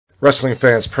Wrestling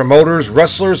fans, promoters,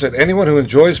 wrestlers, and anyone who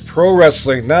enjoys pro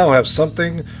wrestling now have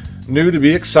something new to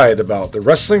be excited about. The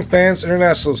Wrestling Fans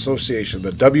International Association, the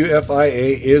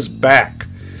WFIA, is back.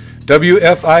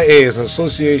 WFIA is an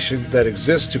association that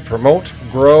exists to promote,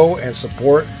 grow, and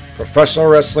support professional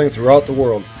wrestling throughout the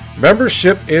world.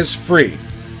 Membership is free.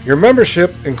 Your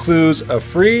membership includes a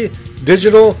free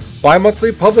digital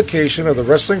bi-monthly publication of the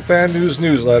Wrestling Fan News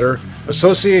newsletter,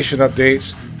 association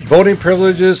updates, voting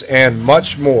privileges, and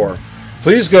much more.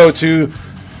 Please go to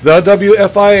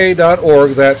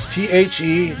thewfia.org, that's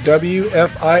THEWFIA.org,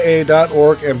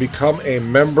 and become a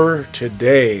member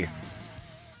today.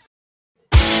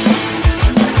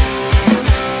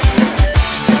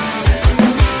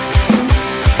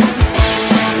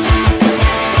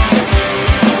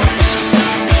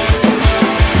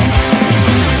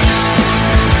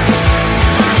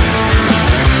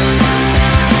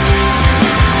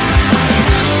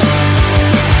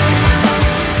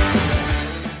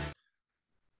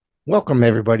 Welcome,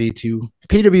 everybody, to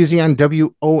PWZ on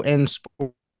W.O.N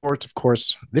Sports. Of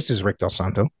course, this is Rick Del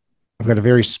Santo. I've got a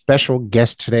very special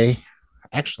guest today.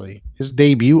 Actually, his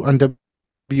debut on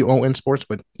W.O.N Sports,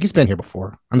 but he's been here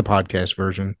before on the podcast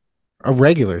version, a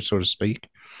regular, so to speak.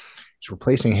 He's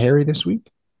replacing Harry this week.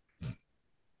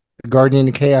 The Guardian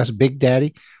of Chaos, Big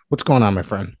Daddy. What's going on, my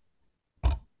friend?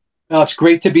 Well, it's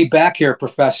great to be back here,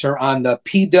 Professor, on the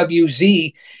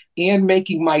PWZ and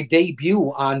making my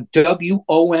debut on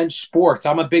W.O.N Sports.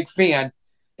 I'm a big fan,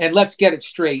 and let's get it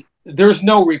straight. There's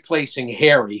no replacing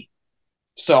Harry.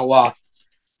 So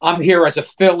I'm here as a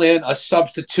fill-in, a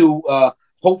substitute,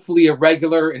 hopefully a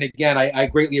regular. And again, I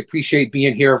greatly appreciate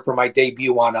being here for my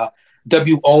debut on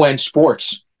W.O.N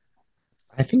Sports.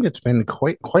 I think it's been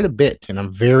quite a bit, and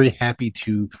I'm very happy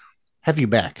to have you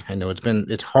back. I know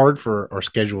it's hard for our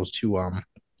schedules to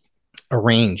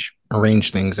arrange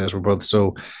things as we're both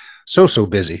so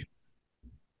busy.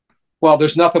 Well,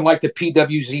 there's nothing like the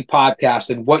PWZ podcast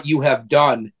and what you have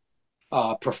done,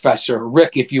 Professor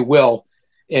Rick, if you will,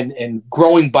 and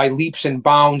growing by leaps and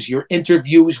bounds. Your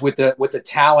interviews with the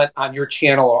talent on your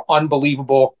channel are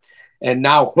unbelievable, and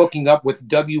now hooking up with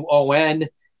W.O.N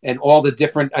and all the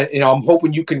different. I'm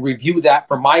hoping you can review that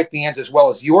for my fans as well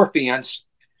as your fans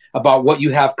about what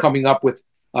you have coming up with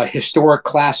historic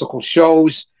classical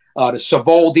shows, the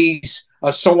Savoldis,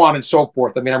 so on and so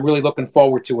forth. I mean, I'm really looking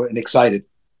forward to it and excited.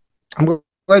 I'm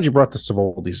glad you brought the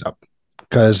Savoldis up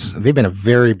because they've been a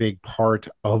very big part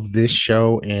of this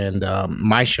show and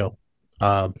my show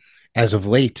as of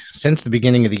late, since the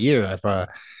beginning of the year.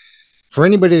 For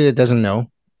anybody that doesn't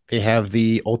know, they have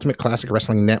the Ultimate Classic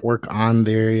Wrestling Network on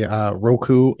their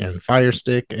Roku and Fire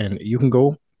Stick, and you can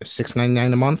go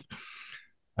 $6.99 a month,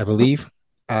 I believe.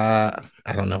 I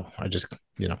don't know. I just,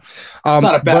 not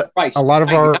a bad price. A lot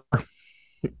of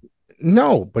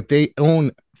no, but they own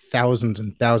thousands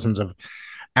and thousands of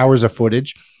hours of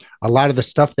footage. A lot of the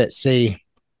stuff that say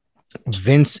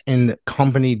Vince and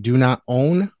company do not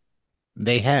own,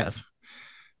 they have.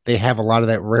 They have a lot of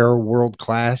that rare world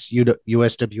class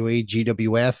USWA,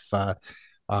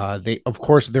 GWF. They, of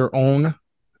course, their own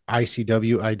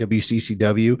ICW,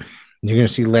 IWCCW. You're going to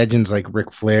see legends like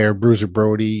Ric Flair, Bruiser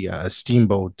Brody,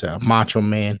 Steamboat, Macho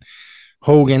Man,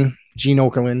 Hogan, Gene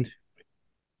Okerlund.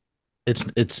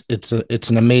 It's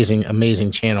an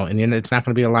amazing channel, and it's not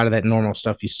going to be a lot of that normal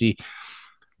stuff you see,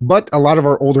 but a lot of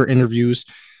our older interviews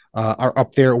are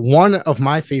up there. One of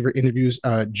my favorite interviews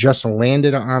just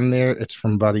landed on there. It's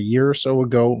from about a year or so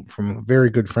ago from a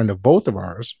very good friend of both of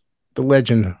ours, the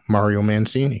legend Mario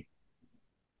Mancini.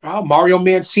 Oh, Mario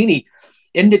Mancini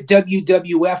in the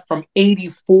WWF from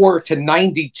 84 to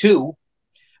 92,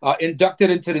 inducted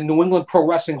into the New England Pro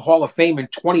Wrestling Hall of Fame in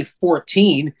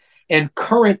 2014, and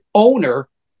current owner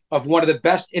of one of the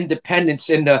best independents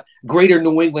in the greater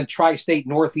New England tri-state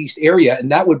Northeast area,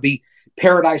 and that would be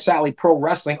Paradise Alley Pro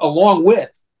Wrestling, along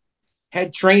with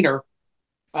head trainer.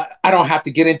 I don't have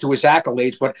to get into his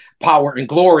accolades, but Power and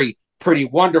Glory, Pretty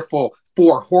Wonderful,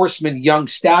 Four Horsemen, Young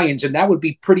Stallions, and that would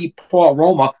be Pretty Paul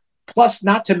Roma, plus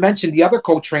not to mention the other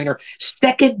co-trainer,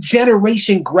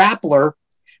 second-generation grappler,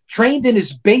 trained in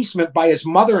his basement by his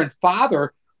mother and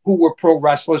father, who were pro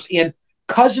wrestlers, and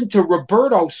cousin to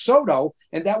Roberto Soto,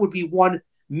 and that would be one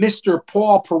Mr.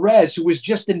 Paul Perez, who was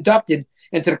just inducted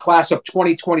into the class of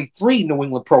 2023 New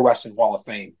England Pro Wrestling Hall of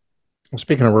Fame. Well,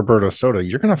 speaking of Roberto Soto,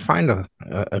 you're going to find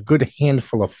a good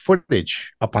handful of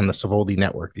footage up on the Savoldi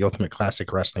Network, the Ultimate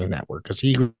Classic Wrestling Network, because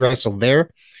he wrestled there.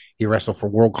 He wrestled for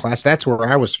World Class. That's where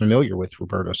I was familiar with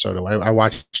Roberto Soto. I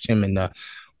watched him in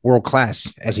World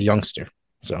Class as a youngster.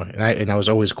 So, and I was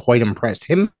always quite impressed.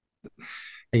 Him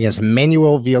against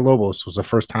Manuel Villalobos was the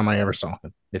first time I ever saw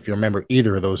him. If you remember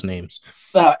either of those names.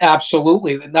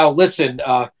 Absolutely. Now, listen,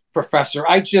 Professor,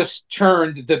 I just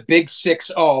turned the big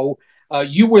 6-0.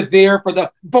 You were there for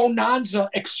the Bonanza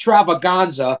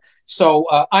Extravaganza. So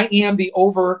I am the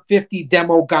over 50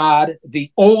 demo god, the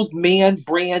old man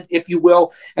brand, if you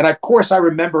will. And of course, I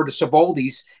remember the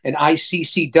Savoldis and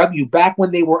ICCW back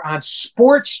when they were on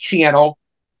Sports Channel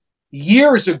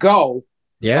years ago.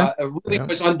 Yeah. It really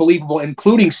was unbelievable,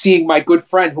 including seeing my good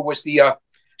friend who was the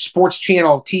Sports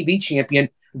Channel TV champion,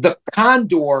 the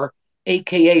Condor,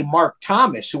 a.k.a. Mark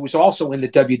Thomas, who was also in the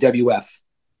WWF.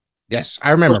 Yes,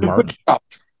 I remember Mark.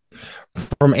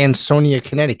 From Ansonia,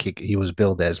 Connecticut, he was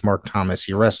billed as Mark Thomas.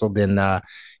 He wrestled in,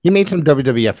 he made some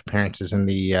WWF appearances in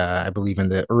the, I believe, in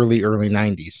the early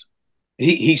 90s.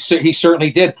 He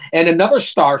certainly did. And another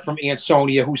star from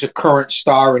Ansonia, who's a current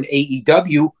star in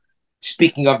AEW,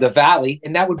 speaking of the Valley,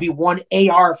 and that would be one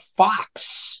AR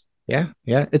Fox. Yeah.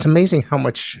 It's amazing how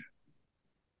much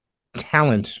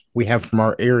talent we have from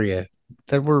our area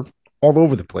that we're all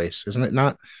over the place, isn't it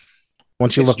not?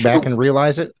 Once you look back and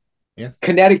realize it. Yeah.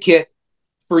 Connecticut,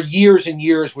 for years and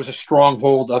years, was a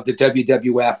stronghold of the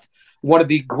WWF. One of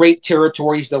the great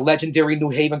territories, the legendary New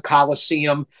Haven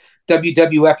Coliseum.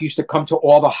 WWF used to come to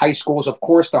all the high schools, of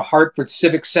course, the Hartford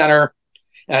Civic Center,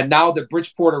 and now the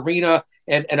Bridgeport Arena,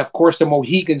 and of course, the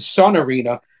Mohegan Sun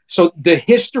Arena. So the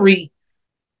history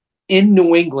in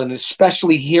New England,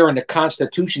 especially here in the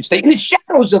Constitution State, in the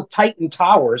shadows of Titan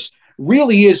Towers,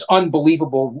 really is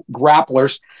unbelievable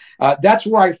grapplers. That's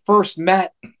where I first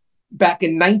met, back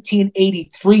in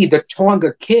 1983, the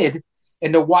Tonga Kid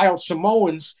and the Wild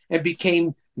Samoans, and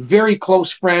became very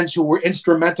close friends who were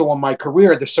instrumental in my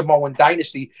career, the Samoan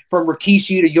dynasty, from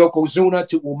Rikishi to Yokozuna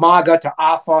to Umaga to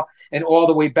Afa, and all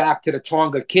the way back to the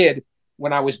Tonga Kid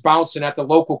when I was bouncing at the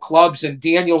local clubs in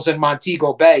Daniels and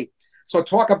Montego Bay. So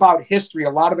talk about history.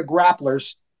 A lot of the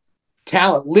grapplers'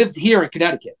 talent lived here in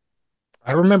Connecticut.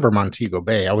 I remember Montego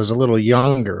Bay. I was a little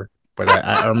younger, but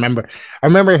I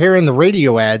remember hearing the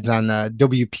radio ads on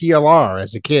WPLR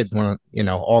as a kid, when,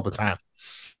 all the time.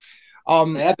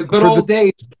 The good old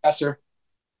days, Professor.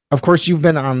 Of course, you've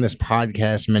been on this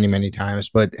podcast many, many times,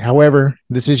 but however,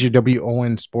 this is your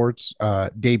W.O.N. Sports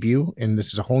debut, and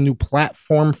this is a whole new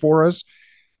platform for us,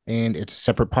 and it's a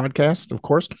separate podcast, of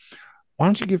course. Why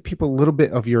don't you give people a little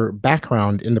bit of your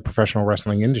background in the professional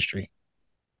wrestling industry?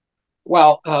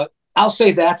 Well, I'll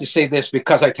say that to say this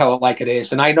because I tell it like it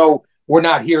is. And I know we're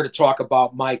not here to talk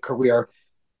about my career,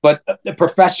 but the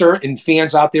Professor and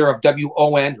fans out there of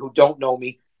W.O.N. who don't know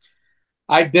me,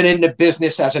 I've been in the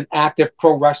business as an active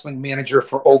pro wrestling manager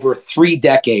for over 3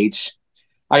 decades.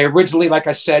 I originally, like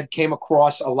I said, came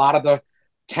across a lot of the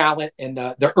talent in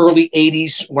the early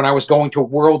 80s when I was going to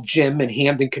World Gym in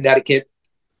Hamden, Connecticut.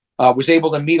 Was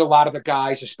able to meet a lot of the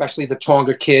guys, especially the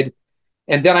Tonga Kid.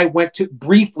 And then I went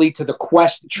briefly to the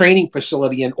Quest training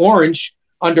facility in Orange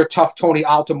under Tough Tony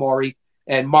Altomari,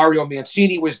 and Mario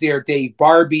Mancini was there, Dave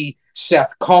Barbie,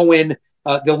 Seth Cohen.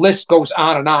 The list goes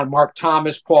on and on. Mark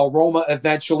Thomas, Paul Roma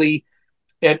eventually.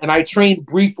 And I trained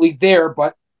briefly there,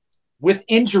 but with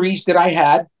injuries that I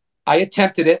had, I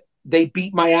attempted it. They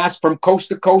beat my ass from coast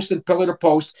to coast and pillar to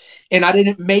post, and I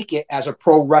didn't make it as a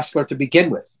pro wrestler to begin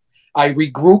with. I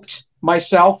regrouped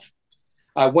myself.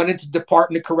 I went into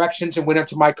Department of Corrections and went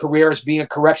into my career as being a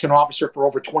correction officer for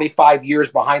over 25 years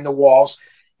behind the walls.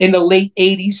 In the late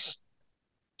 80s,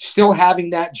 still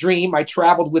having that dream, I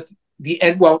traveled with the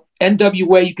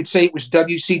NWA. You could say it was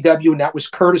WCW, and that was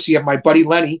courtesy of my buddy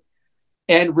Lenny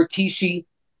and Rikishi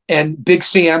and Big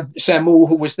Samu,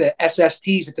 who was the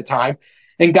SSTs at the time,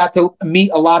 and got to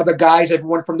meet a lot of the guys,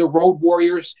 everyone from the Road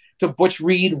Warriors to Butch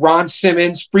Reed, Ron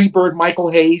Simmons, Freebird, Michael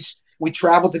Hayes. We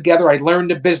traveled together. I learned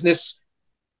the business.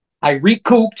 I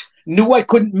recouped, knew I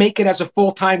couldn't make it as a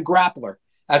full-time grappler,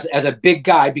 as a big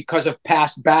guy because of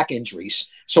past back injuries.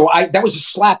 So that was a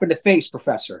slap in the face,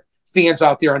 Professor, fans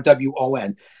out there on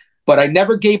W.O.N. But I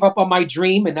never gave up on my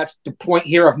dream, and that's the point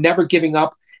here of never giving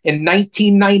up. In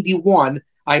 1991,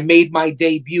 I made my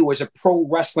debut as a pro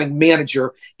wrestling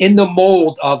manager in the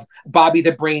mold of Bobby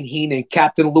the Brain Heenan,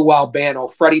 Captain Lou Albano,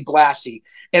 Freddie Blassie.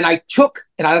 And I took,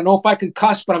 and I don't know if I can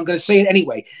cuss, but I'm going to say it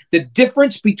anyway, the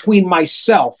difference between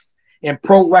myself and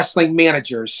pro wrestling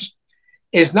managers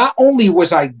is not only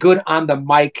was I good on the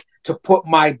mic to put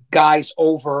my guys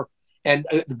over, and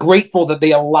grateful that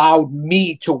they allowed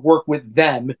me to work with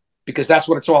them, because that's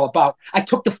what it's all about. I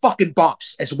took the fucking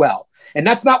bumps as well. And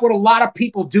that's not what a lot of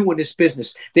people do in this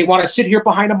business. They want to sit here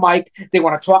behind a mic. They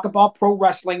want to talk about pro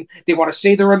wrestling. They want to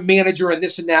say they're a manager and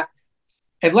this and that.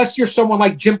 Unless you're someone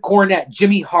like Jim Cornette,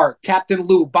 Jimmy Hart, Captain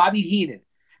Lou, Bobby Heenan,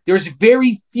 There's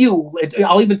very few,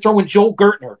 I'll even throw in Joel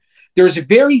Gertner. There's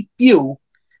very few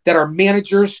that are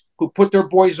managers who put their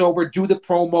boys over, do the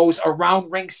promos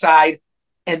around ringside,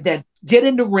 and then get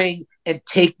in the ring and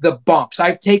take the bumps.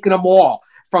 I've taken them all,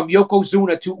 from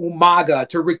Yokozuna to Umaga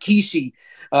to Rikishi,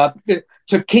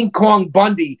 to King Kong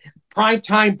Bundy,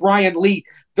 primetime Brian Lee.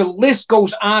 The list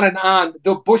goes on and on.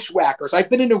 The Bushwhackers. I've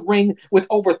been in the ring with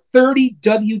over 30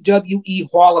 WWE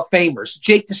Hall of Famers.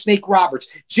 Jake the Snake Roberts,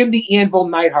 Jim the Anvil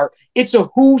Neidhart. It's a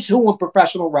who's who in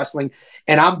professional wrestling,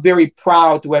 and I'm very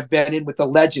proud to have been in with the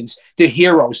legends, the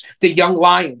heroes, the young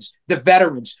lions, the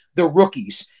veterans, the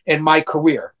rookies in my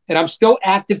career. And I'm still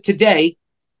active today,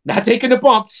 not taking the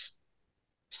bumps,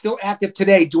 still active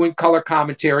today doing color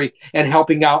commentary and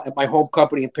helping out at my home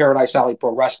company in Paradise Alley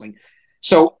Pro Wrestling.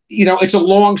 So, it's a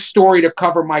long story to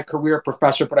cover my career,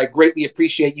 Professor, but I greatly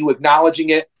appreciate you acknowledging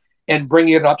it and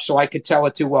bringing it up so I could tell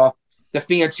it to the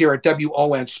fans here at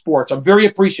W.O.N Sports. I'm very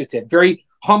appreciative, very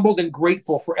humbled and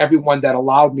grateful for everyone that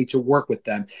allowed me to work with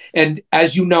them. And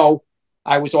as you know,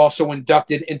 I was also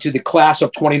inducted into the class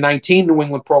of 2019 New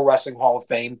England Pro Wrestling Hall of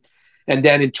Fame. And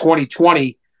then in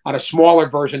 2020, on a smaller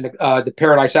version, the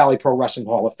Paradise Alley Pro Wrestling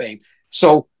Hall of Fame.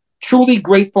 So truly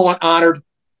grateful and honored.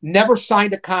 Never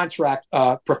signed a contract,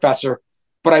 Professor,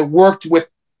 but I worked with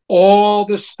all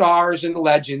the stars and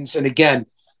legends. And again,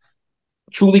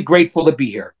 truly grateful to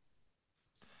be here.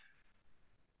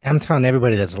 I'm telling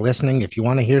everybody that's listening, if you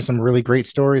want to hear some really great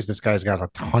stories, this guy's got a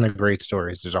ton of great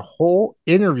stories. There's a whole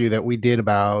interview that we did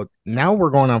about, now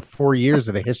we're going on 4 years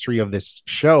of the history of this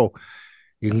show.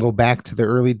 You can go back to the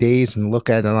early days and look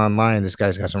at it online. This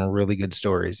guy's got some really good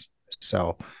stories.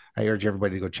 So I urge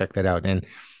everybody to go check that out. And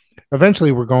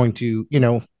eventually we're going to,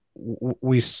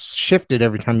 we shifted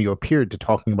every time you appeared to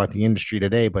talking about the industry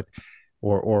today, but,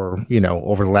 or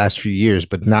over the last few years,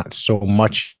 but not so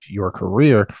much your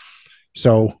career.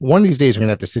 So one of these days we're going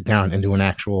to have to sit down and do an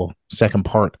actual second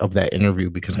part of that interview,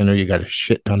 because I know you got a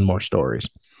shit ton more stories.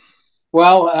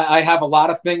 Well, I have a lot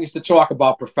of things to talk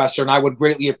about, Professor, and I would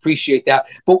greatly appreciate that.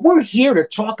 But we're here to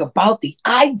talk about the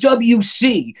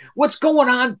IWC. What's going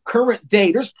on current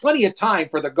day? There's plenty of time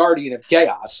for the Guardian of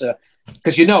Chaos,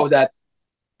 because you know that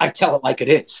I tell it like it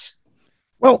is.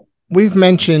 Well, we've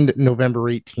mentioned November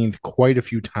 18th quite a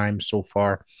few times so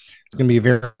far. It's going to be a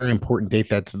very, very important date.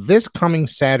 That's this coming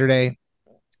Saturday.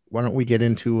 Why don't we get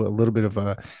into a little bit of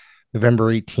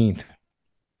November 18th?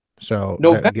 So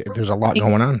there's a lot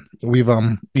going on.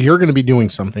 You're going to be doing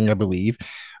something, I believe.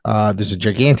 There's a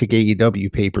gigantic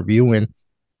AEW pay-per-view, and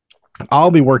I'll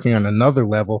be working on another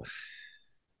level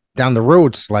down the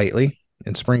road slightly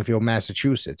in Springfield,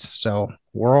 Massachusetts. So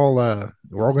we're all going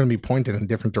to be pointed in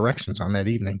different directions on that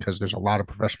evening, because there's a lot of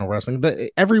professional wrestling.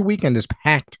 Every weekend is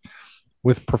packed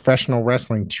with professional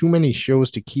wrestling. Too many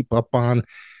shows to keep up on.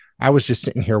 I was just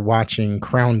sitting here watching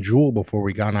Crown Jewel before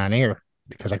we got on air,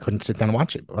 because I couldn't sit down and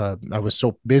watch it. I was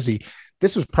so busy.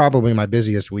 This was probably my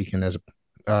busiest weekend as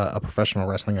a professional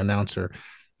wrestling announcer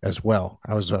as well.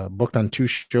 I was booked on 2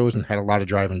 shows and had a lot of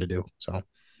driving to do. So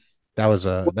that was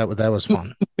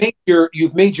fun.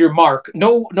 You've made your mark.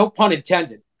 No pun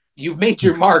intended. You've made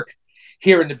your mark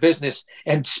here in the business.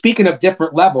 And speaking of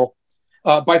different level,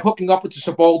 by hooking up with the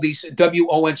Saboldis,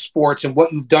 W.O.N Sports, and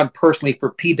what you've done personally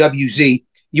for PWZ,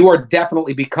 you are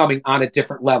definitely becoming on a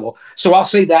different level. So I'll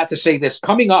say that to say this.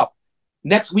 Coming up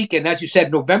next weekend, as you said,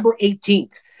 November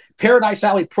 18th, Paradise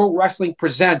Alley Pro Wrestling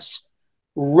presents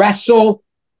WrestleMania,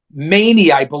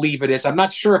 I believe it is. I'm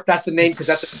not sure if that's the name, because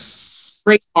that's a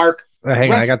trademark.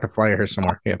 Hang on, I got the flyer here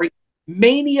somewhere. Yeah.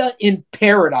 Mania in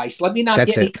Paradise. Let me not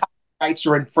get any copyrights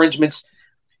or infringements.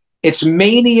 It's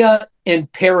Mania in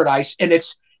Paradise, and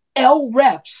it's El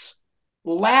Ref's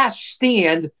last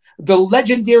stand. The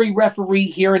legendary referee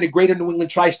here in the greater New England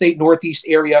tri-state Northeast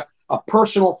area, a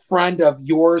personal friend of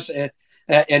yours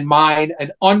and mine,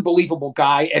 an unbelievable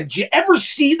guy. And did you ever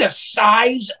see the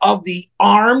size of the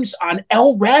arms on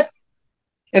El Ref?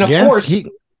 And of course,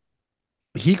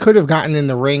 he could have gotten in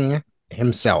the ring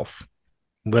himself,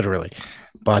 literally,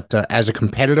 but as a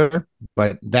competitor.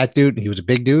 But that dude, he was a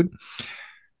big dude.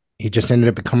 He just ended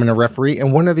up becoming a referee,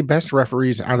 and one of the best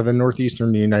referees out of the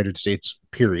Northeastern United States,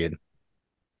 period.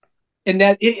 And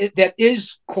that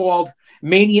is called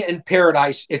Mania in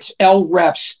Paradise. It's El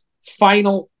Ref's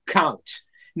final count.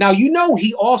 Now,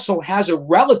 he also has a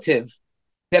relative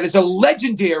that is a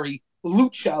legendary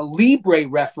lucha libre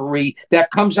referee that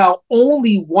comes out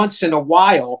only once in a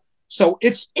while. So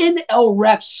it's in El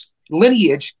Ref's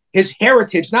lineage, his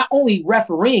heritage, not only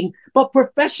refereeing, but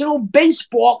professional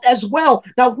baseball as well.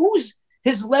 Now, who's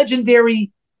his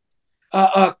legendary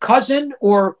cousin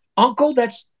or uncle?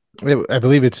 I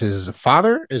believe it's his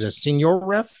father is a senior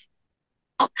ref.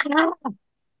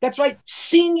 That's right.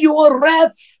 Senior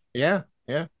Ref. Yeah.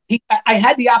 Yeah. I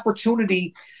had the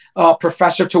opportunity,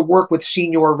 Professor, to work with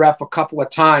Senior Ref a couple of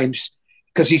times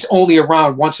because he's only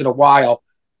around once in a while.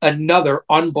 Another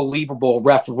unbelievable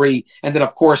referee. And then,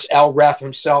 of course, El Ref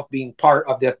himself being part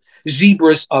of the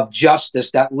Zebras of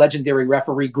Justice, that legendary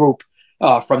referee group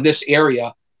from this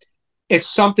area. It's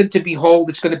something to behold.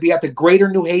 It's going to be at the Greater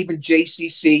New Haven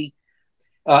JCC.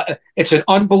 It's an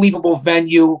unbelievable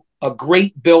venue, a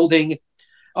great building.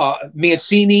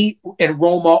 Mancini and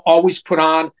Roma always put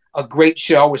on a great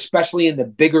show, especially in the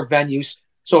bigger venues.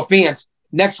 So fans,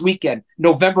 next weekend,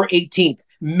 November 18th,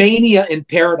 Mania in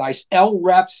Paradise, El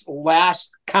Ref's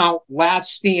last count,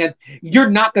 last stand. You're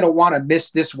not going to want to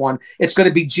miss this one. It's going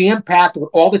to be jam-packed with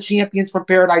all the champions from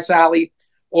Paradise Alley,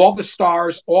 all the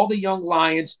stars, all the young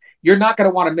lions. You're not going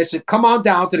to want to miss it. Come on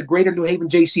down to the Greater New Haven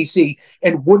JCC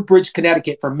in Woodbridge,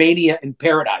 Connecticut for Mania in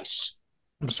Paradise.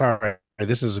 I'm sorry.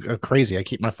 This is crazy.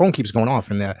 My phone keeps going off,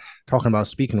 and talking about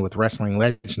speaking with wrestling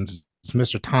legends. It's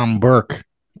Mr. Tom Burke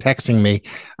texting me.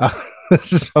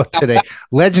 So today,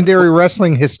 legendary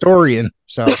wrestling historian.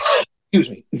 So, excuse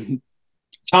me.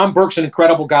 Tom Burke's an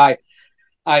incredible guy.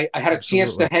 I had a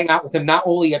chance to hang out with him not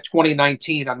only at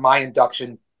 2019 on my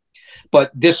induction, but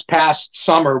this past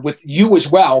summer with you as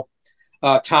well,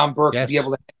 Tom Burke, to be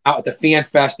able to hang out at the Fan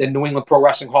Fest and New England Pro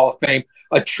Wrestling Hall of Fame.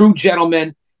 A true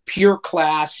gentleman, pure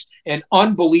class, an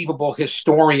unbelievable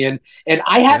historian. And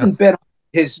I haven't been to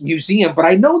his museum, but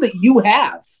I know that you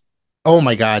have. Oh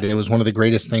my God. It was one of the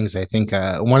greatest things. I think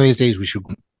one of these days we should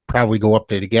probably go up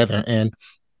there together. And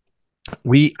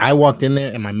I walked in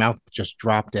there and my mouth just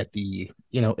dropped at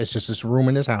it's just this room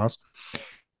in his house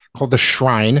called the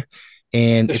Shrine.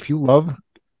 And if you love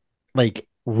like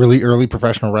really early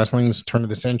professional wrestling's turn of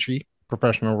the century,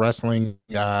 professional wrestling,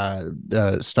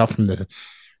 stuff from the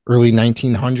early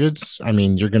 1900s, I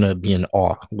mean, you're going to be in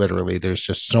awe, literally. There's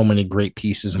just so many great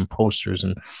pieces and posters,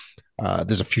 and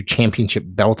there's a few championship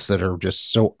belts that are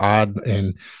just so odd,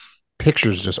 and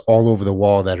pictures just all over the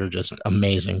wall that are just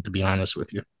amazing, to be honest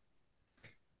with you.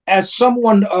 As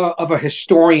someone of a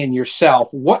historian yourself,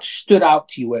 what stood out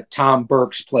to you at Tom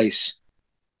Burke's place?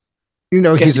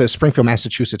 He's a Springfield,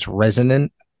 Massachusetts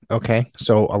resident. Okay.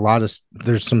 So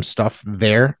there's some stuff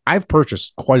there. I've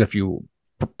purchased quite a few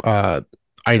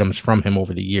items from him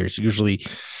over the years, usually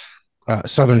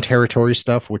Southern Territory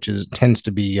stuff, which tends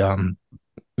to be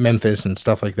Memphis and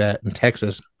stuff like that. And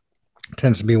Texas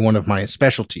tends to be one of my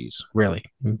specialties, really.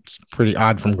 It's pretty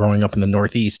odd from growing up in the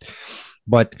Northeast.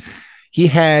 But he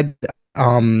had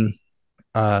him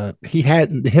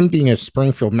being a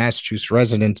Springfield, Massachusetts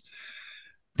resident.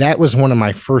 That was one of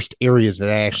my first areas that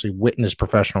I actually witnessed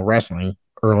professional wrestling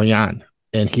early on.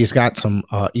 And he's got some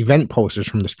event posters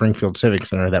from the Springfield Civic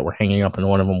Center that were hanging up. And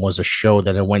one of them was a show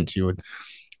that I went to in,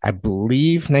 I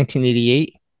believe,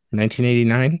 1988,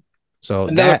 1989. So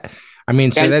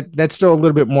that's still a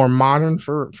little bit more modern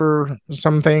for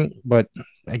something, but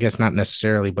I guess not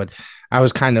necessarily. But I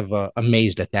was kind of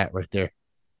amazed at that right there.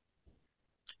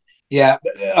 Yeah,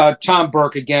 Tom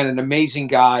Burke, again, an amazing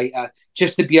guy.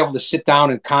 Just to be able to sit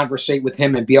down and conversate with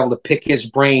him and be able to pick his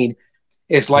brain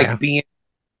is like being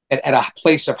at a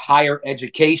place of higher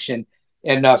education.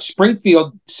 And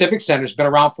Springfield Civic Center has been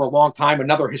around for a long time,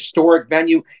 another historic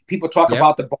venue. People talk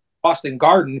about the Boston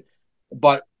Garden,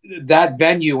 but that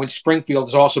venue in Springfield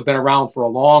has also been around for a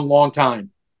long, long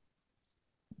time.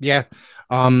 Yeah.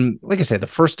 Like I said,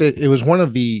 it was one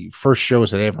of the first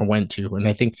shows that I ever went to. And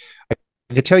I think I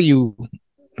could tell you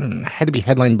had to be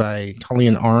headlined by Tully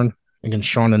and Arn against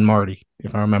Sean and Marty,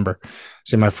 if I remember.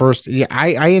 So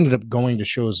I ended up going to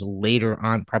shows later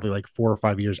on, probably like 4 or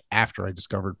 5 years after I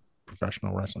discovered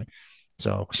professional wrestling.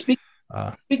 So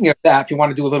speaking of that, if you want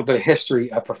to do a little bit of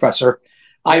history, Professor,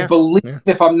 I believe,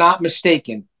 if I'm not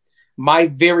mistaken, my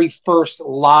very first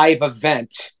live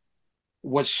event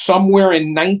was somewhere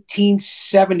in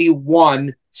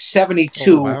 1971,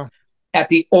 72 at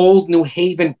the old New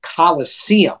Haven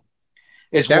Coliseum.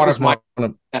 I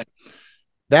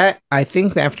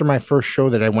think after my first show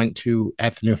that I went to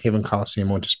at the New Haven Coliseum,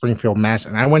 I went to Springfield, Mass,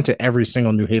 and I went to every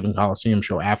single New Haven Coliseum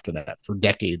show after that for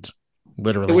decades,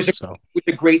 literally. It was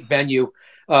a great venue.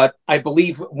 I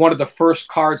believe one of the first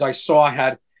cards I saw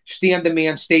had Stan the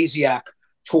Man Stasiak,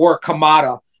 Tor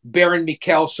Kamada, Baron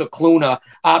Mikel Cicluna,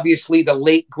 obviously the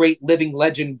late, great living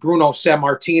legend Bruno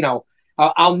Sammartino.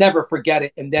 I'll never forget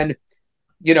it. And then,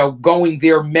 going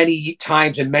there many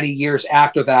times and many years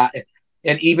after that,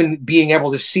 and even being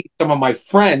able to see some of my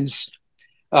friends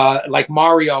like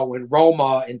Mario and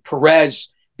Roma and Perez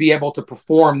be able to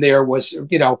perform there was,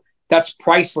 that's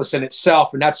priceless in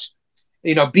itself. And that's,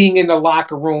 being in the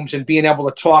locker rooms and being able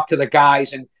to talk to the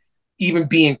guys and, even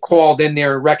being called in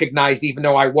there and recognized, even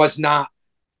though I was not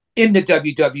in the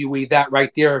WWE, that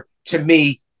right there to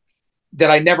me, that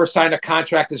I never signed a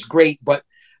contract is great, but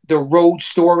the road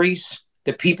stories,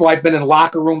 the people I've been in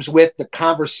locker rooms with, the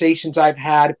conversations I've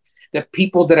had, the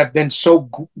people that have been so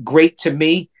great to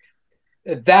me,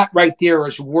 that right there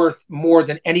is worth more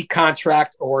than any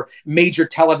contract or major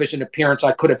television appearance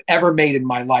I could have ever made in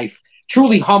my life.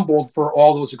 Truly humbled for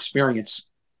all those experiences.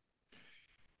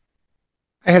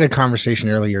 I had a conversation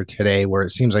earlier today where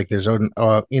it seems like there's, a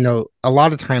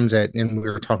lot of times and we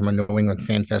were talking about New England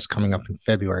Fan Fest coming up in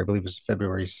February. I believe it's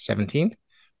February 17th.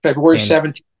 February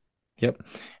 17th. Yep.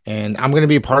 And I'm going to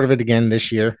be a part of it again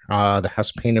this year. The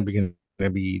House of Pain are going to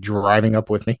be driving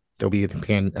up with me. They'll be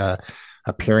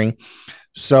appearing.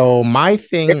 So my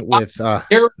thing with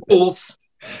rules.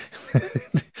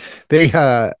 They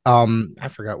I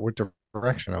forgot what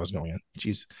direction I was going in.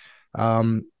 Jeez.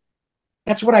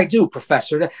 That's what I do,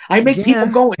 Professor. I make people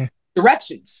go in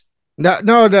directions.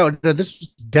 No. This is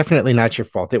definitely not your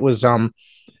fault. It was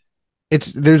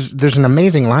there's an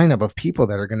amazing lineup of people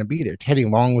that are going to be there. Teddy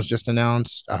Long was just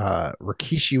announced.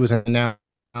 Rikishi was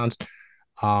announced.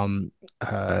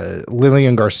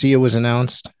 Lillian Garcia was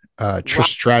announced. Trish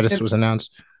Stratus was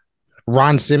announced.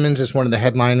 Ron Simmons is one of the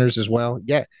headliners as well.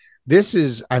 Yeah, this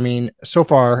is, so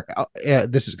far,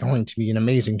 this is going to be an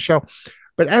amazing show.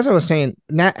 But as I was saying,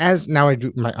 now I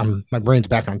do my brain's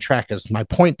back on track. As my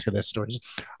point to this story is,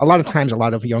 a lot of times, a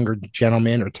lot of younger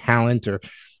gentlemen or talent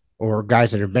or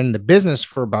guys that have been in the business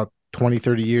for about 20,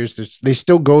 30 years, they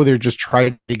still go there, just try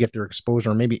to get their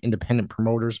exposure, or maybe independent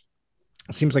promoters.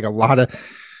 It seems like a lot of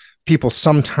people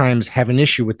sometimes have an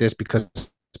issue with this because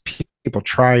people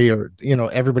try, or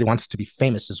everybody wants to be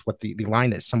famous is what the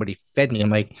line that somebody fed me. I'm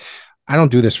like, I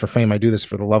don't do this for fame. I do this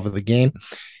for the love of the game.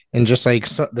 And just like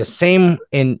the same,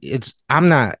 and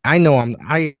I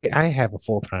have a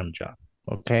full-time job.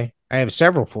 Okay. I have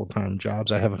several full-time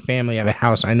jobs. I have a family, I have a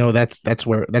house. I know that's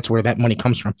where that money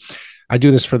comes from. I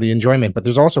do this for the enjoyment, but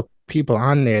there's also people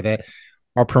on there that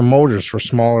are promoters for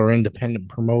smaller independent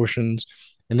promotions,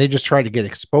 and they just try to get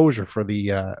exposure for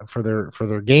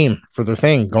their game, for their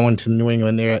thing, going to the New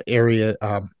England area,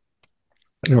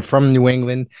 from New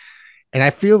England. And I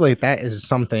feel like that is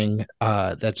something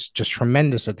that's just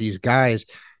tremendous that these guys,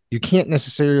 you can't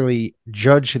necessarily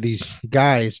judge these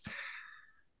guys,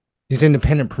 these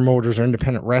independent promoters or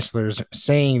independent wrestlers,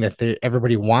 saying that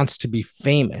everybody wants to be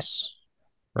famous,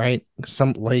 right?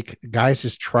 Some like guys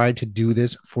just try to do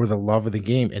this for the love of the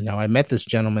game. And now I met this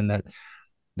gentleman that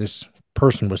this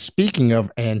person was speaking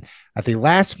of, and at the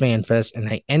last Fan Fest, and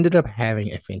I ended up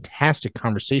having a fantastic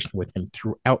conversation with him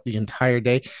throughout the entire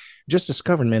day. Just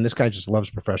discovered, man, this guy just loves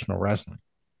professional wrestling.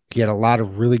 He had a lot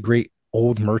of really great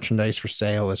old merchandise for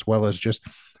sale, as well as just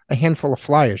a handful of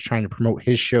flyers trying to promote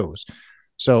his shows.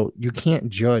 So you can't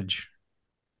judge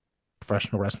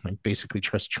professional wrestling basically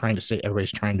just trying to say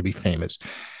everybody's trying to be famous,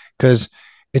 because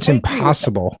it's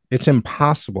impossible. It's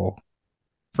impossible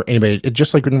for anybody. It's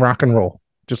just like in rock and roll,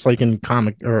 just like in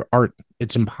comic or art,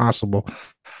 it's impossible.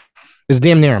 It's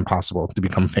damn near impossible to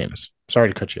become famous. Sorry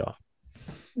to cut you off.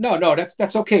 No,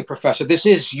 that's okay, Professor. This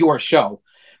is your show.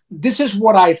 This is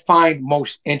what I find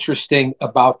most interesting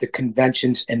about the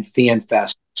conventions and fan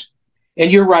fests.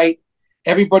 And you're right.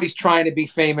 Everybody's trying to be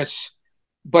famous,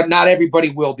 but not everybody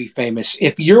will be famous.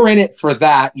 If you're in it for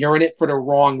that, you're in it for the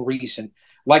wrong reason.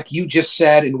 Like you just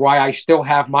said, and why I still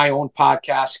have my own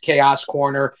podcast, Chaos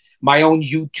Corner, my own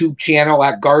YouTube channel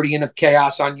at Guardian of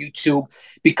Chaos on YouTube,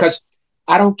 because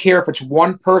I don't care if it's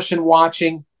one person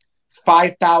watching,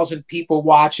 5,000 people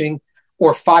watching,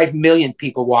 or 5 million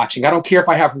people watching. I don't care if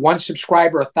I have one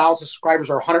subscriber, 1,000 subscribers,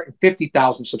 or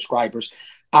 150,000 subscribers.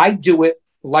 I do it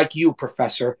like you,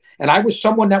 Professor. And I was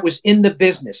someone that was in the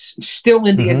business, still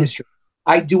in the industry.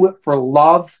 I do it for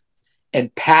love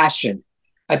and passion,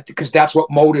 because that's what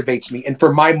motivates me. And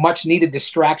for my much needed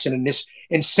distraction in this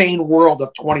insane world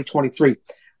of 2023,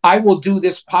 I will do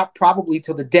this probably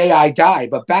till the day I die.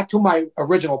 But back to my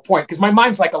original point, because my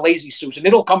mind's like a lazy Susan,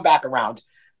 it'll come back around.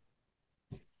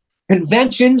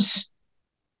 Conventions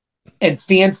and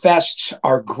fan fests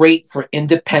are great for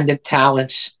independent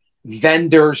talents,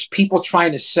 vendors, people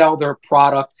trying to sell their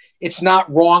product. It's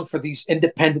not wrong for these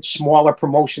independent, smaller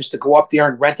promotions to go up there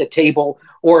and rent a table,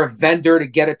 or a vendor to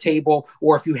get a table,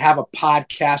 or if you have a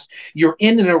podcast, you're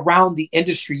in and around the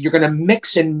industry. You're going to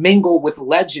mix and mingle with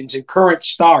legends and current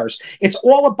stars. It's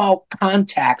all about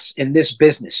contacts in this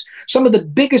business. Some of the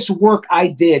biggest work I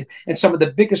did and some of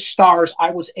the biggest stars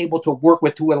I was able to work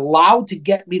with, who allowed to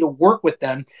get me to work with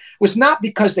them, was not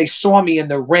because they saw me in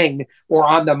the ring or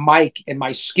on the mic and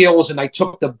my skills and I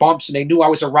took the bumps and they knew I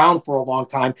was around for a long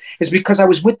time. is because I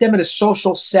was with them in a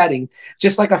social setting,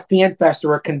 just like a fan fest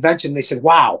or a convention. They said,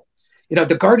 wow,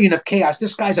 the Guardian of Chaos,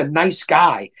 this guy's a nice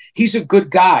guy. He's a good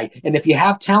guy. And if you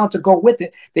have talent to go with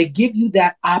it, they give you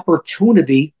that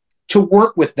opportunity to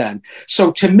work with them.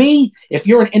 So to me, if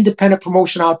you're an independent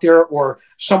promotion out there or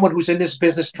someone who's in this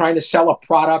business trying to sell a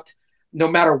product, no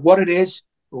matter what it is,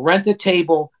 rent a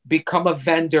table, become a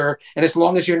vendor. And as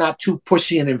long as you're not too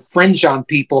pushy and infringe on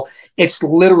people, it's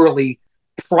literally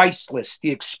priceless,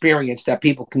 the experience that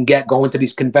people can get going to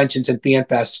these conventions and fan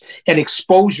fests and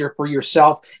exposure for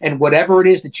yourself and whatever it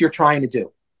is that you're trying to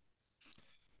do.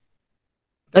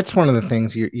 That's one of the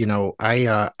things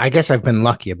I guess I've been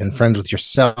lucky. I've been friends with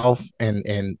yourself and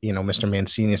Mr.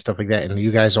 Mancini and stuff like that. And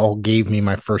you guys all gave me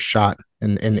my first shot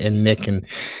and Nick and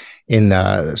in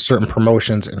certain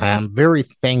promotions. And I'm very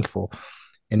thankful.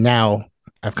 And now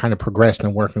I've kind of progressed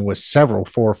and working with 4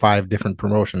 or 5 different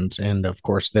promotions. And of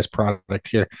course, this product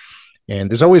here.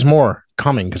 And there's always more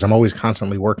coming because I'm always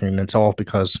constantly working. And it's all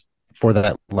because for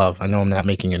that love. I know I'm not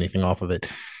making anything off of it.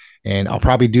 And I'll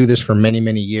probably do this for many,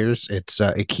 many years.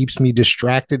 It keeps me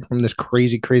distracted from this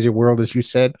crazy, crazy world, as you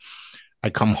said. I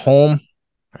come home,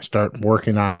 I start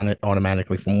working on it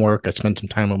automatically from work. I spend some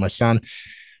time with my son.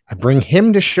 I bring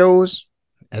him to shows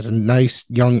as a nice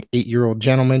young 8-year-old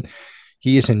gentleman.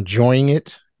 He is enjoying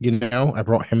it. I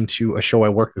brought him to a show I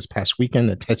worked this past weekend,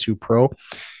 a Tetsu Pro.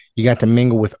 He got to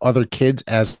mingle with other kids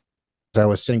as I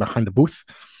was sitting behind the booth.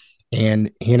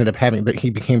 And he ended up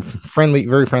he became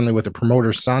very friendly with the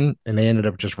promoter's son, and they ended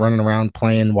up just running around,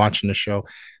 playing, watching the show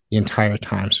the entire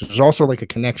time. So there's also like a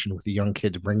connection with the young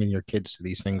kids, bringing your kids to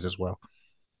these things as well.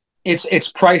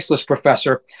 It's priceless,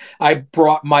 Professor. I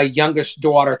brought my youngest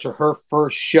daughter to her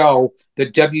first show, the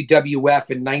WWF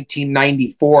in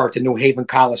 1994 to New Haven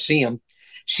Coliseum.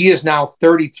 She is now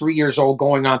 33 years old,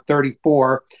 going on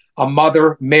 34, a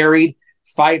mother, married,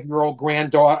 5-year-old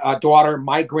daughter,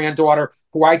 my granddaughter,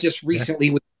 who I just recently,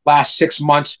 with the last 6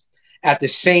 months, at the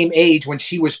same age when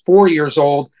she was 4 years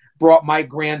old, brought my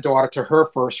granddaughter to her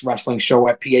first wrestling show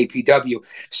at PAPW.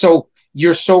 So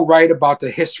you're so right about the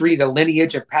history, the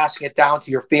lineage, and passing it down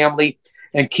to your family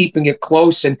and keeping it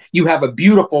close. And you have a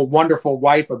beautiful, wonderful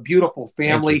wife, a beautiful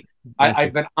family.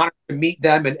 I've been honored to meet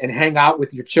them and hang out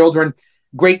with your children.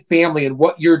 Great family. And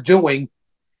what you're doing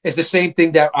is the same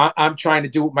thing that I'm trying to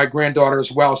do with my granddaughter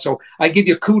as well. So I give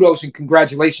you kudos and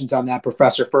congratulations on that,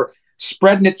 Professor, for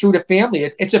spreading it through the family.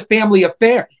 It's a family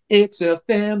affair. It's a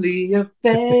family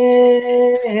affair.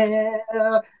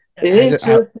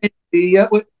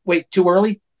 Wait, too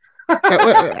early?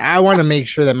 I want to make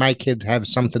sure that my kids have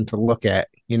something to look at,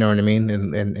 you know what I mean?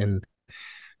 And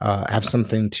have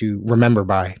something to remember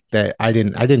by that. I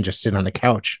didn't just sit on the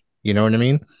couch, you know what I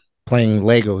mean? Playing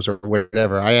Legos or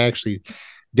whatever. I actually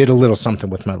did a little something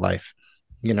with my life,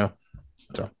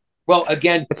 so. Well,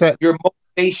 again, your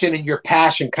motivation and your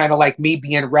passion, kind of like me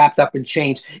being wrapped up in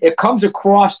chains, it comes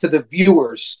across to the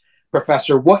viewers,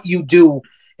 Professor. What you do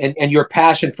and your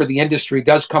passion for the industry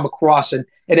does come across, and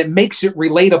it makes it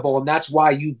relatable, and that's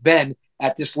why you've been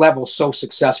at this level so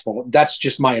successful. That's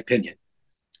just my opinion.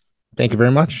 Thank you very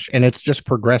much. And it's just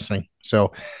progressing.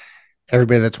 So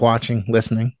everybody that's watching,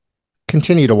 listening,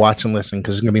 continue to watch and listen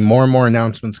because there's going to be more and more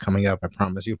announcements coming up. I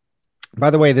promise you. By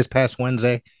the way, this past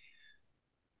Wednesday,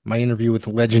 my interview with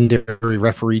legendary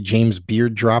referee James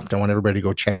Beard dropped. I want everybody to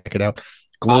go check it out.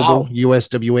 Global,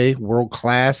 USWA, world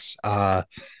class,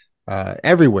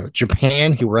 everywhere.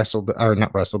 Japan, he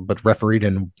not wrestled, but refereed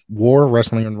in War,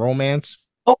 Wrestling and Romance.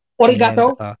 Oh, what do you got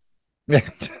though?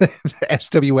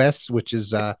 SWS, which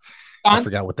is I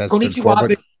forgot what that stood for.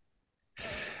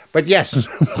 But yes,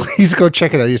 please go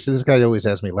check it out. You see, this guy always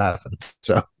has me laughing.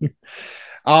 So,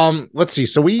 let's see.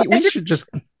 So we should just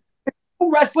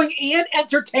wrestling and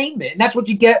entertainment, and that's what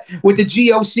you get with the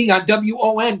GOC on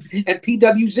W.O.N and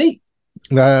PWZ.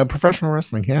 Professional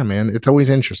wrestling, yeah, man. It's always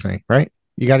interesting, right?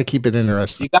 You got to keep it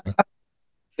interesting.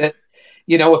 If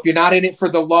you're not in it for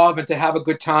the love and to have a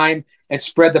good time and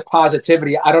spread the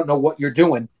positivity, I don't know what you're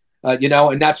doing.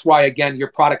 And that's why, again, your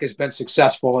product has been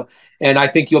successful. And I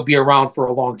think you'll be around for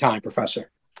a long time,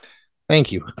 Professor.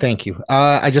 Thank you. Thank you.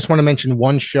 I just want to mention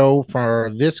one show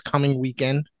for this coming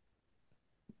weekend.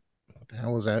 What the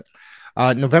hell was that?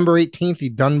 November 18th, the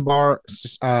Dunbar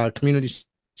Community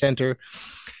Center,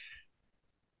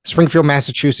 Springfield,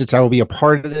 Massachusetts. I will be a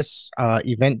part of this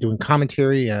event doing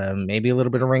commentary, maybe a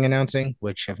little bit of ring announcing,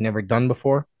 which I've never done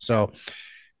before. So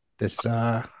this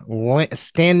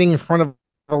standing in front of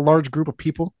a large group of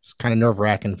people, it's kind of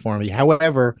nerve-wracking for me.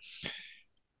 However,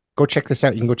 go check this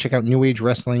out. You can go check out New Age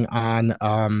Wrestling on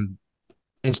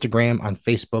Instagram, on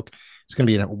Facebook. It's going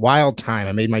to be a wild time.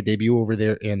 I made my debut over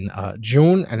there in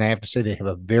June, and I have to say they have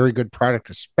a very good product,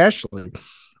 especially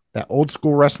that old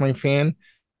school wrestling fan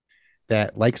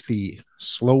that likes the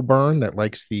slow burn, that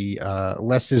likes the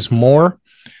less is more.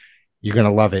 You're going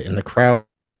to love it. And the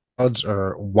crowds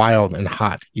are wild and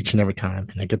hot each and every time.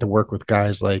 And I get to work with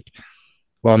guys like,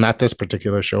 well, not this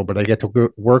particular show, but I get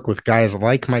to work with guys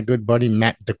like my good buddy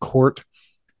Matt DeCourt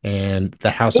and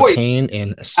the House of Pain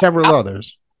and several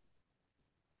others.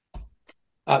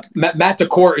 Matt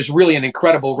DeCourt is really an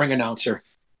incredible ring announcer.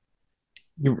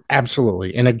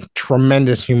 Absolutely. And a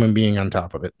tremendous human being on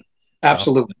top of it.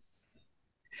 Absolutely.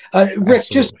 Rick,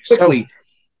 just quickly,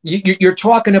 you're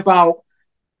talking about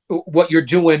what you're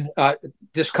doing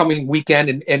this coming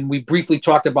weekend, and we briefly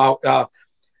talked about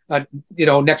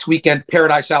next weekend,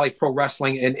 Paradise Alley Pro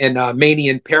Wrestling and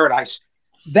Mania in Paradise.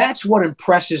 That's what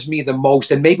impresses me the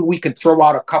most, and maybe we can throw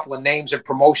out a couple of names and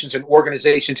promotions and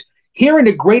organizations here in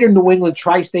the greater New England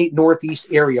tri-state Northeast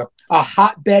area, a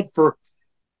hotbed for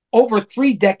over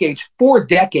 3 decades, 4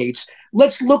 decades.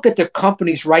 Let's look at the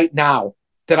companies right now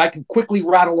that I can quickly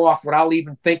rattle off without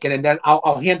even thinking, and then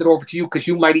I'll hand it over to you because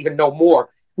you might even know more.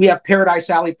 We have Paradise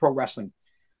Alley Pro Wrestling.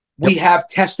 We have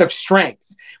Test of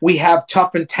Strength. We have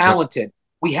Tough and Talented.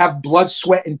 We have Blood,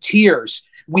 Sweat, and Tears.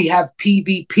 We have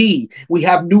PvP. We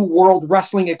have New World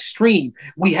Wrestling Extreme.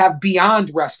 We have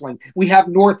Beyond Wrestling. We have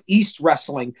Northeast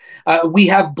Wrestling. We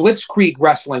have Blitzkrieg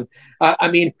Wrestling.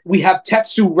 We have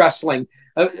Tetsu Wrestling.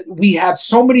 We have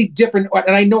so many different,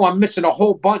 and I know I'm missing a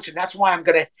whole bunch, and that's why I'm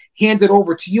going to hand it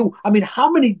over to you. I mean,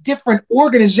 how many different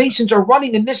organizations are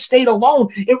running in this state alone?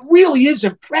 It really is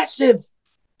impressive.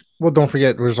 Well, don't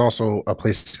forget, there's also a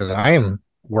place that I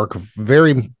work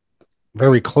very,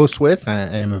 very close with. I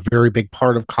am a very big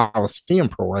part of Coliseum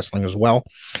Pro Wrestling as well.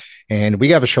 And we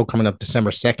have a show coming up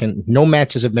December 2nd. No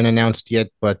matches have been announced yet,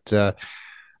 but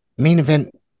main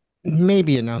event may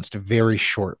be announced very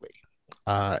shortly.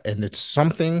 And it's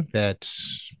something that,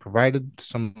 provided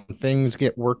some things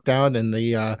get worked out and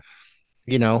it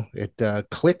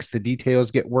clicks, the details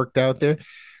get worked out there,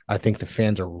 I think the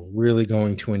fans are really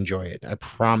going to enjoy it. I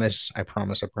promise.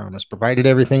 Provided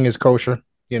everything is kosher,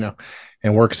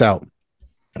 and works out.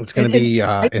 It's going to be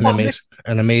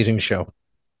an amazing show.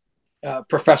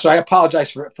 Professor, I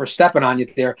apologize for stepping on you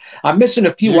there. I'm missing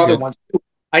a few other ones.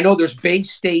 I know there's Bay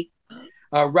State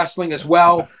Wrestling as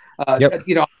well.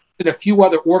 A few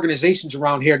other organizations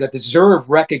around here that deserve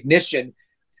recognition.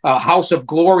 House of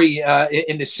Glory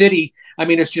in the city. I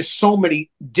mean, it's just so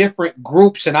many different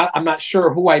groups, and I'm not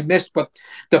sure who I missed, but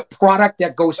the product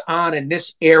that goes on in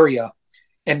this area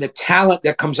and the talent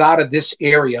that comes out of this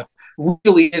area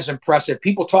really is impressive.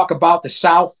 People talk about the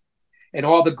South and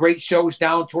all the great shows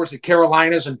down towards the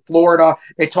Carolinas and Florida.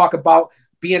 They talk about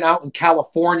being out in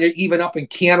California, even up in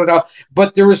Canada,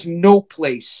 but there is no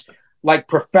place like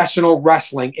professional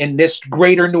wrestling in this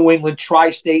greater New England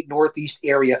tri-state Northeast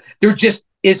area. There just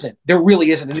isn't. There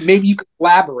really isn't. And maybe you could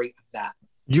elaborate on that.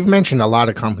 You've mentioned a lot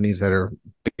of companies that are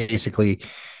basically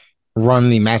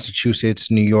run the Massachusetts,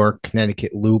 New York,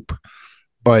 Connecticut loop,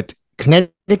 but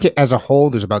Connecticut as a whole,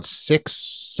 there's about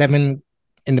 6-7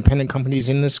 independent companies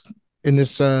in this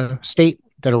state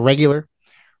that are regular,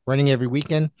 running every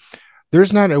weekend.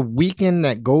 There's not a weekend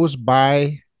that goes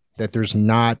by that there's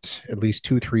not at least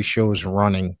 2-3 shows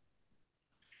running.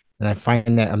 And I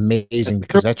find that amazing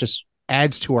because that just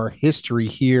adds to our history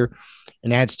here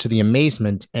and adds to the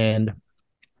amazement. And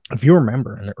if you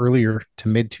remember in the earlier to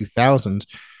mid 2000s,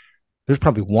 there's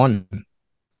probably 1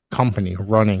 company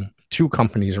running, 2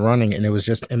 companies running, and it was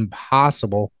just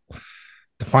impossible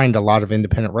to find a lot of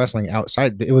independent wrestling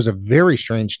outside. It was a very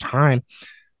strange time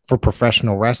for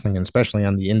professional wrestling, and especially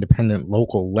on the independent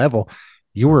local level.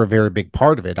 You were a very big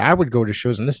part of it. I would go to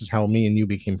shows, and this is how me and you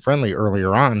became friendly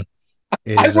earlier on.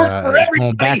 I worked for everybody.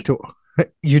 Going back to,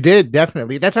 you did,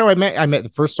 definitely. That's how I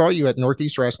first saw you at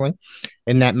Northeast Wrestling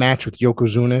in that match with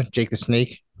Yokozuna, Jake the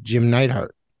Snake, Jim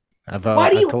Neidhart. I've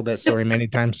told that story many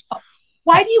times.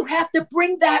 Why do you have to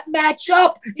bring that match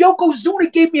up?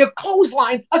 Yokozuna gave me a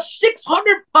clothesline, a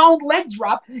 600-pound leg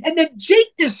drop, and then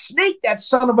Jake the Snake, that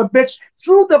son of a bitch,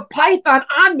 threw the python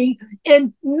on me,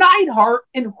 and Neidhart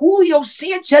and Julio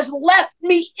Sanchez left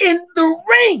me in the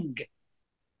ring.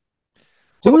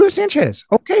 Julio Sanchez.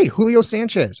 Okay, Julio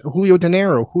Sanchez. Julio De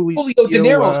Niro. Julio De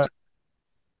Niro.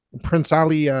 Prince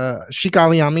Ali, Sheik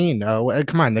Ali Amin.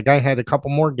 Come on, the guy had a couple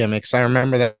more gimmicks. I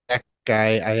remember that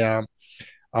guy.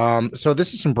 So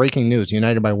this is some breaking news.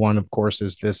 United by One, of course,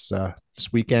 is this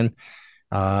weekend.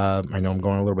 I know I'm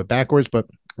going a little bit backwards, but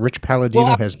Rich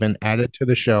Palladino has been added to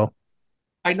the show.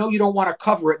 I know you don't want to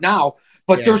cover it now,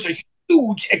 but there's a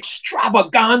huge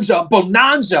extravaganza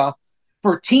bonanza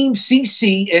for Team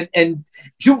CC and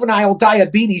juvenile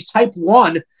diabetes type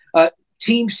 1,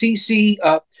 Team CC,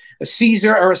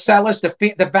 Caesar,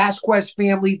 Araceli, the Vasquez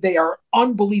family. They are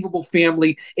unbelievable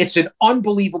family. It's an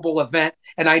unbelievable event,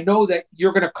 and I know that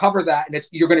you're going to cover that, and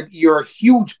you're a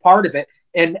huge part of it.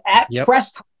 And at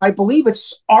press, I believe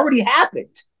it's already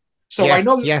happened. So I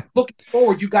know you're looking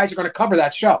forward. You guys are going to cover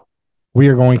that show. We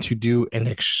are going to do an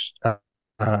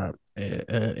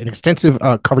extensive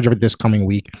coverage of it this coming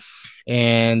week,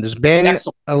 and there's been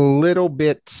a little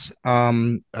bit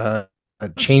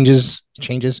changes.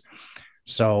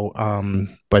 So,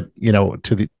 but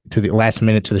to the last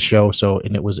minute to the show. So,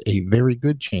 and it was a very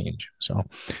good change. So,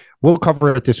 we'll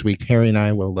cover it this week. Harry and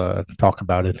I will talk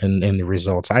about it and the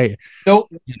results.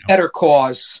 Better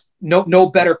cause. No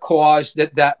better cause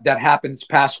that happened this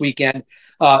past weekend.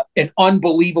 An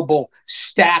unbelievable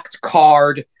stacked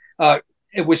card.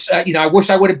 It was, I wish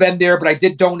I would have been there, but I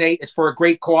did donate. It's for a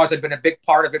great cause. I've been a big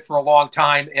part of it for a long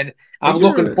time, and I'm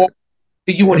looking forward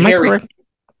to you and Harry.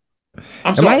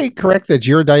 Am I correct that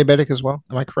you're diabetic as well?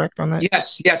 Am I correct on that?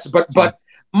 Yes, but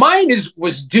mine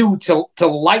was due to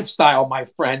lifestyle, my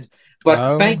friend.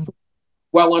 But thankfully,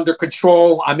 well under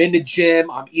control. I'm in the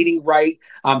gym. I'm eating right.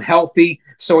 I'm healthy.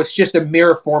 So it's just a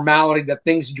mere formality, the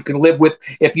things that you can live with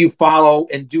if you follow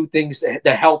and do things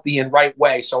the healthy and right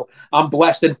way. So I'm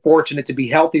blessed and fortunate to be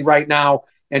healthy right now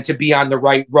and to be on the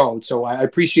right road. So I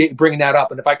appreciate bringing that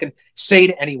up. And if I can say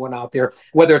to anyone out there,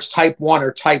 whether it's type 1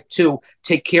 or type 2,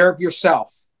 take care of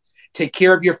yourself. Take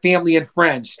care of your family and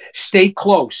friends. Stay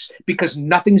close, because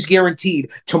nothing's guaranteed.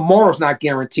 Tomorrow's not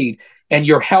guaranteed. And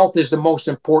your health is the most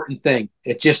important thing.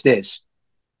 It just is.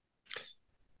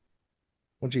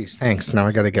 Well, geez, thanks. Now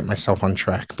I got to get myself on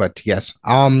track. But yes,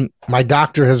 my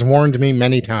doctor has warned me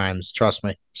many times. Trust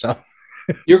me. So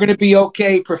you're going to be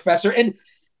okay, Professor. And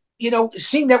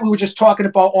seeing that we were just talking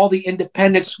about all the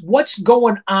independents, what's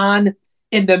going on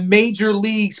in the major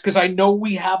leagues? Because I know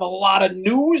we have a lot of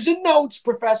news and notes,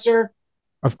 Professor.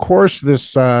 Of course,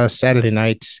 this coming Saturday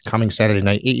night,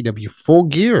 AEW Full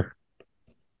Gear.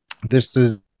 This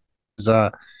is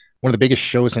one of the biggest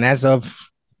shows, and as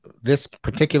of this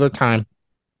particular time,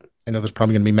 I know there's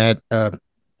probably going to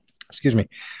be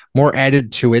more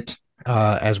added to it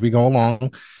as we go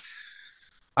along.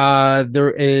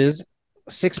 There is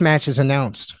 6 matches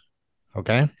announced.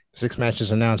 Okay, 6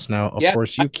 matches announced. Now, of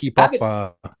course, you keep up.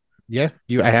 I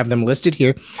have them listed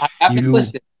here. I have them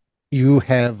listed. You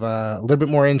have a little bit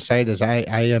more insight, as I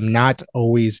am not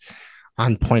always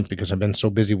on point because I've been so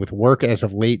busy with work as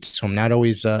of late. So I'm not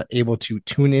always able to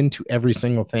tune into every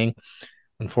single thing.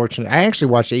 Unfortunately, I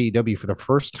actually watched AEW for the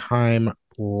first time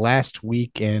last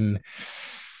week in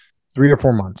 3 or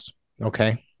 4 months.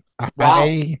 Okay. Wow.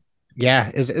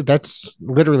 That's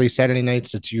literally Saturday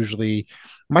nights. It's usually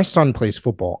my son plays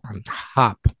football on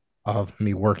top of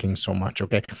me working so much.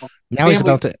 Okay. Now he's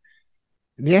about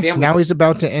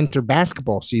to enter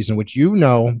basketball season, which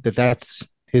that's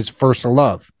his first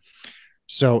love.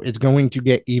 So it's going to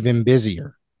get even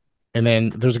busier. And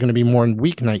then there's going to be more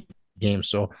weeknight games.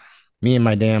 So me and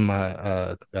my damn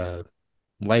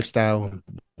lifestyle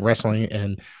wrestling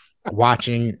and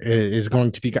watching is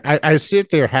going to be. I sit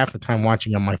there half the time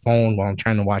watching on my phone while I'm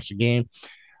trying to watch the game.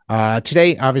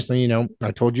 Today, obviously,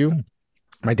 I told you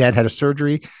my dad had a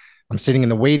surgery. I'm sitting in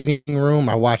the waiting room.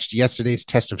 I watched yesterday's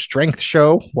Test of Strength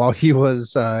show while he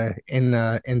was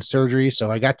in surgery. So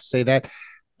I got to say that.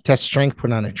 Test of Strength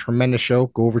put on a tremendous show.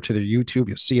 Go over to their YouTube.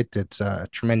 You'll see it. It's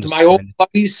tremendous. My old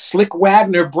buddies, Slick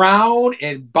Wagner Brown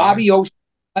and Bobby Ocean.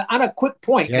 On a quick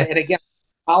point, and again,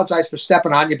 I apologize for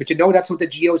stepping on you, but that's what the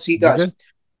GOC does.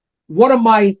 One of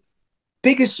my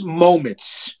biggest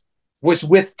moments was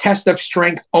with Test of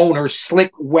Strength owner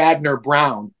Slick Wagner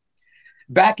Brown.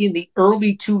 Back in the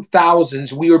early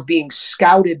 2000s, we were being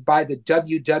scouted by the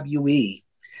WWE.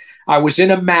 I was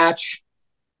in a match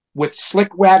with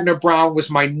Slick Wagner Brown, was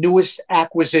my newest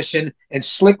acquisition, and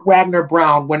Slick Wagner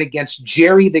Brown went against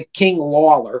Jerry the King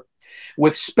Lawler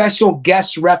with special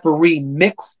guest referee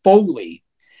Mick Foley.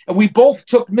 And we both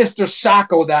took Mr.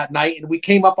 Sacco that night, and we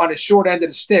came up on a short end of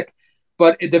the stick.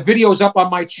 But the video's up on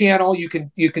my channel. You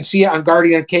can see it on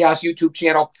Guardian of Chaos YouTube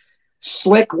channel.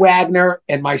 Slick Wagner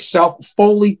and myself,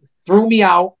 Foley threw me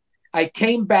out. I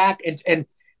came back and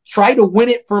tried to win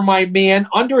it for my man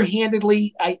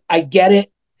underhandedly. I get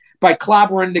it, by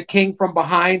clobbering the King from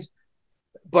behind,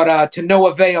 but to no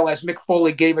avail, as Mick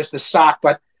Foley gave us the sock.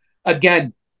 But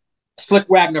again, Slick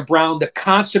Wagner Brown, the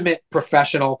consummate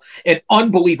professional, an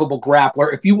unbelievable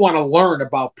grappler. If you want to learn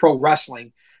about pro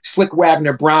wrestling, Slick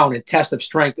Wagner Brown and Test of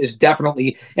Strength is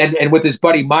definitely, and with his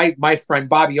buddy, my friend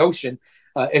Bobby Ocean,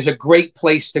 is a great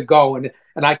place to go. And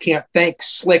I can't thank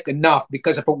Slick enough,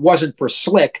 because if it wasn't for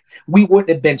Slick, we wouldn't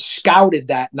have been scouted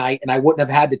that night, and I wouldn't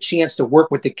have had the chance to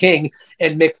work with the King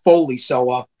and Mick Foley.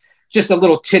 So just a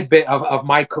little tidbit of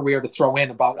my career to throw in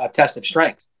about a test of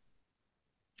strength.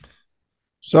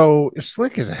 So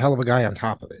Slick is a hell of a guy on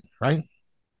top of it, right?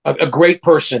 A great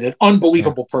person, an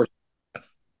unbelievable person,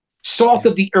 salt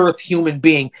of the earth human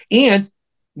being, and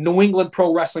New England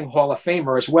Pro Wrestling Hall of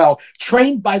Famer as well,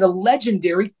 trained by the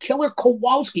legendary Killer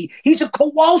Kowalski. He's a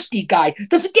Kowalski guy.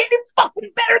 Does it get any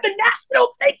fucking better than that? I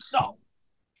don't think so. All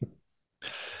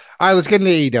right, let's get into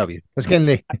AEW. Let's get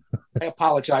into. I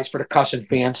apologize for the cussing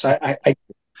fans. Let's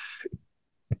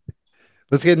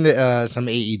get into some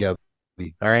AEW.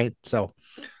 All right, so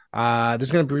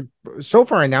there's going to be so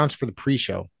far announced for the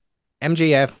pre-show.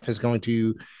 MJF is going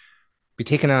to be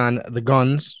taking on the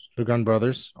Gun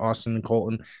Brothers, Austin and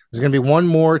Colton. There's going to be one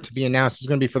more to be announced. It's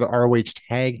going to be for the ROH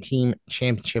Tag Team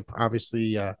Championship.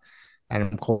 Obviously,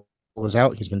 Adam Cole is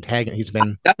out. He's been tagging. He's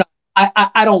been.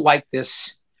 I don't like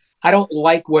this. I don't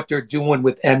like what they're doing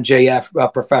with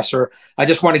MJF, Professor. I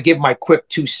just want to give my quick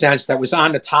 2 cents. That was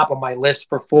on the top of my list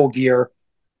for Full Gear.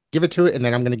 Give it to it, and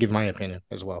then I'm going to give my opinion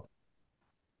as well.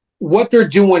 What they're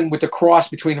doing with the cross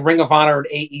between Ring of Honor and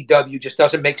AEW just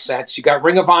doesn't make sense. You got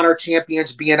Ring of Honor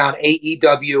champions being on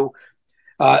AEW.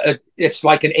 It's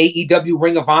like an AEW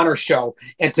Ring of Honor show.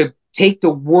 And to take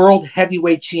the world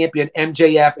heavyweight champion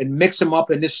MJF and mix him up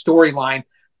in this storyline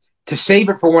to save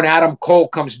it for when Adam Cole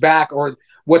comes back, or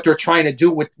what they're trying to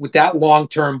do with that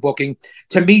long-term booking,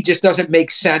 to me just doesn't make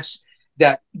sense,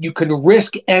 that you can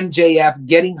risk MJF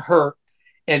getting hurt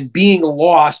and being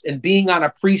lost and being on a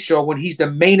pre-show when he's the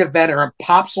main eventer and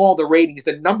pops all the ratings,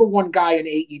 the number one guy in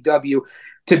AEW,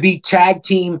 to be tag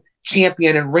team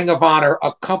champion in Ring of Honor,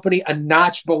 a company a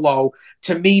notch below,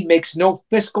 to me makes no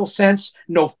fiscal sense,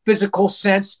 no physical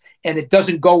sense, and it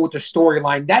doesn't go with the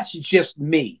storyline. That's just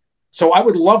me. So I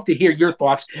would love to hear your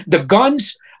thoughts. The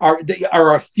Guns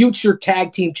are a future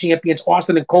tag team champions.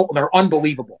 Austin and Colton are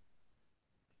unbelievable.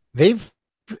 They've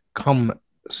come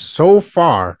so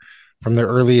far from their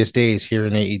earliest days here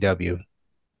in AEW.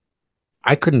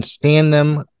 I couldn't stand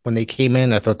them when they came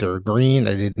in. I thought they were green.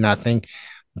 I did not think.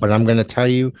 But I'm going to tell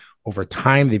you, over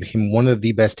time, they became one of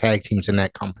the best tag teams in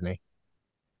that company.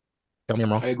 Tell me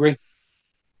I'm wrong. I agree.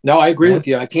 No, I agree with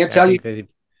you. I can't tell you.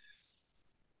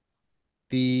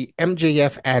 The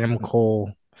MJF Adam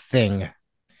Cole thing,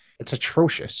 it's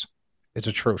atrocious. It's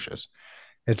atrocious.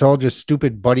 It's all just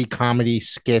stupid buddy comedy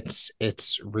skits.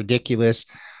 It's ridiculous.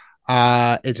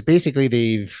 It's basically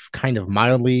they've kind of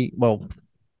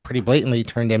pretty blatantly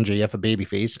turned MJF a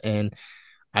babyface, and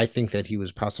I think that he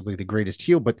was possibly the greatest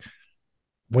heel. But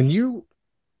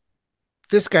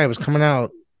this guy was coming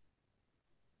out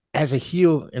as a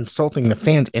heel, insulting the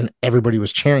fans, and everybody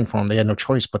was cheering for him. They had no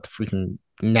choice but to freaking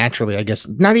naturally, I guess,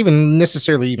 not even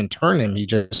necessarily even turn him. He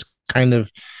just kind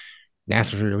of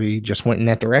naturally just went in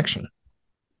that direction.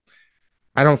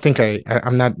 I don't think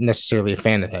I'm not necessarily a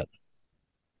fan of that.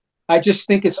 I just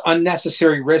think it's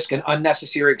unnecessary risk and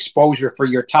unnecessary exposure for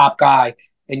your top guy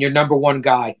and your number one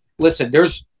guy. Listen,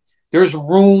 there's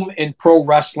room in pro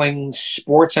wrestling,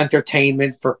 sports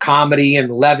entertainment for comedy and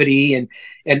levity,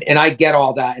 and I get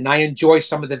all that, and I enjoy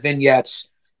some of the vignettes,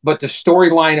 but the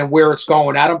storyline and where it's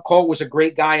going. Adam Cole was a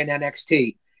great guy in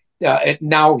NXT. And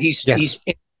now he's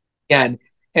in again,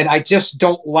 and I just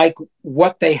don't like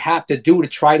what they have to do to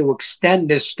try to extend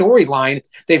this storyline.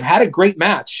 They've had a great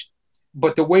match,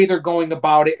 but the way they're going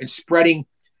about it and spreading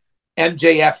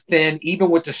MJF thin, even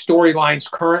with the storylines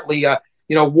currently,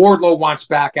 Wardlow wants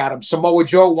back at him. Samoa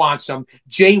Joe wants him.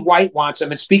 Jay White wants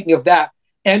him. And speaking of that,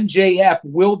 MJF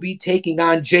will be taking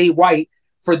on Jay White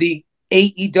for the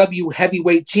AEW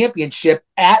Heavyweight Championship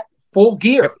at Full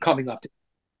Gear coming up.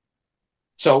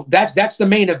 So that's the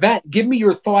main event. Give me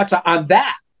your thoughts on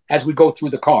that as we go through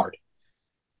the card.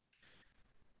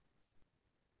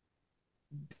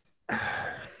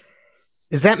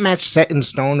 Is that match set in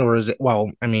stone, or is it?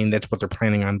 Well, I mean, that's what they're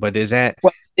planning on. But is that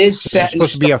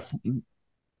supposed to be a?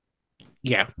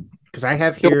 Yeah, because I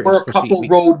have here. There were a couple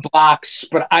roadblocks,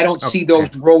 but I don't see those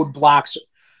roadblocks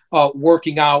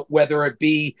working out. Whether it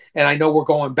be, and I know we're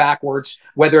going backwards,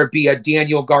 whether it be a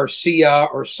Daniel Garcia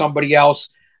or somebody else,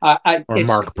 or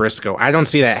Mark Briscoe. I don't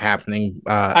see that happening.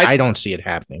 I don't see it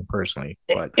happening personally,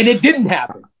 but and it didn't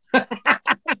happen.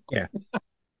 Yeah.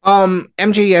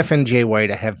 MJF and Jay White,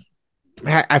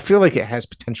 I feel like it has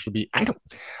potential to be.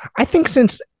 I think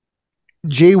since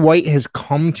Jay White has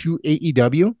come to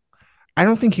AEW, I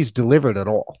don't think he's delivered at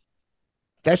all.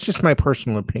 That's just my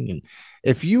personal opinion.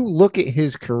 If you look at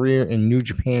his career in New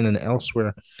Japan and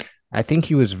elsewhere, I think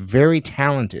he was very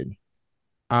talented.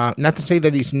 Not to say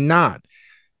that he's not.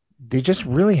 They just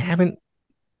really haven't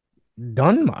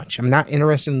done much. I'm not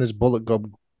interested in this Bullet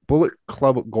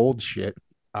Club Gold shit.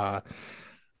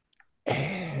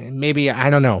 Maybe I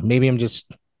don't know. Maybe I'm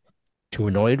just too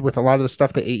annoyed with a lot of the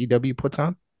stuff that AEW puts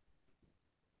on.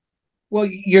 Well,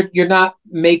 you're not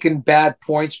making bad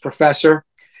points, Professor.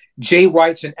 Jay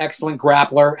White's an excellent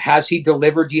grappler. Has he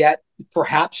delivered yet?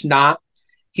 Perhaps not.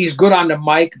 He's good on the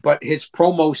mic, but his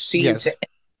promos seem to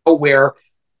end nowhere.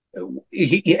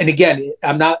 And again,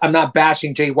 I'm not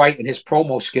bashing Jay White and his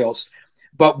promo skills,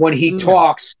 but when he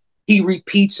talks, he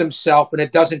repeats himself, and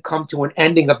it doesn't come to an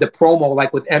ending of the promo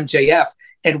like with MJF.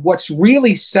 And what's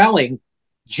really selling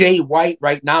Jay White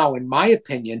right now, in my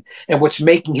opinion, and what's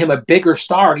making him a bigger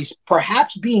star, and he's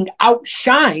perhaps being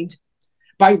outshined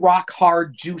by Rock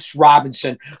Hard Juice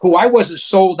Robinson, who I wasn't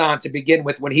sold on to begin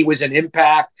with when he was in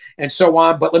Impact and so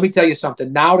on. But let me tell you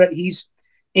something. Now that he's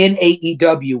in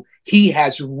AEW, he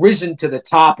has risen to the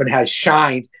top and has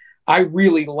shined. I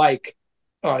really like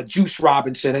Juice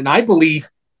Robinson, and I believe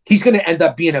he's going to end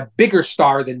up being a bigger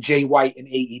star than Jay White in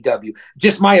AEW.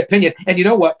 Just my opinion. And you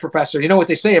know what, Professor? You know what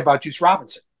they say about Juice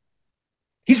Robinson?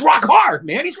 He's rock hard,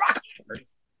 man. He's rock hard.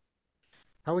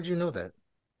 How would you know that?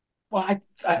 Well,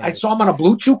 I saw him on a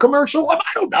Blue Chew commercial. I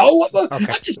don't know. I'm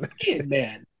just saying,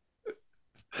 man.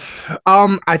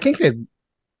 I think that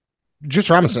Juice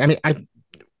Robinson, I mean,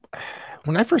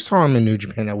 when I first saw him in New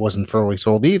Japan, I wasn't thoroughly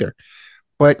sold either.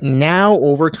 But now,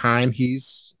 over time,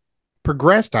 he's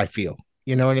progressed, I feel.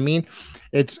 You know what I mean?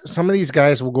 It's some of these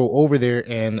guys will go over there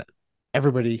and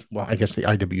everybody, well, I guess the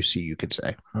IWC, you could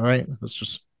say. All right, let's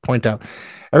just point out.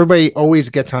 Everybody always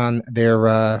gets on their,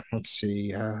 let's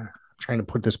see, trying to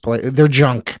put this play, their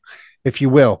junk, if you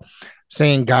will,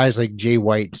 saying guys like Jay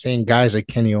White, saying guys like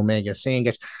Kenny Omega, saying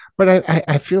guys, but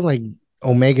I feel like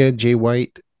Omega, Jay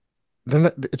White,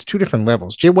 it's two different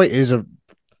levels. Jay White is a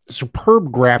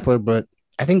superb grappler, but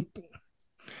I think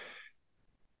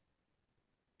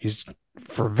he's,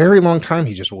 for a very long time,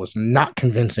 he just was not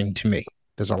convincing to me.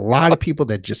 There's a lot of people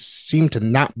that just seem to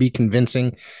not be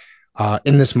convincing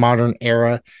in this modern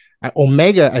era.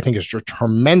 Omega, I think, is a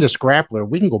tremendous grappler.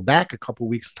 We can go back a couple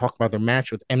of weeks and talk about their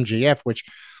match with MJF, which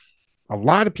a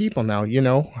lot of people now, you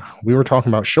know, we were talking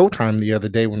about Showtime the other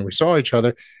day when we saw each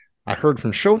other. I heard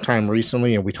from Showtime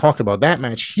recently, and we talked about that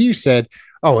match. He said,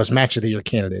 "Oh, it's match of the year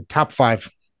candidate, top 5,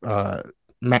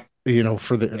 you know,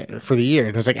 for the year."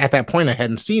 And it was like at that point, I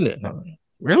hadn't seen it. Like,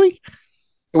 really?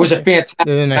 It was a fantastic and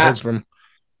then I heard match.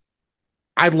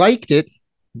 I liked it.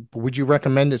 Would you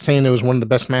recommend it, saying it was one of the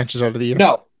best matches out of the year?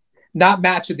 No, not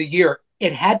match of the year.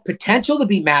 It had potential to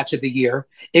be match of the year.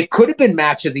 It could have been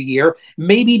match of the year,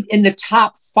 maybe in the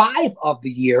top 5 of the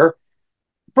year.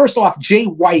 First off, Jay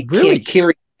White can't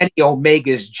carry Kenny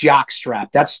Omega's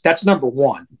jockstrap. That's number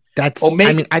one. That's Omega.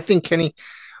 I mean, I think Kenny,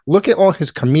 look at all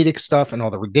his comedic stuff and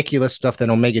all the ridiculous stuff that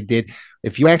Omega did.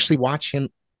 If you actually watch him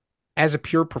as a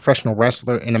pure professional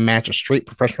wrestler in a match, a straight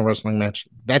professional wrestling match,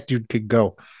 that dude could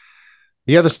go.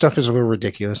 The other stuff is a little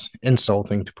ridiculous,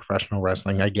 insulting to professional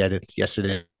wrestling. I get it. Yes,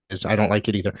 it is. I don't like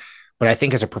it either. But I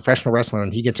think as a professional wrestler,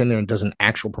 and he gets in there and does an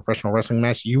actual professional wrestling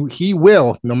match, he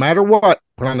will, no matter what,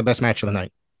 put on the best match of the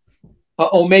night.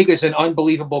 Omega's an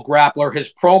unbelievable grappler.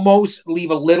 His promos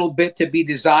leave a little bit to be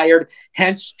desired,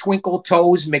 hence Twinkle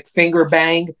Toes, McFinger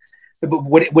Bang,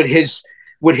 with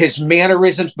his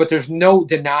mannerisms, but there's no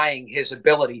denying his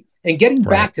ability. And getting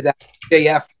back to that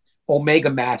JF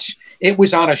Omega match, it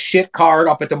was on a shit card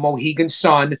up at the Mohegan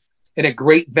Sun in a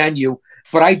great venue,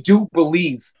 but I do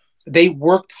believe they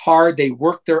worked hard. They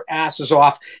worked their asses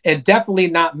off, and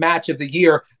definitely not match of the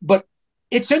year, but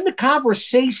it's in the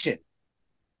conversation.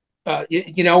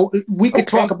 You know, we could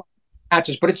talk about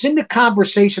matches, but it's in the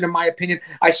conversation, in my opinion.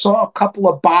 I saw a couple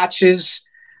of botches,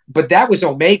 but that was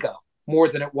Omega more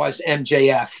than it was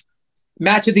MJF.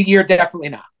 Match of the year, definitely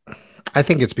not. I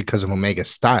think it's because of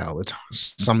Omega's style.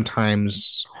 It's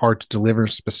sometimes hard to deliver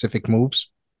specific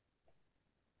moves.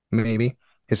 Maybe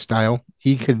his style.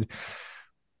 He could,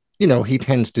 you know, he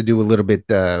tends to do a little bit,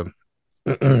 I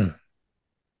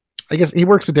guess he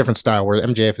works a different style where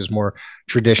MJF is more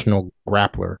traditional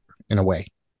grappler in a way.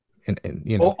 And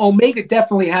you know, Omega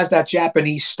definitely has that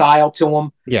Japanese style to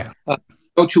him. Yeah.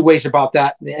 No two ways about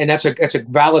that. And that's a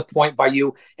valid point by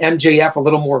you. MJF a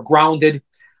little more grounded,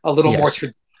 a little more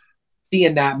traditional.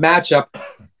 In that matchup,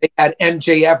 they had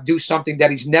MJF do something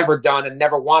that he's never done and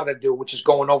never wanted to do, which is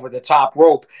going over the top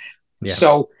rope. Yeah.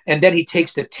 So, and then he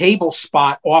takes the table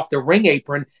spot off the ring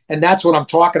apron, and that's what I'm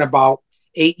talking about.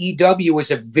 AEW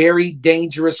is a very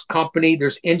dangerous company.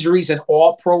 There's injuries in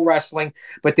all pro wrestling,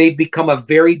 but they've become a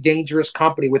very dangerous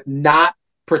company with not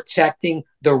protecting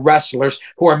the wrestlers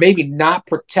who are maybe not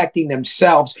protecting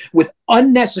themselves with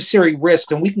unnecessary risk.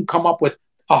 And we can come up with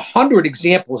 100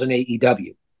 examples in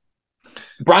AEW.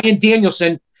 Bryan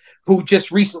Danielson, who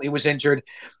just recently was injured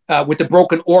with the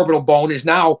broken orbital bone, is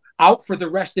now out for the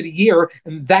rest of the year.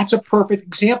 And that's a perfect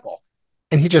example.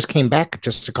 And he just came back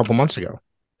just a couple months ago.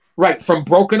 Right. From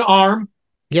broken arm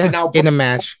to now in a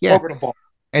match. Yeah. Orbital bone.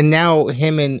 And now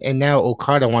now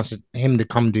Okada wants him to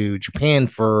come to Japan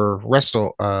for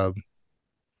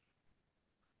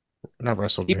not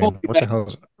Wrestle Dream. What the hell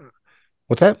is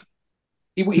what's that?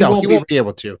 He won't be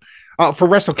able to. For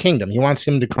Wrestle Kingdom, he wants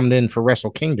him to come in for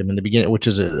Wrestle Kingdom in the beginning, which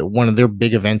is one of their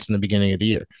big events in the beginning of the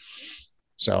year.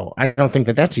 So I don't think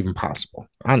that that's even possible.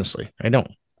 Honestly, I don't.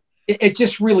 It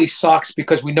just really sucks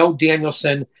because we know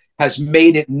Danielson has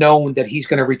made it known that he's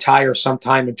going to retire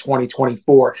sometime in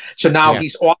 2024. So now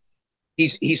he's off.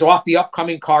 He's off the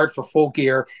upcoming card for Full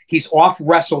Gear. He's off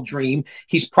Wrestle Dream.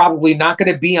 He's probably not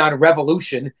going to be on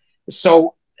Revolution.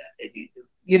 So,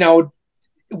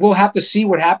 we'll have to see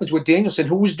what happens with Danielson,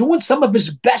 who was doing some of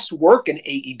his best work in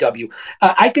AEW.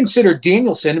 I consider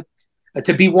Danielson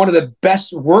to be one of the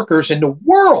best workers in the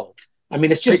world. I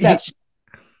mean, it's just that.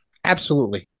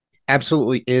 Absolutely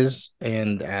is.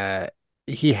 And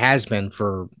he has been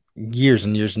for years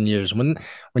and years and years. When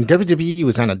WWE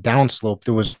was on a downslope,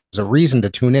 there was a reason to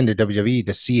tune into WWE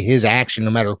to see his action,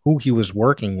 no matter who he was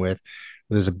working with.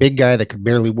 There's a big guy that could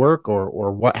barely work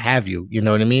or what have you. You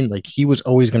know what I mean? Like, he was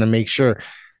always going to make sure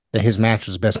that his match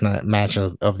was the best match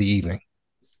of the evening.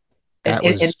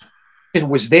 And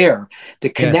was there. The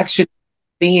connection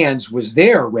fans was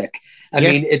there, Rick. I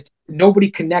mean, nobody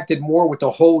connected more with the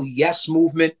whole Yes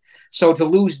movement. So to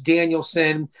lose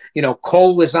Danielson,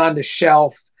 Cole is on the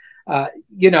shelf.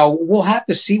 We'll have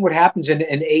to see what happens in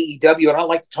AEW. I don't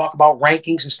like to talk about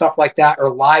rankings and stuff like that or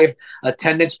live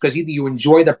attendance because either you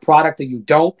enjoy the product or you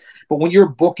don't. But when you're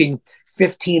booking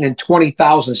 15 and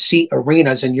 20,000 seat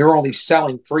arenas and you're only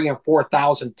selling 3,000 and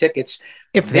 4,000 tickets,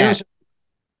 if they're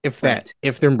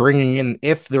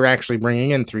actually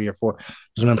bringing in 3 or 4,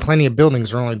 there's been plenty of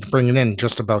buildings are only bringing in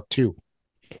just about 2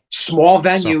 small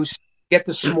venues. Get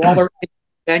the smaller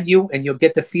venue and you'll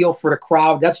get the feel for the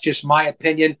crowd. That's just my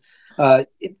opinion.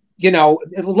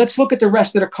 Let's look at the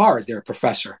rest of the card there,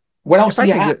 Professor. What else do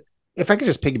you have? If I could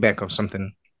just piggyback off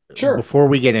something before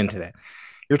we get into that.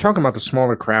 You're talking about the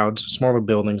smaller crowds, smaller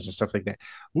buildings and stuff like that.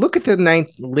 Look at the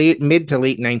mid to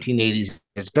late 1980s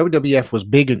as WWF was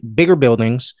bigger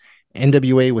buildings.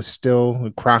 NWA was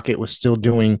still, Crockett was still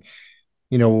doing,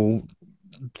 2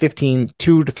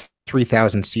 to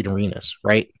 3,000 seat arenas,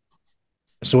 right?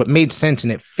 So it made sense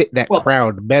and it fit that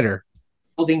crowd better.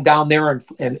 Building down there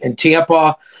in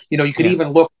Tampa, you could even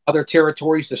look at other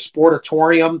territories, the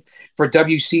Sportatorium for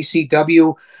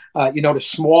WCCW, the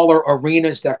smaller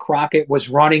arenas that Crockett was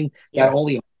running that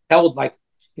only held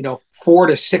 4,000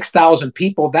 to 6,000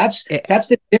 people. That's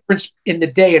the difference in the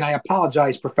day. And I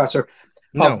apologize, Professor,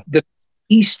 of the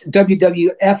East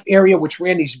WWF area, which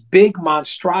ran these big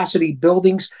monstrosity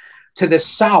buildings, to the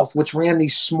South, which ran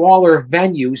these smaller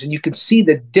venues, and you could see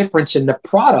the difference in the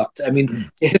product. I mean,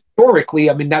 historically,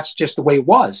 that's just the way it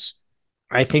was.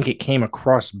 I think it came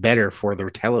across better for their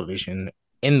television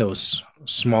in those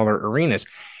smaller arenas.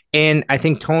 And I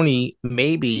think Tony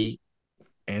maybe,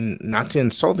 and not to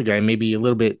insult the guy, maybe a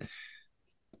little bit,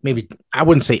 maybe I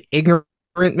wouldn't say ignorant,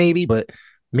 but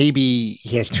maybe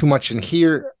he has too much in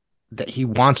here that he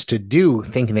wants to do,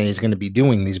 thinking that he's going to be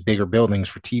doing these bigger buildings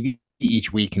for TV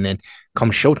each week, and then come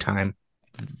showtime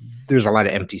there's a lot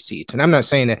of empty seats. And I'm not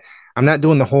saying that, I'm not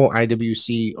doing the whole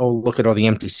IWC, look at all the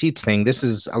empty seats thing.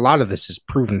 A lot of this is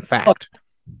proven fact,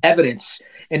 evidence.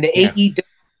 And the AEW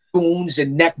goons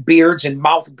and neck beards and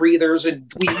mouth breathers and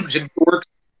dweebs and dorks,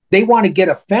 they want to get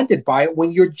offended by it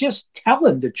when you're just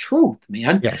telling the truth,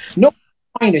 man. Yes. No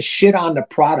trying to shit on the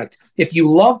product. If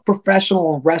you love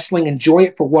professional wrestling, enjoy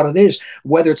it for what it is,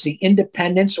 whether it's the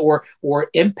independents or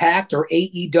Impact or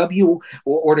AEW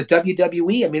or the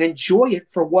WWE. Enjoy it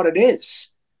for what it is.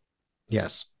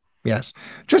 Yes.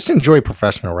 Just enjoy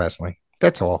professional wrestling.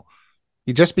 That's all.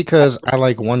 Just because I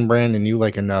like one brand and you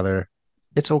like another,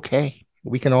 it's okay.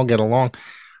 We can all get along.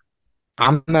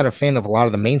 I'm not a fan of a lot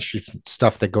of the mainstream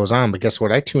stuff that goes on, but guess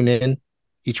what? I tune in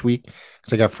each week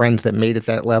because I got friends that made it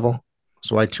that level.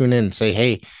 So I tune in and say,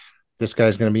 hey, this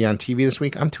guy's going to be on TV this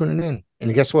week. I'm tuning in.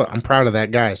 And guess what? I'm proud of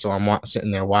that guy. So I'm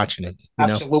sitting there watching it.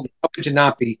 Absolutely. How could you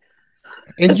not be?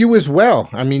 And you as well.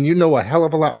 You know a hell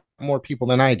of a lot more people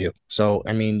than I do. So,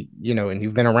 and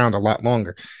you've been around a lot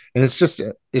longer. And it's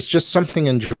just something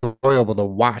enjoyable to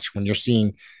watch when you're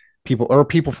seeing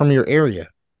people from your area.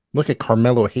 Look at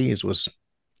Carmelo Hayes was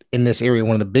in this area,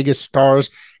 one of the biggest stars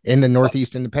in the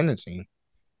Northeast independent scene.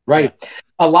 Right. Yeah.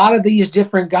 A lot of these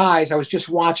different guys, I was just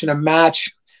watching a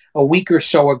match a week or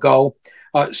so ago.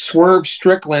 Swerve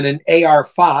Strickland and A.R.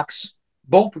 Fox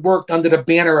both worked under the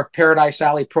banner of Paradise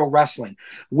Alley Pro Wrestling.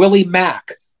 Willie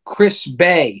Mack, Chris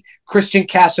Bay, Christian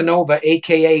Casanova,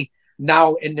 a.k.a.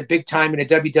 now in the big time in the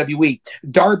WWE,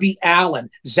 Darby Allin,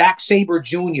 Zack Sabre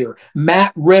Jr.,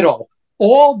 Matt Riddle.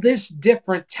 All this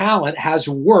different talent has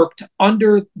worked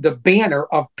under the banner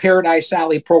of Paradise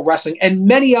Alley Pro Wrestling and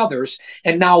many others,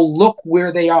 and now look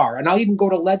where they are. And I'll even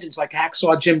go to legends like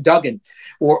Hacksaw Jim Duggan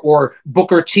or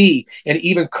Booker T, and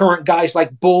even current guys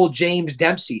like Bull James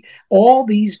Dempsey. All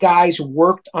these guys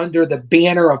worked under the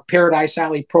banner of Paradise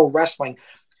Alley Pro Wrestling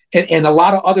and a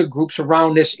lot of other groups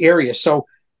around this area. So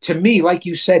to me, like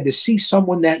you said, to see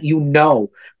someone that you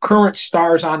know, current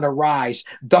stars on the rise,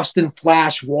 Dustin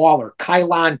Flash Waller,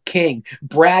 Kylon King,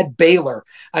 Brad Baylor.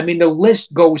 I mean, the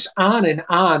list goes on and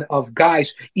on of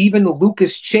guys. Even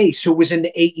Lucas Chase, who was in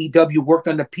the AEW, worked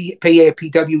on the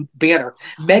PAPW banner.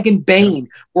 Megan Bain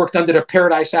worked under the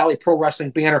Paradise Alley Pro Wrestling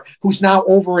banner, who's now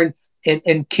over in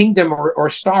Kingdom or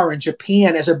Star in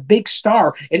Japan as a big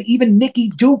star. And even Nikki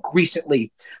Duke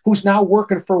recently, who's now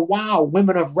working for WOW,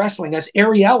 Women of Wrestling, as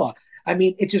Ariella. I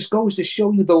mean, it just goes to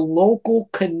show you the local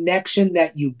connection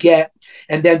that you get,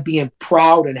 and then being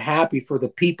proud and happy for the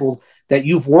people that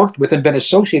you've worked with and been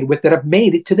associated with that have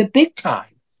made it to the big time.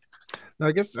 Now,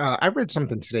 I guess I read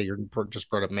something today. You just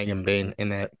brought up Megan Bain, in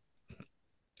that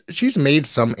she's made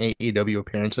some AEW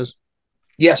appearances.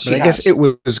 Yes, but I guess it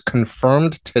was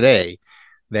confirmed today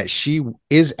that she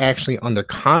is actually under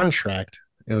contract.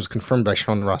 It was confirmed by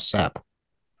Sean Ross Sapp.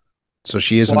 So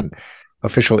she is an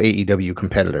official AEW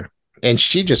competitor. And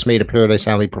she just made a Paradise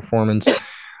Alley performance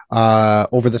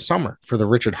over the summer for the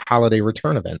Richard Holiday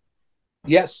return event.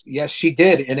 Yes, she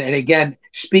did. And again,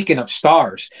 speaking of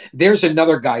stars, there's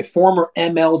another guy, former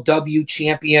MLW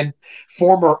champion,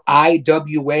 former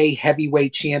IWA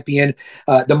heavyweight champion,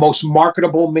 the most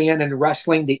marketable man in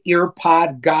wrestling, the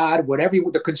earpod god, whatever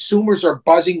the consumers are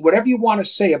buzzing, whatever you want to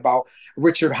say about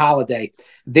Richard Holiday.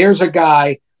 There's a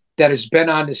guy that has been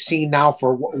on the scene now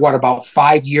for about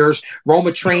 5 years.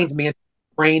 Roma trained,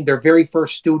 their very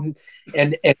first student,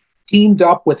 and teamed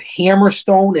up with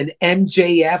Hammerstone and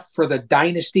MJF for the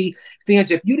Dynasty.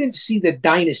 Fans, if you didn't see the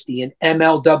Dynasty in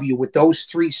MLW with those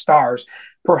three stars,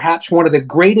 perhaps one of the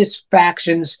greatest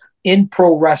factions in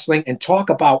pro wrestling, and talk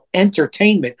about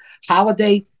entertainment,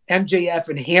 Holiday, MJF,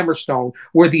 and Hammerstone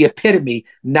were the epitome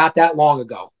not that long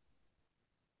ago.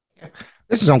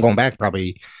 This is all going back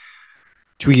probably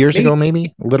 2 years ago,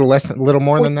 maybe a little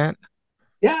more than that.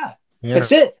 Yeah,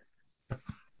 that's it.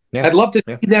 Yeah. I'd love to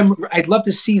see them. I'd love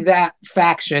to see that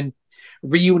faction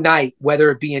reunite, whether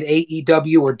it be in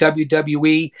AEW or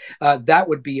WWE. That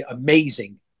would be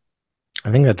amazing.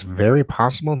 I think that's very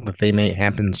possible that they may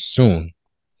happen soon.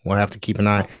 We'll have to keep an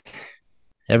eye.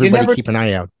 Everybody keep an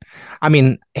eye out. I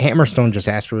mean, Hammerstone just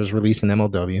asked for his release in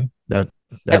MLW.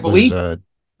 I believe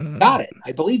got it.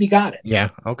 I believe he got it.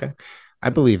 Yeah. Okay. I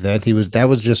believe that that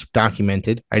was just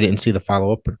documented. I didn't see the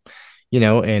follow up,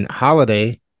 and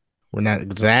Holiday. We're not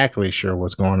exactly sure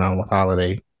what's going on with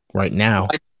Holiday right now.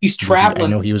 He's traveling. I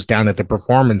know he was down at the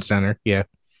Performance Center. Yeah.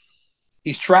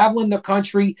 He's traveling the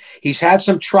country. He's had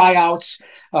some tryouts.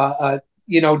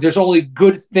 There's only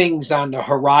good things on the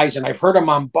horizon. I've heard him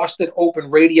on Busted Open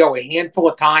Radio a handful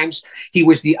of times. He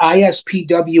was the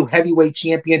ISPW heavyweight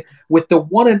champion with the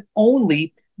one and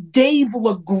only Dave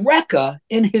LaGreca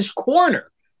in his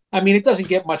corner. I mean, it doesn't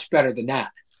get much better than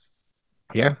that.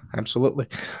 Yeah, absolutely.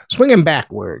 Swinging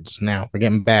backwards now. We're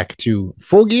getting back to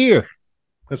Full Gear.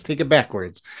 Let's take it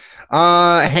backwards.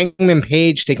 Hangman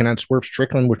Page taking on Swerve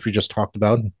Strickland, which we just talked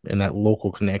about in that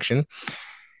local connection.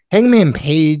 Hangman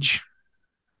Page,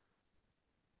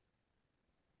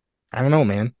 I don't know,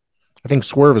 man. I think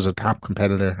Swerve is a top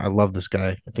competitor. I love this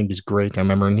guy. I think he's great. I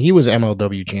remember, and he was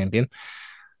MLW champion.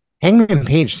 Hangman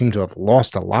Page seemed to have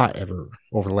lost a lot over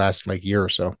the last year or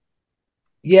so.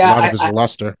 Yeah, a lot of his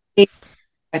luster.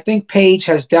 I think Page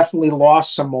has definitely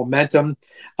lost some momentum.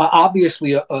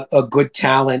 Obviously, a good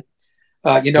talent.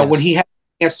 Yes. When he had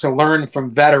a chance to learn from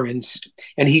veterans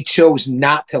and he chose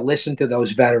not to listen to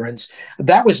those veterans,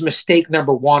 that was mistake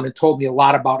number one, and told me a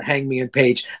lot about Hangman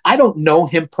Page. I don't know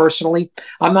him personally.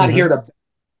 I'm not here to.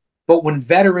 But when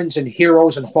veterans and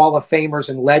heroes and Hall of Famers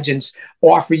and legends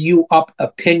offer you up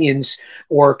opinions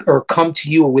or come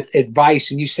to you with advice,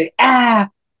 and you say, I'm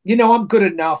good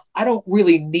enough, I don't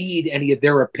really need any of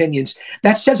their opinions,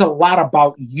 that says a lot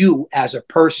about you as a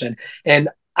person. And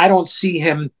I don't see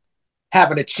him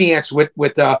having a chance with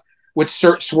with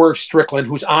Swerve Strickland,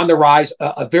 who's on the rise,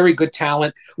 a very good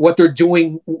talent. What they're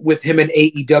doing with him in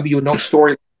AEW, no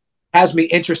story, has me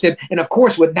interested. And of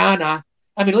course, with Nana,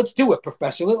 I mean, let's do it,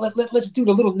 Professor. Let's do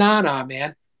the little Nana,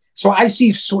 man. So I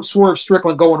see Swerve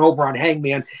Strickland going over on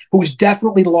Hangman, who's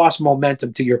definitely lost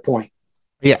momentum, to your point.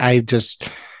 Yeah,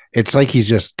 it's like he's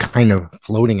just kind of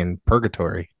floating in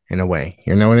purgatory in a way.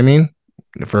 You know what I mean?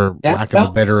 For lack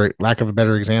of a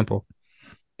better example.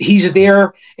 He's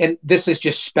there, and this is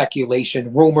just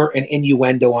speculation, rumor, and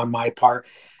innuendo on my part.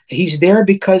 He's there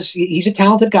because he's a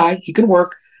talented guy. He can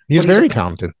work. He's very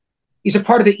talented. He's a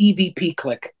part of the EVP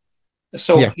clique.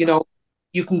 So,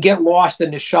 you can get lost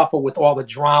in the shuffle with all the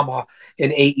drama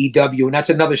in AEW, and that's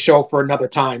another show for another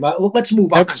time. Let's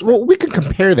move on. Well, we could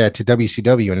compare that to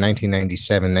WCW in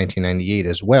 1997, 1998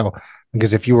 as well,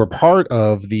 because if you were part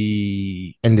of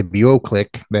the NWO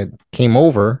clique that came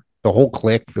over, the whole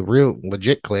clique, the real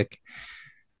legit clique,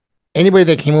 anybody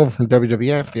that came over from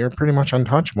WWF, they're pretty much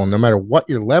untouchable. No matter what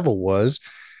your level was,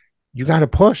 you got to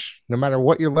push, no matter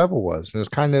what your level was. It was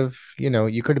kind of,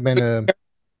 you could have been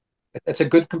That's a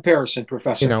good comparison,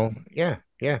 Professor.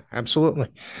 Yeah, absolutely.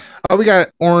 We got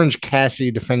Orange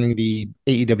Cassidy defending the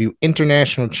AEW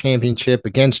International Championship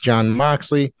against Jon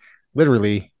Moxley.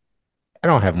 Literally, I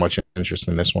don't have much interest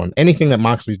in this one. Anything that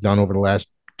Moxley's done over the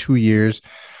last 2 years,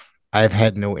 I've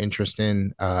had no interest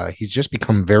in. He's just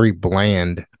become very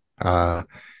bland in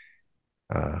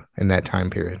that time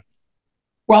period.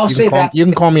 Well, you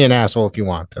can call me an asshole if you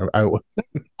want.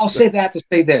 I'll say that to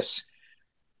say this.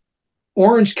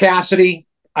 Orange Cassidy,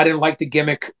 I didn't like the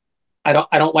gimmick. I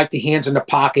don't like the hands in the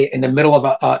pocket in the middle of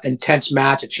a intense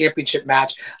match, a championship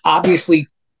match. Obviously,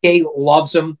 Kay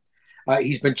loves him.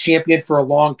 He's been champion for a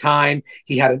long time.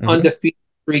 He had an undefeated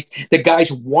streak. The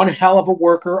guy's one hell of a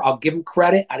worker. I'll give him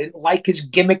credit. I didn't like his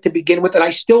gimmick to begin with, and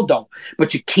I still don't.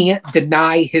 But you can't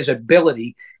deny his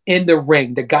ability in the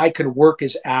ring. The guy can work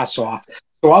his ass off.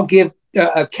 So I'll give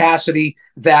Cassidy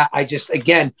that.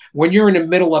 Again, when you're in the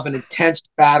middle of an intense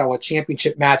battle, a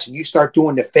championship match, and you start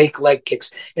doing the fake leg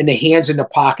kicks and the hands in the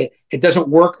pocket, it doesn't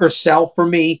work or sell for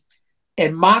me.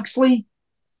 And Moxley,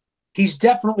 he's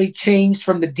definitely changed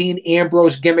from the Dean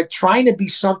Ambrose gimmick, trying to be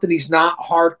something he's not,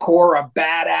 hardcore, a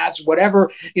badass,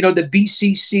 whatever. The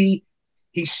BCC,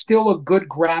 he's still a good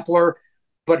grappler,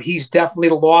 but he's definitely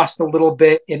lost a little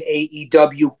bit in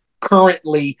AEW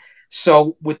currently.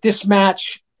 So with this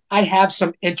match, I have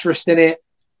some interest in it.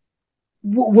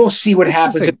 We'll see what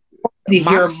happens.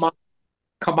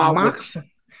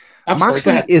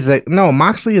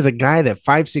 Moxley is a guy that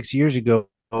 5-6 years ago,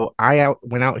 I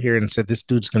went out here and said this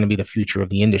dude's going to be the future of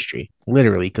the industry,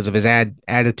 literally, because of his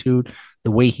attitude,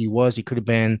 the way he was. He could have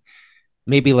been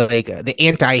maybe like the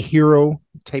anti-hero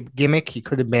type gimmick. He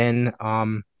could have been,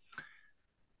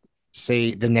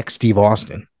 say, the next Steve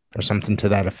Austin or something to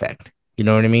that effect. You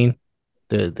know what I mean?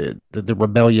 The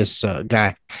rebellious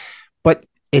guy. But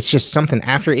it's just something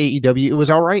after AEW. It was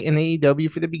all right in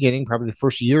AEW for the beginning, probably the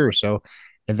first year or so.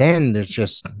 And then there's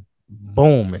just,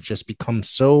 boom, it just becomes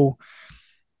so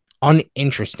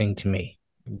uninteresting to me.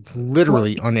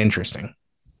 Literally uninteresting.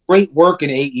 Great work in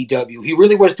AEW. He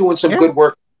really was doing some good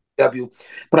work in AEW.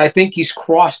 But I think he's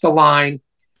crossed the line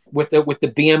with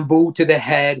the bamboo to the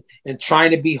head and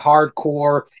trying to be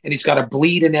hardcore, and he's got to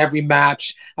bleed in every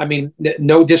match. I mean,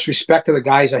 no disrespect to the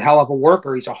guy. He's a hell of a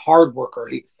worker. He's a hard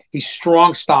worker. He's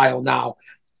strong style now,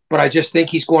 but I just think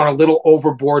he's going a little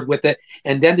overboard with it.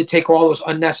 And then to take all those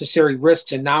unnecessary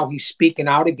risks, and now he's speaking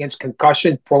out against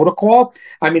concussion protocol.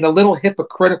 I mean, a little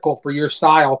hypocritical for your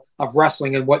style of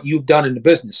wrestling and what you've done in the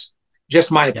business.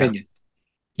 Just my opinion.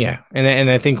 Yeah, and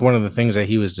I think one of the things that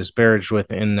he was disparaged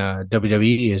with in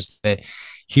WWE is that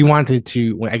he wanted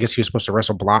to, I guess he was supposed to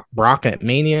wrestle Brock at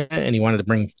Mania, and he wanted to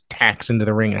bring Tax into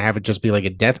the ring and have it just be like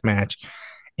a death match,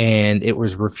 and it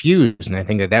was refused. And I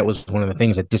think that was one of the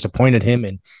things that disappointed him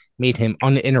and made him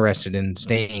uninterested in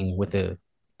staying with the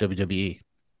WWE.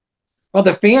 Well,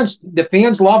 the fans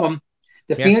love him.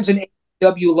 The fans in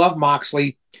AEW love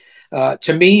Moxley.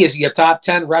 To me, is he a top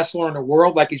 10 wrestler in the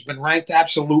world like he's been ranked?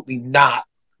 Absolutely not.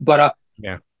 But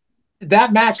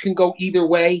that match can go either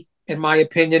way, in my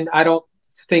opinion. I don't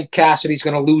think Cassidy's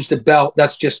going to lose the belt.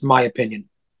 That's just my opinion.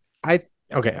 I'm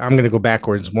going to go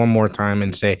backwards one more time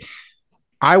and say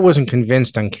I wasn't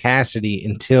convinced on Cassidy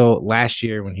until last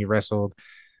year when he wrestled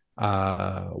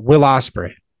Will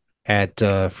Ospreay at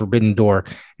Forbidden Door.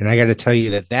 And I got to tell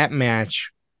you that match,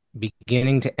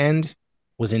 beginning to end,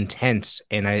 was intense.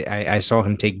 And I saw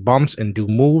him take bumps and do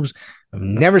moves I've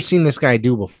never seen this guy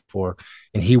do before.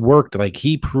 And he worked, like,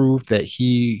 he proved that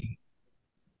he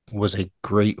was a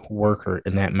great worker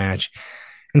in that match.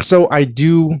 And so I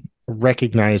do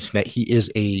recognize that he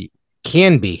is a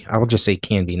can be, I'll just say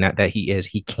can be, not that he is,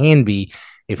 he can be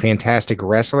a fantastic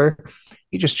wrestler.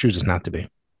 He just chooses not to be.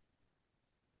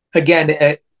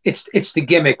 Again, it's the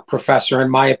gimmick, Professor, in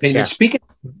my opinion. Yeah. Speaking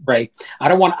of Ray, I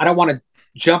don't want to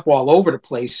jump all over the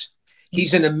place.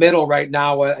 He's in the middle right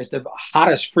now as the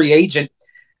hottest free agent.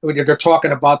 They're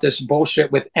talking about this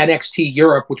bullshit with NXT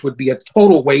Europe, which would be a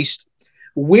total waste.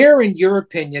 Where, in your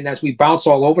opinion, as we bounce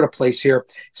all over the place here,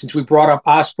 since we brought up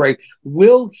Ospreay,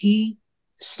 will he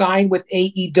sign with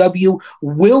AEW?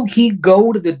 Will he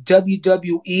go to the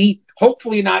WWE?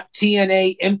 Hopefully not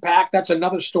TNA, Impact. That's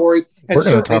another story. And we're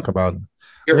going to talk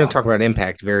about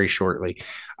Impact very shortly.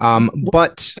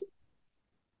 But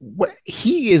what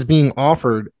he is being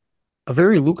offered a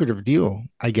very lucrative deal,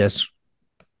 I guess,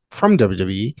 from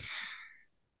WWE.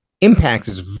 Impact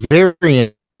is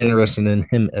very interested in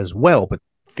him as well, but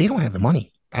they don't have the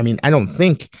money. I mean,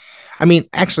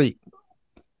 actually,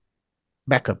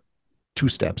 back up 2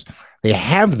 steps. They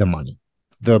have the money.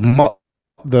 The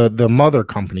mother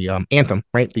company, Anthem,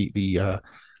 right? The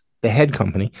head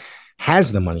company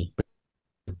has the money, but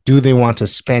do they want to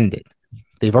spend it?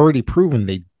 They've already proven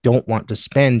they don't want to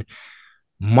spend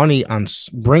money on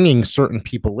bringing certain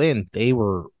people in. They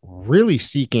were really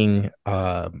seeking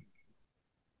Wyndham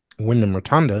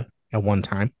Rotunda at one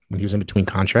time when he was in between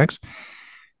contracts.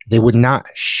 They would not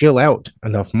shill out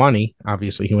enough money.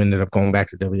 Obviously, he ended up going back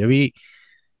to WWE.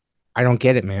 I don't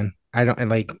get it, man. I don't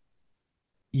like.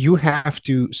 You have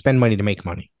to spend money to make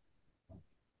money,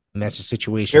 and that's the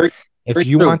situation. If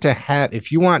you want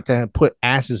to put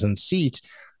asses in seats,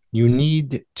 you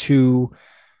need to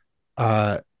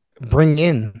bring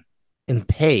in and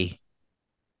pay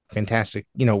fantastic,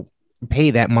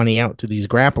 pay that money out to these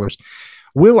grapplers.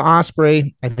 Will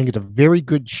Ospreay, I think it's a very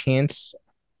good chance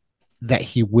that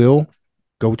he will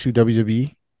go to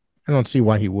WWE. I don't see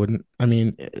why he wouldn't. I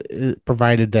mean,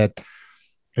 provided that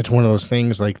it's one of those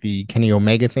things like the Kenny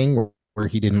Omega thing where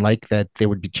he didn't like that they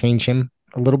would change him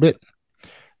a little bit. I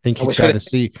think he's got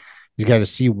to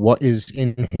see what is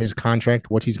in his contract,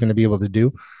 what he's going to be able to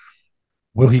do.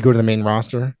 Will he go to the main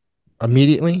roster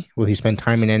immediately? Will he spend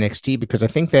time in NXT? Because I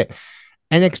think that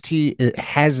NXT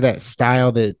has that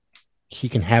style that he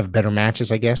can have better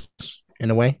matches, I guess, in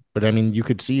a way. But I mean, you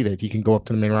could see that he can go up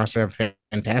to the main roster and have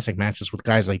fantastic matches with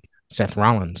guys like Seth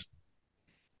Rollins.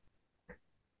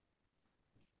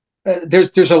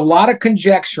 There's a lot of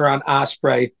conjecture on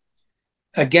Ospreay.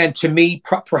 Again, to me,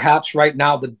 perhaps right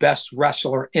now the best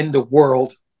wrestler in the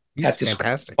world. He's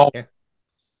fantastic. Yeah.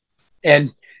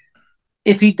 And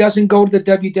if he doesn't go to the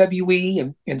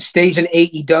WWE and stays in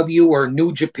AEW or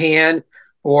New Japan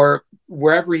or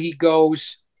wherever he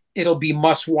goes, it'll be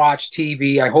must-watch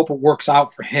TV. I hope it works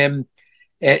out for him.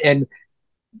 And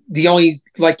the only,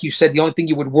 like you said, the only thing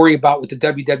you would worry about with the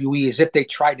WWE is if they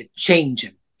try to change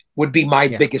him. Would be my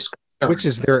biggest concern. Which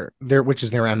is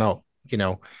their MO.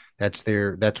 That's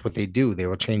what they do. They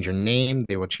will change your name,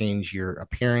 they will change your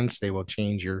appearance, they will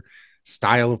change your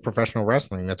style of professional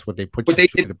wrestling. That's what they put you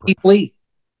through. Did Keith Lee.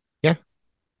 Yeah.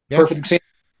 Perfect example.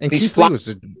 And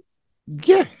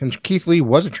Keith Lee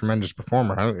was a tremendous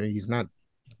performer. He's not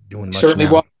doing much certainly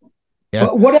now. Was. Yeah.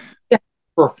 What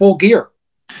for Full Gear?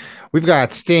 We've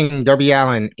got Sting, Darby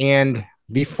Allin, and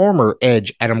the former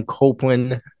Edge, Adam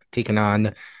Copeland, taking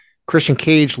on Christian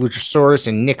Cage, Luchasaurus,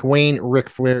 and Nick Wayne. Ric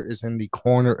Flair is in the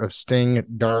corner of Sting,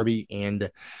 Darby, and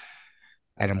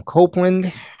Adam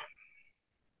Copeland.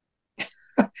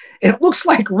 It looks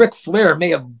like Ric Flair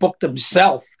may have booked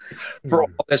himself for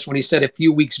all this when he said a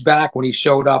few weeks back when he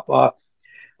showed up, I'm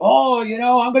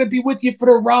going to be with you for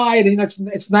the ride. And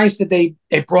it's nice that they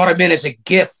brought him in as a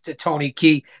gift to Tony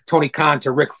Khan,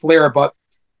 to Ric Flair. But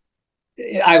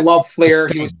I love Flair.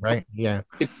 Sting, he was right. Yeah.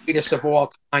 the greatest of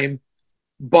all time.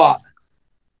 But,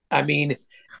 I mean,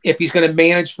 if he's going to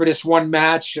manage for this one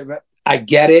match, I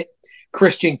get it.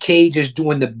 Christian Cage is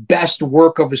doing the best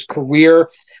work of his career.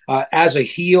 As a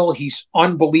heel, he's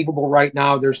unbelievable right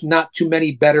now. There's not too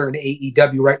many better in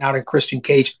AEW right now than Christian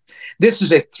Cage. This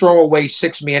is a throwaway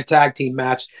 6-man tag team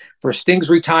match for Sting's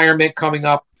retirement coming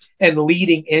up and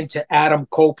leading into Adam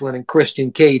Copeland and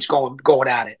Christian Cage going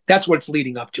at it. That's what it's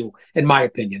leading up to, in my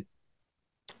opinion.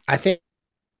 I think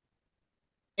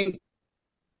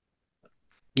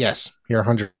yes, you're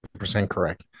 100%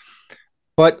 correct.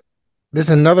 But there's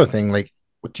another thing. Like,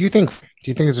 what do you think? Do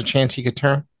you think there's a chance he could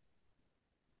turn?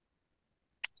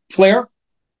 Flair?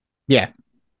 Yeah.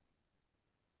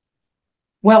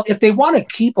 Well, if they want to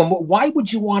keep him, why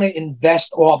would you want to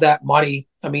invest all that money?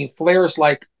 I mean, Flair's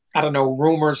like, I don't know,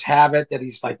 rumors have it that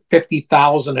he's like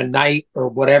 $50,000 a night or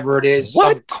whatever it is.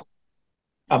 What? Some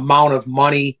amount of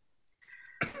money.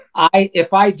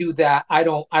 If I do that, I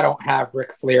don't have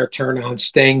Ric Flair turn on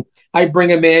Sting. I bring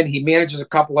him in. He manages a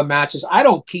couple of matches. I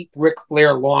don't keep Ric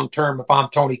Flair long term if I'm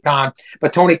Tony Khan.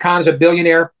 But Tony Khan is a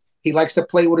billionaire. He likes to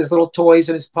play with his little toys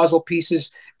and his puzzle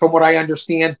pieces, from what I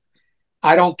understand.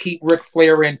 I don't keep Ric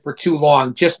Flair in for too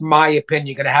long. Just my opinion.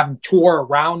 You're going to have him tour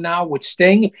around now with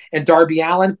Sting and Darby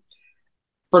Allin.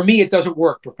 For me, it doesn't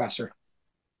work, Professor.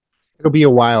 It'll be a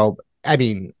while. I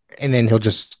mean, and then he'll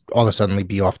just all of a sudden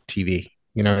be off TV.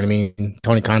 You know what I mean?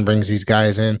 Tony Khan brings these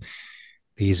guys in,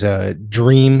 these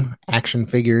dream action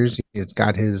figures. He's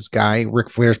got his guy. Ric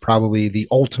Flair's probably the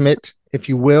ultimate, if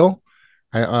you will.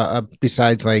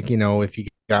 Besides, like, if you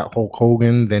got Hulk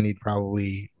Hogan, then he'd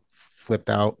probably flipped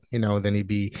out. Then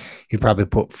he'd probably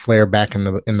put Flair back in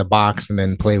the box and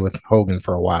then play with Hogan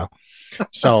for a while.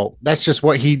 So that's just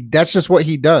what he does.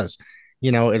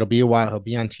 It'll be a while. He'll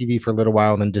be on TV for a little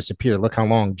while and then disappear. Look how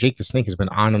long Jake the Snake has been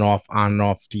on and off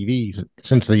TV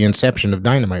since the inception of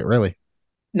Dynamite, really.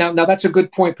 Now that's a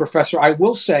good point, Professor. I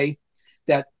will say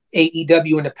that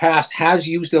AEW in the past has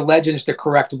used the legends the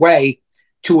correct way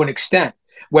to an extent,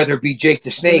 whether it be Jake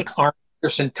the Snake, Arn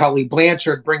Anderson, Tully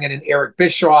Blanchard, bringing in Eric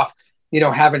Bischoff,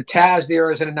 having Taz there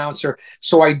as an announcer.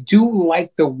 So I do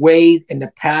like the way in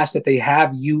the past that they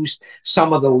have used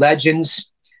some of the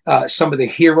legends, some of the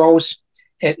heroes.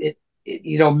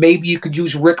 Maybe you could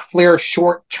use Ric Flair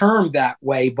short term that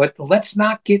way, but let's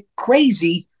not get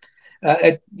crazy.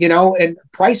 And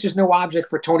price is no object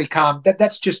for Tony Khan.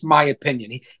 That's just my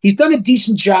opinion. He's done a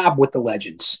decent job with the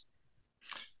legends.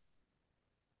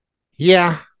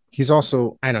 Yeah, he's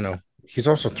also, I don't know, he's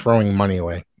also throwing money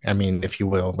away. I mean, if you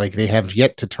will, like, they have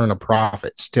yet to turn a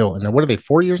profit still. And then what are they,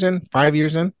 4 years in, 5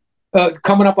 years in?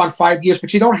 Coming up on 5 years,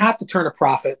 but you don't have to turn a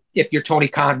profit if you're Tony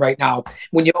Khan right now.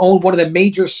 When you own one of the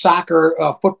major soccer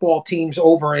football teams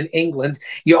over in England,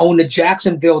 you own the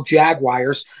Jacksonville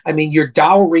Jaguars. I mean, your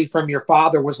dowry from your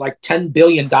father was like $10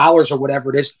 billion or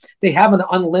whatever it is. They have an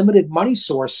unlimited money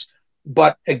source.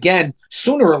 But again,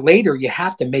 sooner or later, you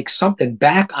have to make something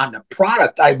back on the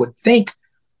product, I would think.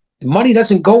 Money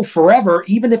doesn't go forever,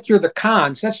 even if you're the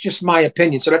Khans. That's just my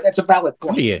opinion. So that's a valid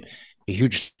point. Yeah. A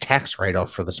huge tax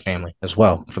write-off for this family as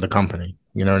well, for the company.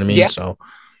 You know what I mean? Yeah. So,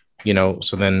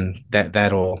 so then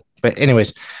that'll, but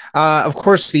anyways, of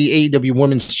course, the AEW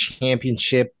Women's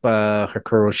Championship,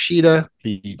 Hikaru Shida,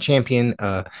 the champion,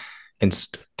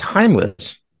 against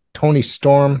Timeless, Toni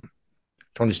Storm.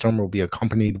 Toni Storm will be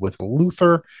accompanied with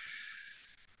Luther.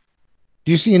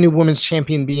 Do you see a new women's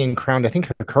champion being crowned? I think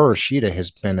Hikaru Shida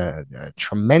has been a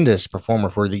tremendous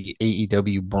performer for the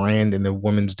AEW brand in the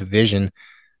women's division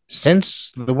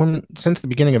since the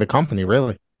beginning of the company,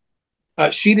 really.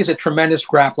 She is a tremendous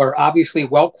grappler, obviously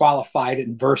well qualified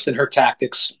and versed in her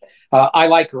tactics. I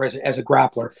like her as a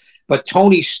grappler, but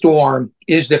Toni Storm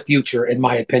is the future, in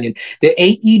my opinion. The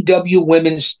AEW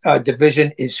women's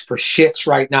division is for shits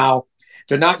right now.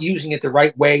 They're not using it the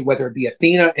right way, whether it be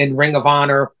Athena in Ring of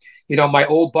Honor. My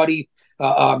old buddy,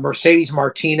 Mercedes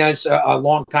Martinez, a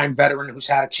longtime veteran who's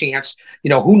had a chance.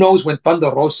 Who knows when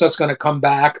Thunder Rosa is going to come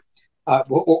back.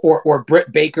 Or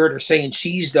Britt Baker. They're saying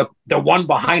she's the one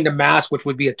behind the mask, which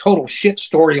would be a total shit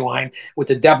storyline with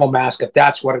the devil mask if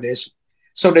that's what it is.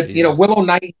 So that Willow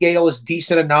Nightingale is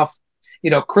decent enough.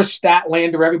 Chris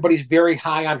Statlander, everybody's very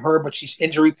high on her, but she's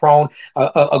injury prone.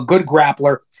 A good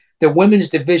grappler. The women's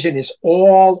division is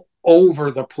all over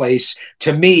the place.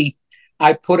 To me,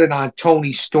 I put it on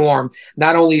Toni Storm.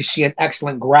 Not only is she an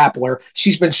excellent grappler,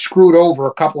 she's been screwed over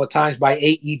a couple of times by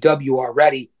AEW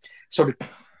already. So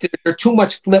there's too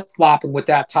much flip-flopping with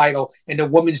that title, and the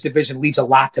women's division leaves a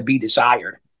lot to be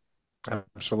desired.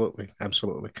 Absolutely.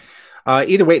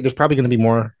 Either way, there's probably going to be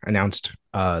more announced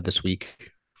this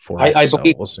week for it. I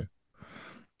believe. We'll see.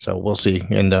 So we'll see,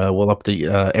 and we'll update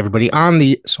everybody on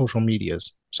the social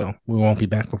medias. So we won't be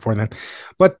back before then.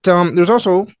 But there's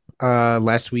also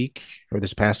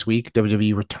this past week,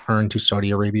 WWE returned to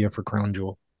Saudi Arabia for Crown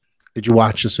Jewel. Did you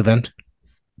watch this event?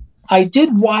 I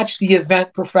did watch the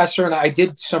event, Professor, and I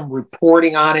did some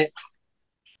reporting on it.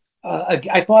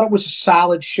 I thought it was a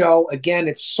solid show. Again,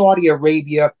 it's Saudi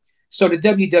Arabia, so the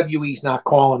WWE is not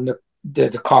calling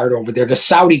the card over there. The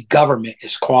Saudi government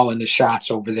is calling the shots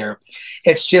over there.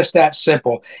 It's just that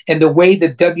simple. And the way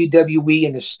the WWE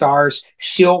and the stars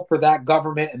shill for that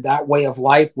government and that way of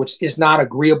life, which is not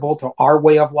agreeable to our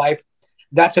way of life,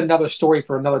 that's another story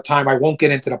for another time. I won't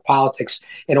get into the politics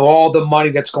and all the money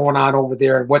that's going on over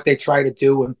there and what they try to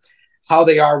do and how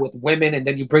they are with women. And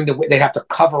then they have to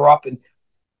cover up. And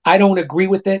I don't agree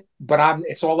with it, but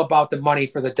it's all about the money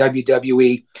for the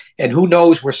WWE. And who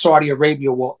knows where Saudi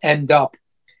Arabia will end up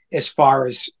as far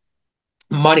as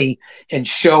money and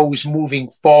shows moving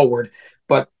forward.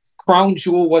 But Crown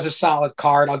Jewel was a solid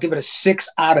card. I'll give it a 6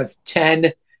 out of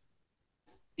 10.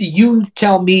 You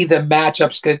tell me the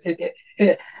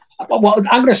matchups. Well,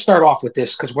 I'm going to start off with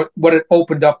this because what it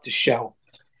opened up the show.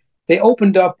 They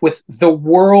opened up with the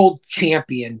world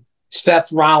champion,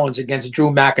 Seth Rollins, against Drew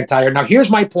McIntyre. Now,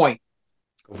 here's my point.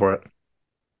 Go for it.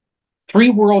 3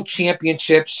 world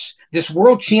championships. This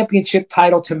world championship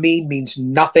title to me means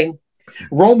nothing.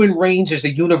 Roman Reigns is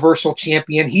the universal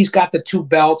champion. He's got the 2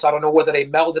 belts. I don't know whether they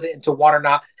melded it into one or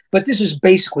not, but this is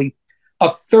basically a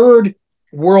 3rd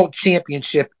world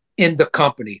championship in the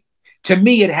company. To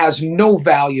me, it has no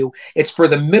value. It's for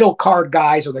the middle card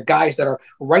guys or the guys that are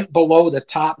right below the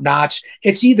top notch.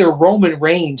 It's either Roman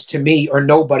Reigns to me or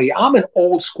nobody. I'm an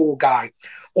old school guy.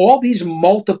 All these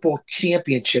multiple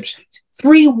championships,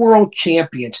 3 world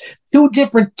champions, 2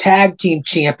 different tag team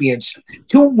champions,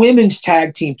 2 women's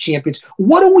tag team champions.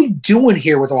 What are we doing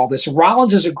here with all this?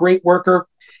 Rollins is a great worker.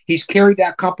 He's carried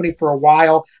that company for a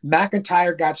while.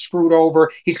 McIntyre got screwed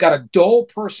over. He's got a dull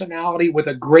personality with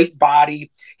a great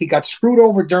body. He got screwed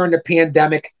over during the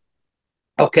pandemic.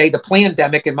 Okay, the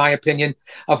plandemic, in my opinion,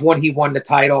 of when he won the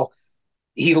title.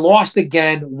 He lost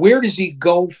again. Where does he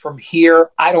go from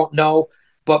here? I don't know.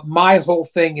 But my whole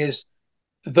thing is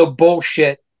the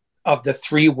bullshit of the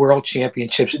 3 world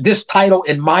championships. This title,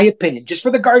 in my opinion, just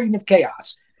for the Guardian of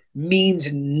Chaos,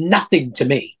 means nothing to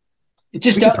me. It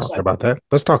just does. Talk about that.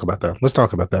 Let's talk about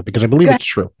that because I believe it's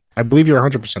true. I believe you're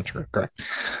 100% true. Correct.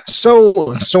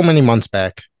 So many months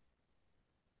back,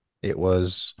 it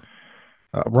was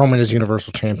Roman is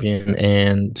Universal Champion,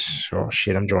 and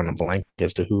I'm drawing a blank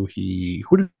as to who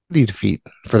did he defeat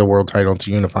for the world title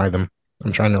to unify them.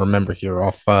 I'm trying to remember here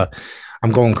off.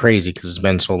 I'm going crazy because it's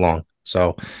been so long.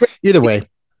 So either way,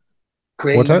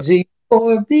 crazy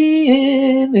for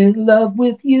being in love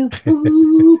with you.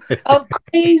 I'm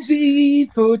crazy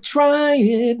for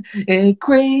trying and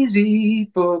crazy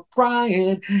for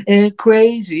crying and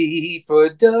crazy for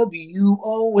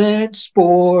W.O.N.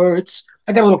 sports.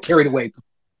 I got a little carried away.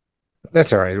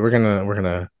 That's all right. We're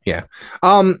gonna yeah.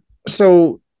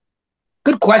 So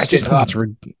good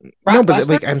question. No, but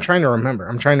like I'm trying to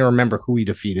remember who he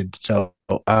defeated. So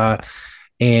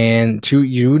and to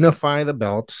unify the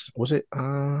belts, was it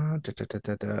here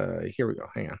we go.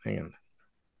 Hang on.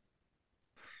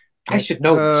 I should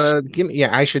know this.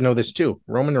 I should know this too.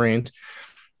 Roman Reigns.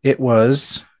 It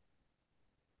was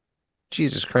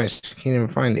Jesus Christ. I can't even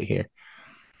find it here.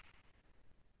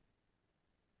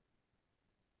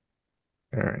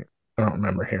 All right. I don't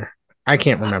remember here. I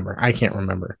can't remember.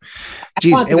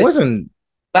 Jeez, it wasn't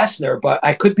Lesnar, but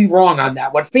I could be wrong on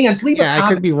that one. Fans, leave a comment. I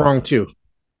could be wrong too.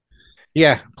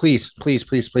 Yeah, please,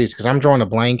 because I'm drawing a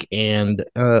blank and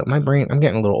my brain, I'm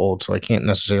getting a little old, so I can't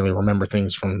necessarily remember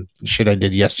things from shit I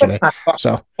did yesterday.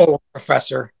 So, old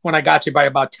professor, when I got you by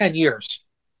about 10 years.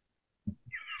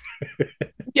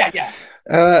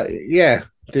 Yeah.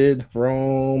 Did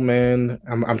Roman?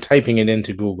 I'm typing it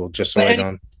into Google just so I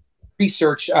don't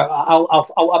research. I'll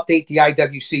update the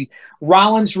IWC.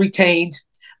 Rollins retained.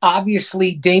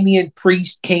 Obviously, Damian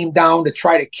Priest came down to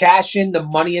try to cash in the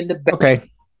money in the bank. Okay.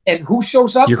 And who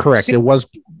shows up? You're correct. It was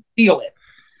Brock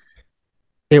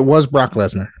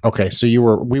Lesnar. Okay, so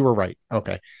we were right.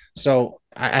 Okay, so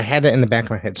I had that in the back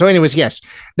of my head. So, anyways, yes,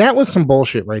 that was some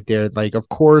bullshit right there. Like, of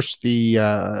course, the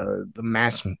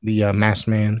masked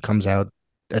man comes out,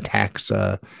 attacks,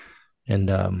 and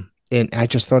I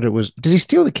just thought it was. Did he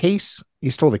steal the case?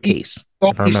 He stole the case,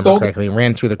 if I remember correctly.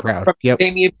 Ran through the crowd. Yep.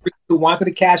 Damian Priest, who wanted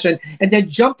to cash in, and then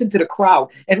jumped into the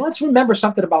crowd. And let's remember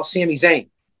something about Sami Zayn.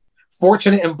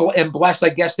 Fortunate and blessed, I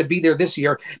guess, to be there this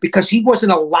year because he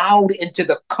wasn't allowed into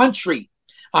the country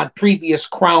on previous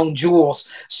Crown Jewels.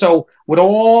 So with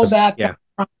all that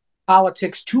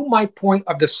politics, to my point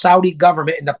of the Saudi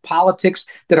government and the politics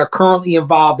that are currently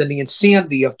involved in the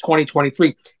insanity of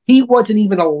 2023, he wasn't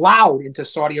even allowed into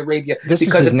Saudi Arabia. This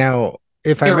is now,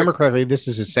 if I remember correctly, this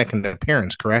is his second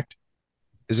appearance, correct?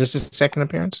 Is this his second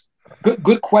appearance?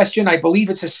 Good question. I believe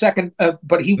it's his second,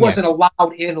 but he wasn't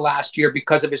allowed in last year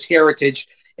because of his heritage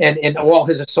and all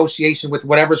his association with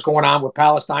whatever's going on with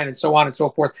Palestine and so on and so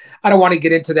forth. I don't want to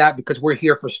get into that because we're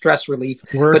here for stress relief.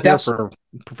 We're here for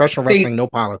professional wrestling, no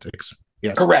politics.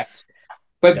 Yes, correct.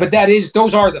 But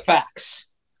those are the facts.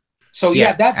 So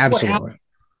that's absolutely what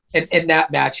happened in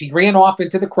that match. He ran off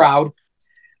into the crowd.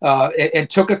 And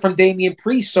took it from Damian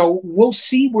Priest. So we'll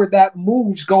see where that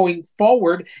moves going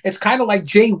forward. It's kind of like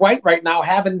Jay White right now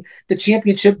having the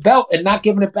championship belt and not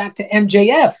giving it back to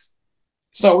MJF.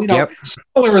 So,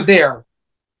 similar there.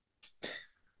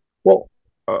 Well,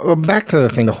 back to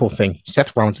the whole thing.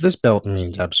 Seth Rollins, this belt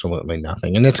means absolutely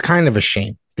nothing. And it's kind of a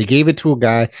shame. They gave it to a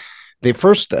guy They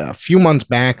first a few months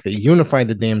back they unified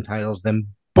the damn titles, then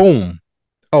boom.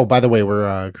 Oh, by the way,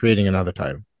 we're creating another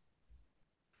title.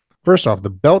 First off, the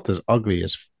belt is ugly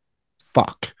as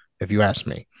fuck, if you ask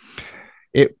me.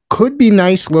 It could be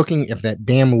nice looking if that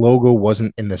damn logo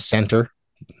wasn't in the center.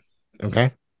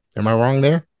 Okay, am I wrong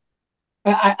there?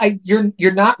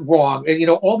 You're not wrong. And,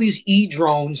 all these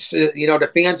drones.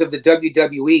 The fans of the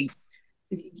WWE.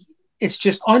 It's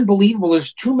just unbelievable.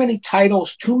 There's too many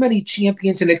titles, too many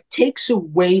champions, and it takes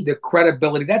away the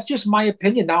credibility. That's just my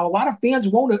opinion. Now, a lot of fans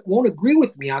won't agree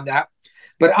with me on that,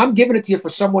 but I'm giving it to you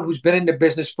for someone who's been in the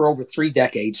business for over 3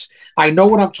 decades. I know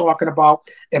what I'm talking about.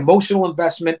 Emotional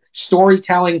investment,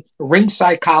 storytelling, ring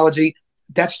psychology.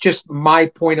 That's just my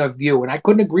point of view, and I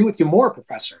couldn't agree with you more,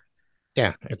 Professor.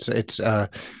 Yeah, it's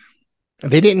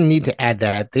they didn't need to add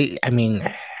that. They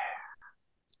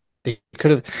could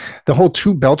have the whole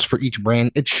 2 belts for each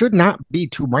brand. It should not be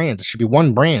 2 brands. It should be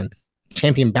 1 brand.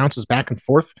 Champion bounces back and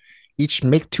forth. Each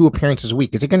make 2 appearances a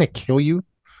week. Is it going to kill you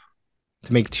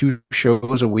to make 2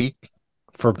 shows a week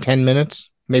for 10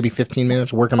 minutes, maybe 15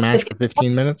 minutes, work a match for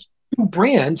 15 minutes? 2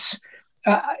 brands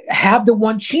have the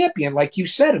 1 champion, like you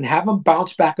said, and have them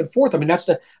bounce back and forth. I mean,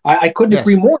 I couldn't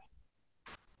agree more.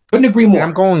 Couldn't agree more. And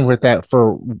I'm going with that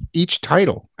for each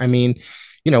title. I mean,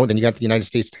 then you got the United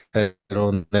States title,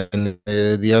 and then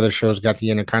the other shows got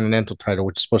the Intercontinental title,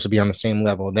 which is supposed to be on the same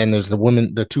level. Then there's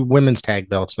the 2 women's tag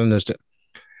belts. Then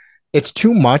it's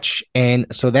too much, and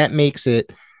so that makes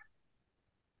it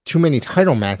too many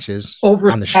title matches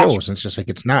on the shows. And it's just like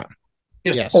it's not.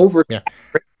 Over.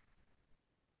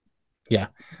 Yeah.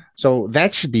 So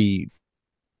that should be.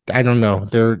 I don't know.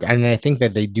 And I think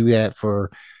that they do that for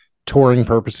touring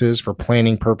purposes, for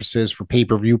planning purposes, for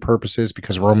pay-per-view purposes,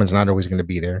 because Roman's not always going to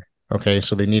be there. Okay,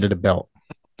 so they needed a belt.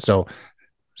 So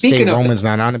say Roman's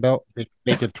not on a belt,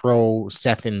 they could throw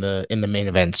Seth in the main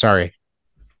event. Sorry.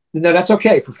 No, that's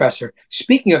okay, Professor.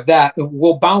 Speaking of that,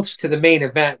 we'll bounce to the main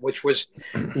event, which was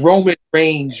Roman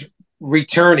Reigns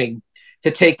returning to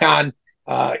take on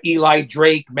Eli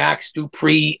Drake, Max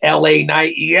Dupree, LA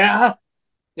Knight. Yeah.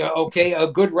 Okay, a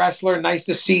good wrestler. Nice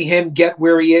to see him get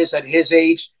where he is at his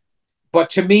age. But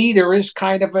to me, there is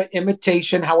kind of an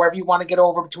imitation, however you want to get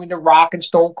over, between The Rock and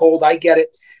Stone Cold. I get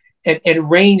it. And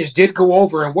Reigns did go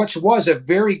over in what was a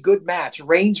very good match.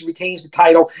 Reigns retains the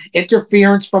title.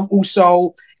 Interference from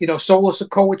Uso. Solo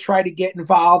Sikoa tried to get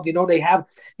involved. They have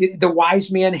the wise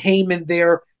man Heyman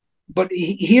there. But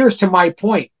here's to my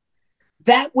point.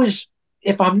 That was,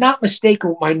 if I'm not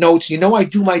mistaken with my notes, I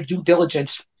do my due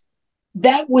diligence.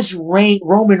 That was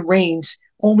Roman Reigns,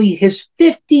 only his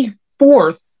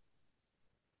 54th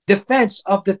defense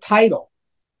of the title.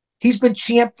 He's been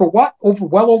champ for what?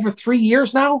 Well over 3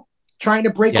 years now, trying to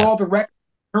break all the records.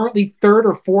 Currently 3rd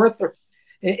or 4th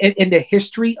in the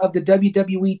history of the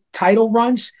WWE title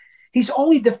runs. He's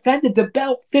only defended the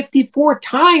belt 54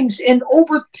 times in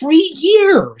over 3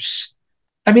 years.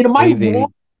 I mean, am I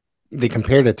wrong? They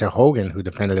compared it to Hogan, who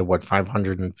defended it,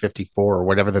 554 or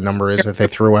whatever the number is that they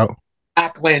threw out.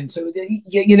 Backlund. So,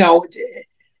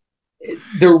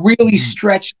 they're really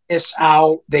stretching this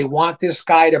out. They want this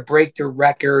guy to break the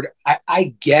record.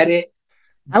 I get it.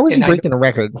 How is he breaking a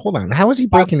record? Hold on. How is he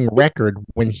breaking a record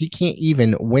when he can't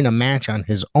even win a match on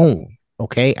his own?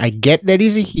 Okay. I get that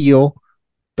he's a heel.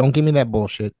 Don't give me that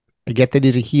bullshit. I get that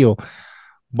he's a heel.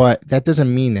 But that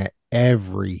doesn't mean that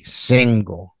every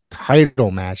single title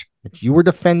match that you were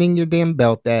defending your damn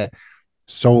belt, that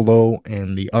Solo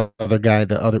and the other guy,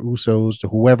 the other Usos, to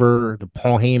whoever, the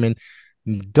Paul Heyman,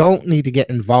 don't need to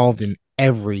get involved in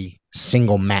every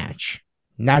single match.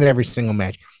 Not every single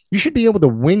match. You should be able to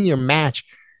win your match,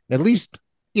 at least,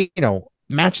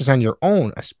 matches on your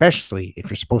own, especially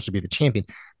if you're supposed to be the champion,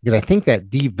 because I think that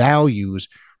devalues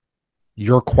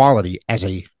your quality as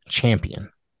a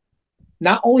champion.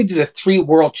 Not only do the 3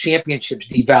 world championships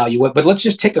devalue it, but let's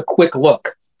just take a quick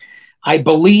look. I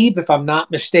believe, if I'm not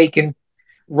mistaken,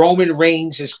 Roman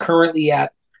Reigns is currently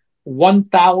at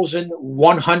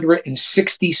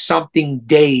 1,160 something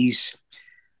days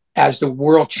as the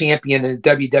world champion in the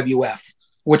WWF,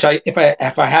 which if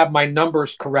I have my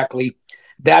numbers correctly,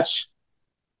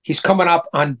 he's coming up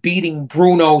on beating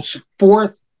Bruno's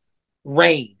 4th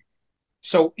reign.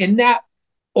 So in that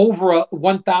over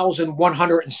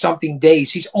 1,100 and something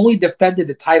days, he's only defended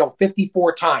the title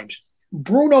 54 times.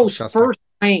 Bruno's first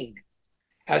reign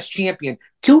as champion,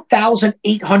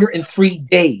 2,803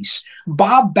 days.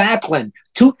 Bob Backlund,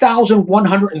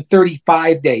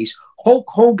 2,135 days. Hulk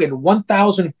Hogan,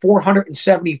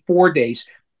 1,474 days.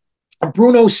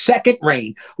 Bruno's second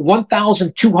reign,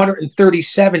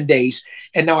 1,237 days.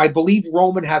 And now I believe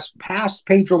Roman has passed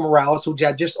Pedro Morales, which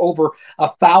had just over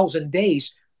 1,000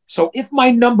 days. So if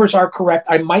my numbers are correct,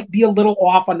 I might be a little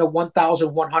off on the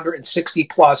 1,160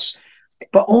 plus,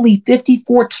 but only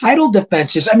 54 title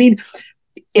defenses. I mean,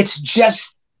 it's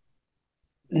just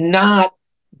not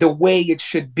the way it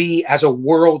should be as a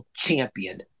world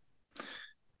champion.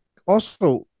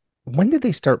 Also, when did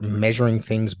they start measuring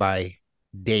things by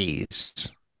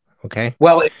days? Okay.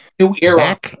 Well, new era.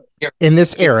 Back in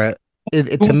this era,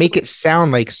 to make it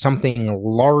sound like something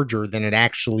larger than it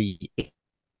actually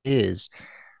is,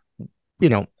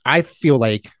 I feel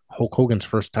like Hulk Hogan's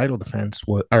first title defense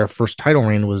or first title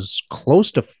reign was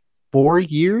close to 4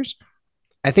 years.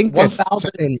 I think that's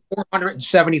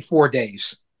 1,474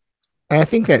 days. I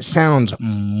think that sounds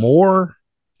more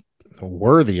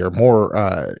worthy or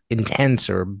more intense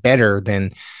or better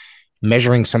than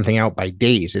measuring something out by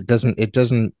days. It does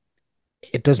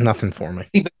nothing for me.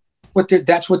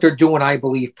 That's what they're doing, I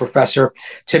believe, Professor.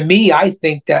 To me, I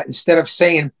think that instead of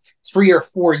saying 3 or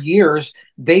 4 years,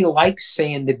 they like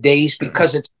saying the days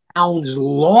because it sounds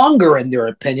longer in their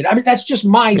opinion. I mean, that's just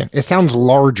it sounds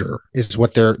larger is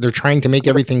what they're trying to make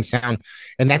everything sound,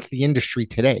 and that's the industry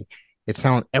today.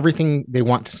 Everything they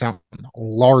want to sound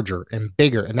larger and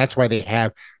bigger, and that's why they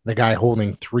have the guy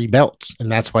holding 3 belts,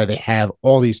 and that's why they have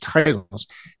all these titles,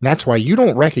 and that's why you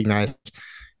don't recognize.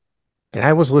 And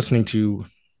I was listening to,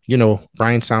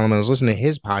 Brian Solomon. I was listening to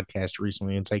his podcast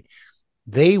recently. It's like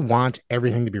they want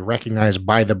everything to be recognized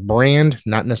by the brand,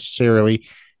 not necessarily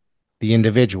the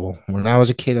individual. When I was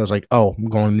a kid, I was like, oh, I'm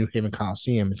going to New Haven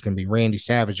Coliseum. It's going to be Randy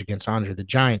Savage against Andre the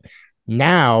Giant.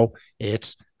 Now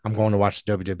I'm going to watch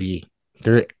the WWE.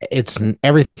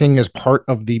 Everything is part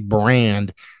of the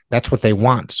brand. That's what they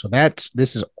want. So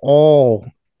this is all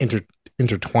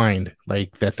intertwined,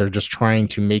 like that. They're just trying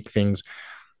to make things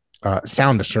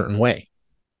sound a certain way.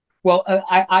 Well,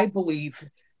 I believe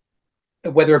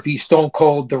whether it be Stone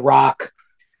Cold, The Rock,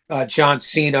 John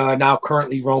Cena, now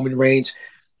currently Roman Reigns,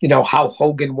 how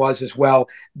Hogan was as well.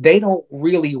 They don't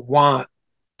really want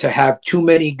to have too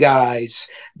many guys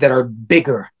that are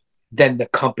bigger than the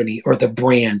company or the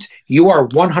brand. You are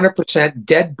 100%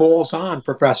 dead balls on,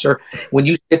 Professor, when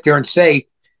you sit there and say,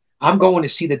 I'm going to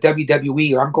see the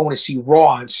WWE or I'm going to see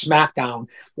Raw and SmackDown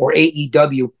or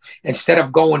AEW instead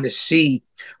of going to see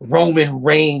Roman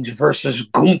Reigns versus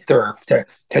Gunther.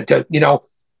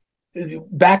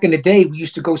 Back in the day, we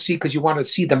used to go see because you wanted to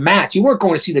see the match. You weren't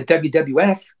going to see the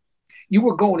WWF. You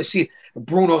were going to see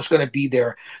Bruno's going to be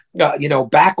there,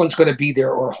 Backlund's going to be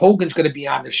there, or Hogan's going to be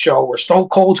on the show, or Stone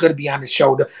Cold's going to be on the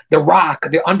show, the Rock,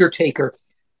 the Undertaker.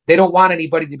 They don't want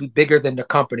anybody to be bigger than the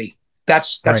company.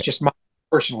 That's right. Just my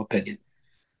personal opinion.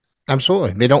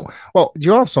 Absolutely. They don't. Well,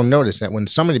 you also notice that when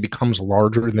somebody becomes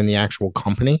larger than the actual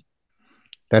company,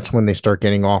 that's when they start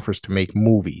getting offers to make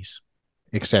movies,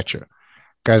 etc.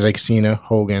 Guys like Cena,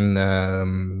 Hogan,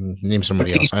 name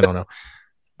somebody else. I don't know.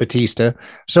 Batista.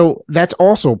 So that's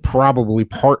also probably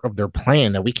part of their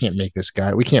plan that we can't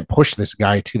push this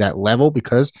guy to that level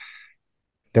because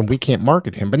then we can't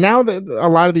market him. But now a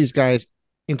lot of these guys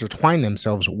intertwine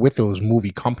themselves with those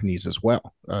movie companies as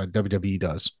well. WWE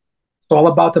does. It's all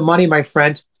about the money, my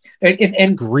friend.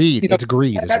 And greed. It's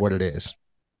greed is what it is.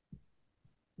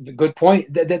 Good point.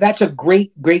 That's a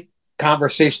great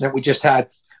conversation that we just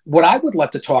had. What I would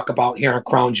love to talk about here on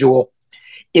Crown Jewel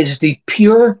is the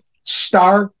pure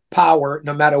star power,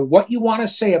 no matter what you want to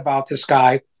say about this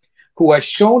guy, who has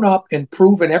shown up and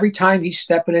proven every time he's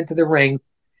stepping into the ring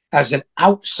as an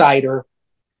outsider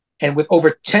and with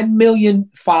over 10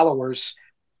 million followers,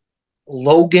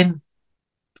 Logan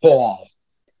Paul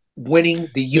winning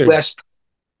the U.S.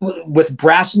 with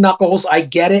brass knuckles. I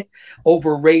get it,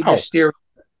 over Rey Mysterio.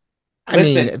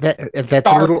 Listen,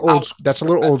 that's a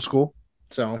little old school.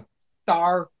 So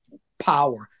star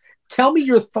power. Tell me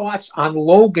your thoughts on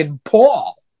Logan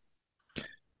Paul.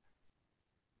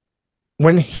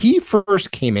 When he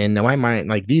first came in, now I mind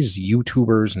like these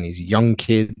YouTubers and these young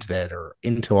kids that are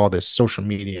into all this social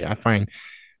media. I find,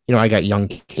 I got young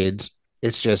kids.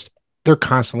 It's just they're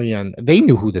constantly on. They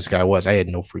knew who this guy was. I had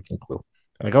no freaking clue.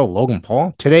 Like, oh, Logan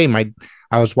Paul. Today,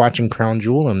 I was watching Crown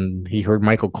Jewel and he heard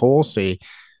Michael Cole say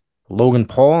Logan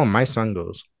Paul, and my son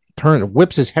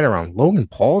whips his head around. Logan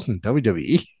Paul's in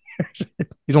WWE.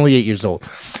 He's only 8 years old.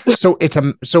 So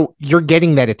so you're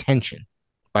getting that attention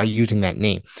by using that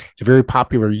name. It's a very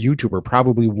popular YouTuber,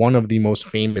 probably one of the most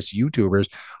famous YouTubers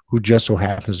who just so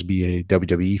happens to be a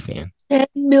WWE fan. 10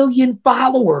 million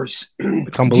followers.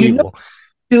 It's unbelievable.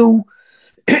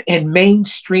 In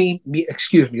mainstream,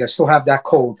 excuse me, I still have that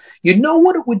cold. You know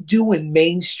what it would do in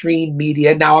mainstream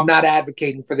media? Now, I'm not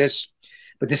advocating for this,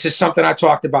 but this is something I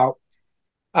talked about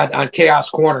on Chaos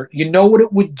Corner. You know what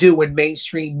it would do in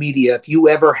mainstream media if you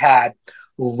ever had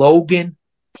Logan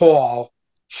Paul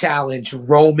challenge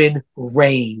Roman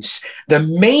Reigns. The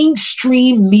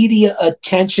mainstream media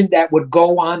attention that would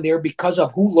go on there because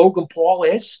of who Logan Paul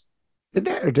is. Did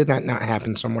that or did that not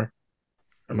happen somewhere?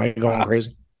 Am I going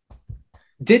crazy?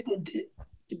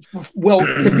 Well,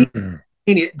 to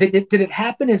be, did it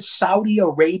happen in Saudi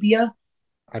Arabia?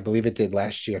 I believe it did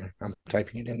last year. I'm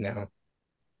typing it in now.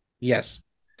 Yes.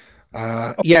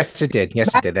 Yes, it did.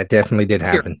 Yes, it did. That definitely did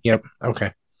happen. Yep.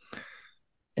 Okay.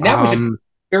 And that was a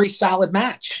very solid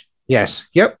match. Yes.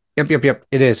 Yep.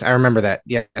 It is. I remember that.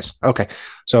 Yes. Okay.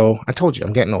 So I told you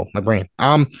I'm getting old. My brain.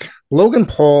 Logan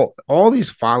Paul, all these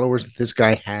followers that this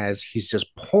guy has, he's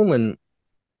just pulling.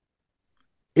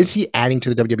 Is he adding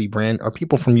to the WWE brand? Are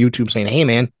people from YouTube saying, "Hey,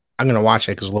 man, I'm going to watch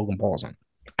it because Logan Paul's on"?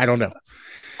 I don't know.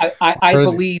 I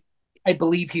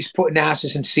believe he's putting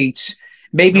asses in seats.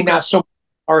 Maybe not so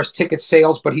far as ticket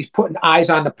sales, but he's putting eyes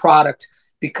on the product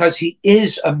because he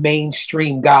is a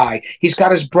mainstream guy. He's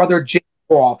got his brother Jake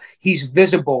Paul. He's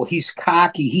visible. He's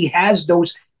cocky. He has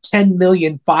those 10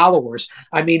 million followers.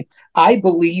 I mean, I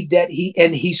believe that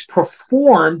he's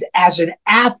performed as an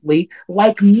athlete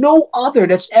like no other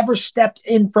that's ever stepped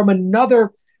in from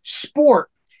another sport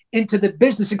into the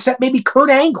business, except maybe Kurt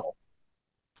Angle.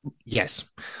 Yes.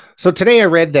 So today I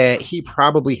read that he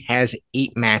probably has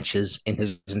 8 matches in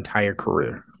his entire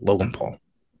career, Logan Paul.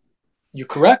 You're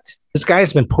correct. This guy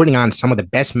has been putting on some of the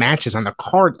best matches on the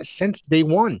card since day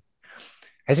one.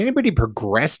 Has anybody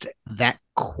progressed that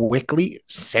quickly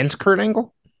since Kurt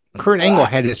Angle? Kurt Angle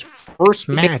had his first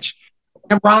match.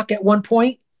 Rock at one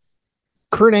point.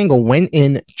 Kurt Angle went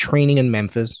in training in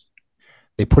Memphis.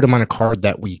 They put him on a card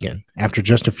that weekend after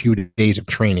just a few days of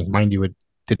training. Mind you, it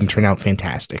didn't turn out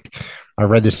fantastic. I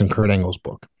read this in Kurt Angle's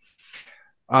book.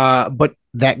 But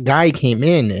that guy came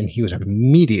in and he was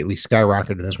immediately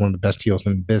skyrocketed as one of the best heels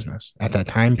in the business at that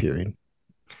time period.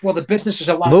 Well, the business is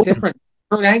a lot different.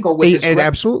 Kurt Angle with it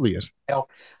absolutely is.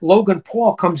 Logan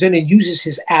Paul comes in and uses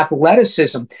his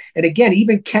athleticism. And again,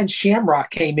 even Ken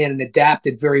Shamrock came in and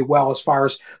adapted very well as far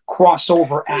as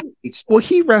crossover athletes. Well,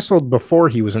 he wrestled before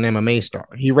he was an MMA star.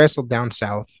 He wrestled down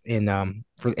south in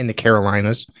the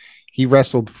Carolinas. He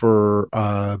wrestled for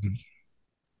the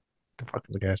fuck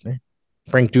was the guy's name?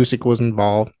 Frank Dusek was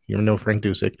involved. You know Frank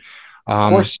Dusek.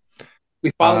 Of course,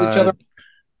 we follow each other.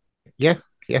 Yeah.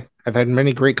 I've had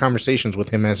many great conversations with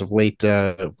him as of late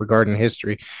regarding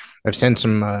history. I've sent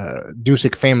some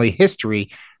Dusek family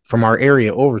history from our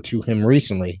area over to him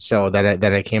recently, so that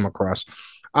I came across.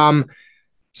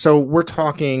 So we're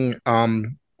talking.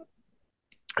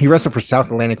 He wrestled for South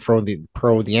Atlantic Pro, the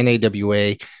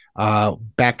NAWA.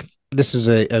 Back, this is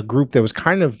a group that was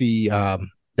kind of the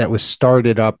that was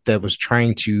started up that was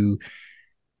trying to,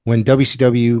 when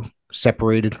WCW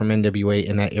separated from NWA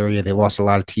in that area, they lost a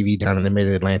lot of TV down in the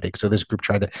Mid-Atlantic. So this group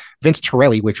tried to, Vince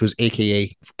Torelli, which was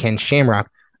AKA Ken Shamrock,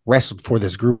 wrestled for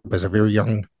this group as a very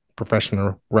young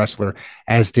professional wrestler,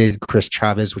 as did Chris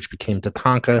Chavez, which became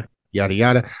Tatanka, yada,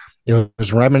 yada. It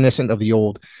was reminiscent of the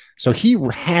old. So he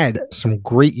had some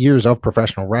great years of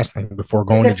professional wrestling before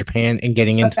going to Japan and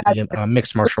getting into the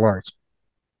mixed martial arts.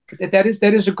 That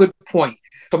is a good point.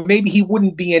 So maybe he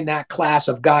wouldn't be in that class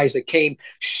of guys that came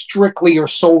strictly or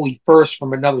solely first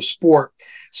from another sport.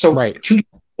 So to your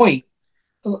point,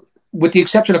 with the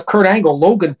exception of Kurt Angle,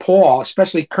 Logan Paul,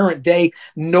 especially current day,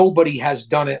 nobody has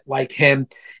done it like him.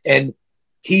 And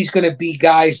he's going to be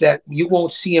guys that you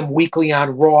won't see him weekly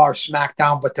on Raw or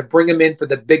SmackDown, but to bring him in for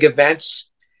the big events,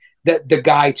 that the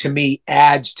guy to me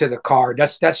adds to the card.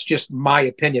 That's just my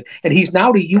opinion. And he's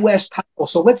now the U.S. title.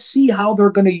 So let's see how they're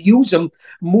going to use him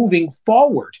moving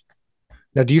forward.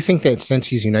 Now, do you think that since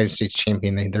he's United States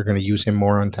champion, they're going to use him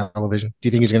more on television? Do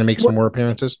you think he's going to make some more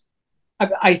appearances?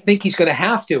 I think he's going to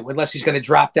have to, unless he's going to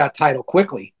drop that title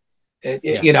quickly.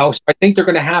 You know, so I think they're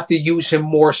going to have to use him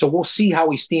more. So we'll see how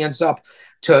he stands up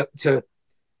to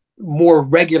more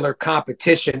regular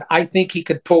competition. I think he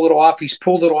could pull it off. He's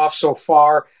pulled it off so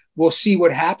far. We'll see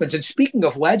what happens. And speaking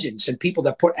of legends and people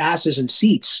that put asses in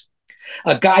seats,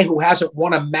 a guy who hasn't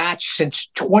won a match since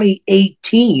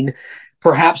 2018,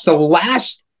 perhaps the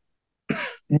last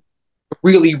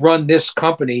really run this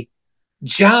company,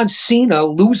 John Cena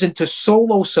losing to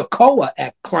Solo Sikoa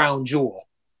at Crown Jewel.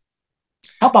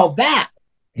 How about that?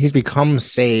 He's become,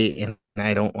 and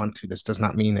I don't want to, this does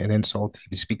not mean an insult.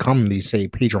 He's become the,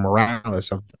 Pedro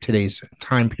Morales of today's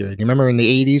time period. You remember in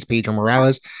the 80s, Pedro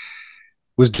Morales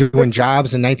was doing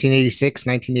jobs in 1986,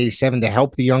 1987 to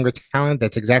help the younger talent.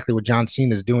 That's exactly what John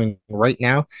Cena is doing right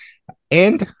now.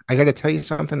 And I got to tell you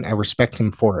something, I respect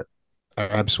him for it. I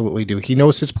absolutely do. He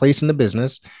knows his place in the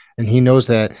business, and he knows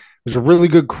that there's a really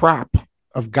good crop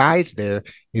of guys there.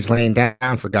 He's laying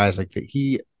down for guys like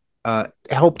that.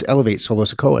 helped elevate Solo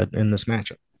Sikoa in this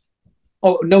matchup.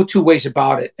 Oh, no two ways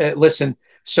about it. Listen,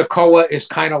 Sokoa is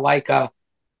kind of like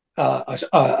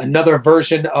another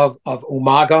version of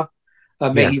Umaga.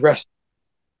 May Yeah. he rest.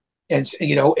 And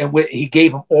he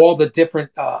gave him all the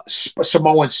different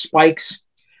Samoan spikes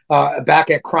back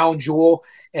at Crown Jewel,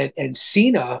 and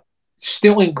Cena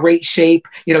still in great shape.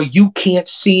 You can't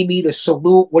see me to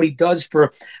salute what he does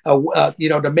for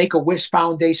the Make-A-Wish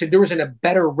Foundation. There isn't a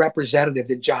better representative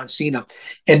than John Cena,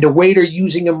 and the way they're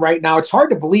using him right now, it's hard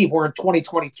to believe we're in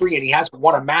 2023 and he hasn't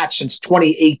won a match since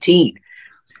 2018.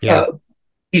 Yeah.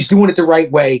 He's doing it the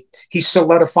right way. He's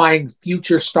solidifying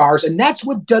future stars. And that's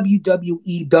what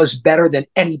WWE does better than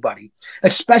anybody,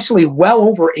 especially well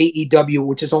over AEW,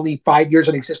 which is only 5 years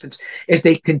in existence, is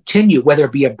they continue, whether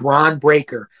it be a Braun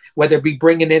Breaker, whether it be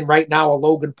bringing in right now a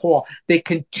Logan Paul, they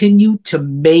continue to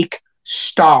make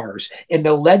stars. And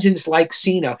the legends like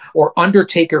Cena or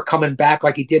Undertaker coming back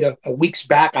like he did a weeks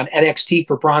back on NXT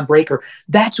for Braun Breaker,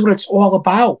 that's what it's all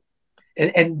about.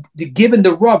 And given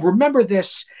the rub, remember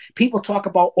this, people talk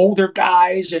about older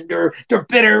guys and they're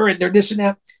bitter and they're this and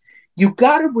that. You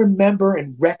got to remember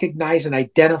and recognize and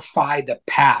identify the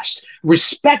past.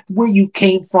 Respect where you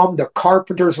came from, the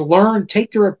Carpenters. Learn,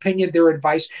 take their opinion, their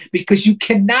advice, because you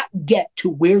cannot get to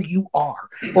where you are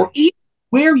or even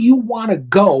where you want to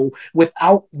go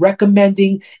without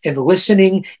recommending and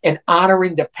listening and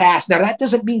honoring the past. Now, that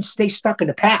doesn't mean stay stuck in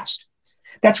the past.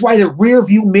 That's why the rear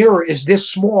view mirror is this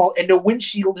small and the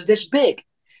windshield is this big.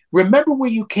 Remember where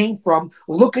you came from,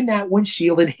 look in that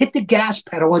windshield and hit the gas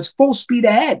pedal. It's full speed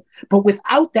ahead. But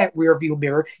without that rear view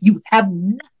mirror, you have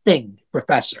nothing,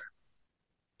 Professor.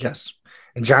 Yes.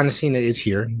 And John Cena is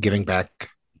here giving back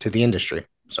to the industry.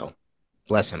 So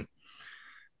bless him.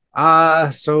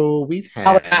 So we've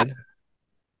had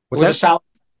what's that?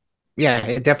 Yeah,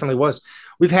 it definitely was.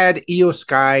 We've had Io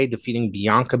Sky defeating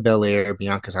Bianca Belair.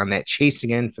 Bianca's on that chase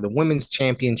again for the women's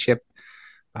championship.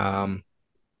 Yeah,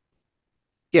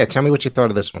 tell me what you thought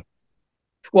of this one.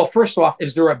 Well, first off,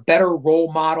 is there a better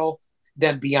role model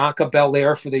than Bianca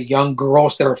Belair for the young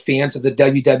girls that are fans of the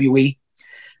WWE?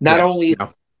 Not only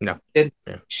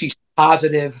she's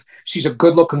positive, she's a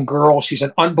good-looking girl, she's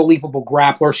an unbelievable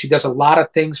grappler. She does a lot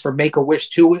of things for Make-A-Wish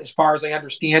too, as far as I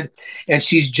understand, and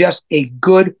she's just a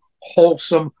good,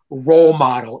 wholesome role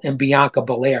model in Bianca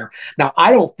Belair. Now,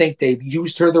 I don't think they've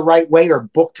used her the right way or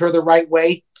booked her the right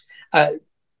way.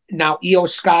 Now, Io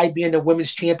Sky being the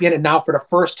women's champion, and now for the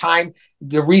first time,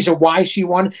 the reason why she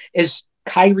won is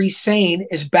Kairi Sane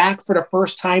is back for the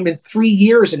first time in 3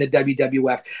 years in the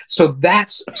WWF. So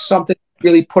that's something that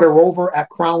really put her over at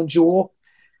Crown Jewel.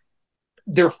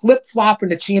 They're flip-flopping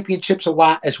the championships a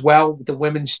lot as well, with the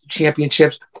women's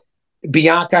championships.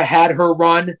 Bianca had her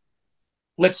run.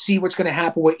 Let's see what's going to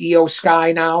happen with Io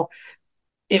Sky now.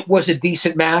 It was a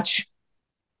decent match.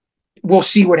 We'll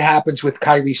see what happens with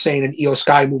Kairi Sane and Io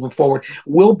Sky moving forward.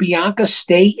 Will Bianca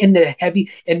stay in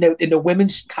the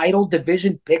women's title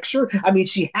division picture? I mean,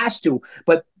 she has to,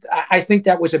 but I think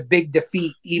that was a big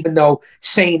defeat, even though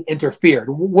Sane interfered.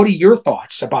 What are your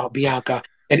thoughts about Bianca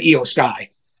and Io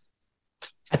Sky?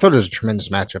 I thought it was a tremendous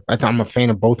matchup. I'm a fan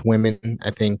of both women.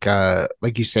 I think,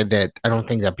 like you said, that I don't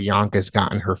think that Bianca's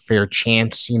gotten her fair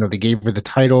chance. They gave her the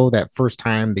title that first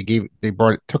time.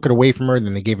 Took it away from her,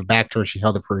 then they gave it back to her. She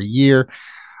held it for a year.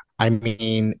 I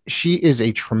mean, she is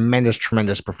a tremendous,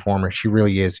 tremendous performer. She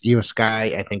really is. Io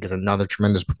Sky, I think, is another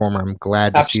tremendous performer. I'm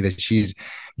glad to see that she's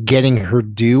getting her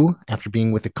due after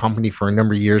being with the company for a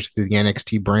number of years through the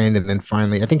NXT brand, and then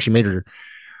finally, I think she made her.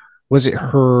 Was it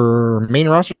her main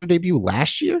roster debut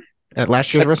last year at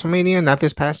last year's WrestleMania, not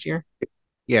this past year?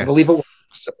 Yeah. I believe it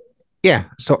was. Yeah.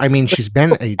 So, I mean, she's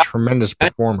been a tremendous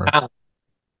performer.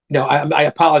 No, I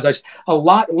apologize.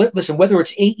 Listen, whether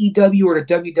it's AEW or the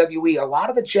WWE, a lot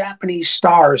of the Japanese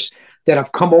stars that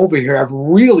have come over here have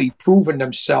really proven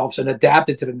themselves and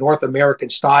adapted to the North American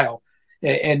style.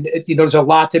 And there's a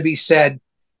lot to be said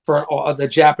for the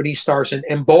Japanese stars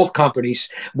in both companies,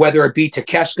 whether it be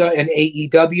Takeshita and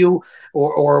AEW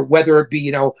or whether it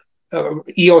be,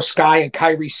 Io Sky and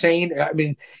Kairi Sane. I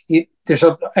mean,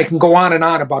 I can go on and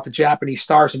on about the Japanese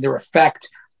stars and their effect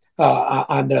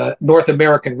on the North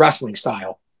American wrestling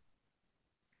style.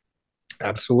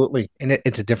 Absolutely. And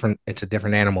it's a different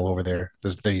animal over there.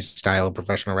 There's the style of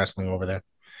professional wrestling over there.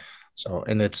 So,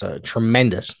 and it's a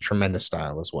tremendous, tremendous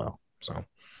style as well. So,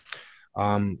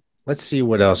 let's see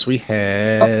what else we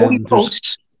had.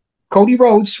 Cody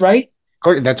Rhodes, right?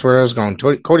 That's where I was going.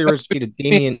 Cody Rhodes defeated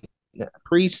Damian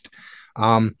Priest.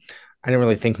 I didn't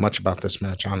really think much about this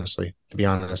match, honestly, to be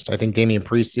honest. I think Damian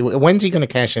Priest, when's he going to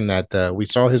cash in that? We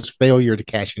saw his failure to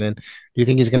cash it in. Do you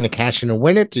think he's going to cash in and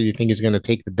win it? Or do you think he's going to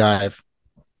take the dive?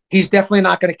 He's definitely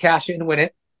not going to cash in and win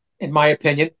it, in my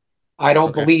opinion. I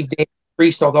don't believe Damian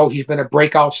Priest, although he's been a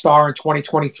breakout star in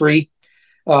 2023,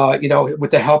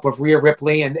 with the help of Rhea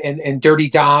Ripley and Dirty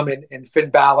Dom and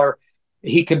Finn Balor,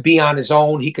 he can be on his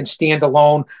own. He can stand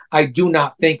alone. I do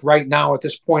not think right now at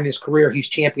this point in his career he's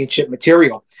championship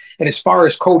material. And as far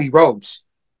as Cody Rhodes,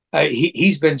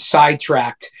 he's been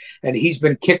sidetracked and he's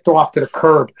been kicked off to the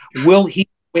curb. Will he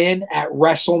win at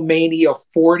WrestleMania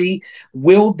 40?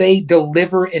 Will they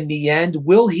deliver in the end?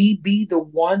 Will he be the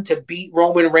one to beat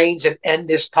Roman Reigns and end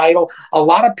this title? A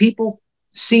lot of people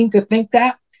seem to think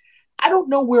that. I don't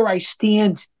know where I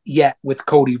stand yet with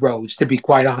Cody Rhodes, to be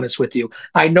quite honest with you.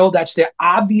 I know that's the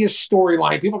obvious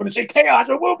storyline. People are going to say, Chaos,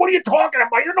 what are you talking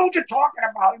about? You don't know what you're talking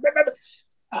about.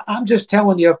 I'm just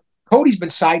telling you, Cody's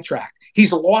been sidetracked.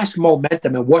 He's lost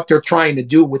momentum in what they're trying to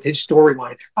do with his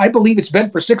storyline. I believe it's been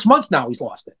for 6 months now he's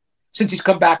lost it, since he's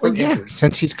come back from injury.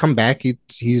 Since he's come back,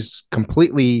 he's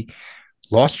completely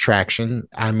lost traction.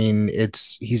 I mean,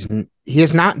 he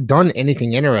has not done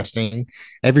anything interesting.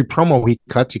 Every promo he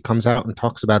cuts, he comes out and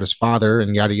talks about his father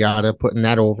and yada yada, putting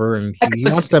that over. And he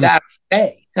wants to.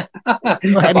 I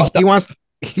mean,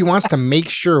 he wants to make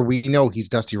sure we know he's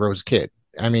Dusty Rhodes' kid.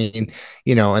 I mean,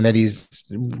 and that he's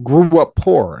grew up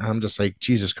poor. And I'm just like,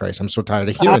 Jesus Christ, I'm so tired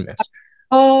of hearing this.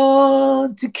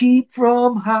 To keep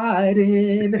from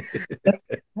hiding,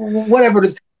 whatever it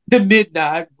is. The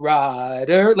Midnight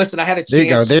Rider. Listen, I had a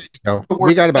chance. There you go.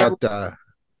 We got about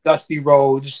Dusty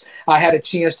Rhodes. I had a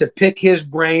chance to pick his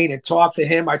brain and talk to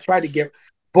him. I tried to get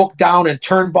booked down in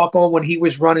Turnbuckle when he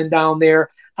was running down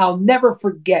there. I'll never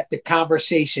forget the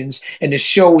conversations and the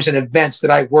shows and events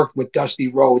that I worked with Dusty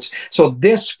Rhodes. So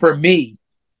this, for me,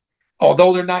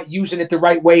 although they're not using it the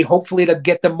right way, hopefully to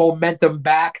get the momentum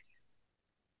back.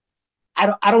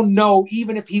 I don't know,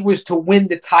 even if he was to win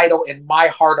the title, in my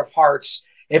heart of hearts,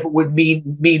 if it would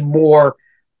mean more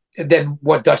than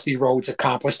what Dusty Rhodes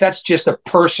accomplished. That's just a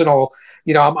personal,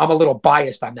 I'm a little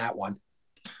biased on that one.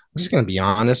 I'm just going to be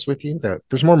honest with you that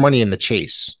there's more money in the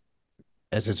chase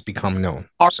as it's become known.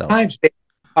 Our times.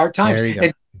 There you go.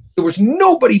 And there was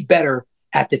nobody better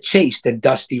at the chase than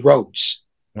Dusty Rhodes.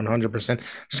 100%.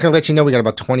 Just going to let you know we got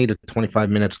about 20 to 25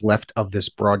 minutes left of this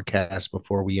broadcast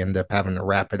before we end up having to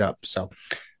wrap it up. So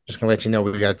just going to let you know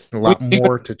we got a lot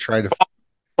more to try to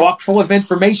talk full of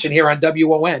information here on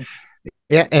W.O.N.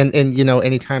 Yeah, and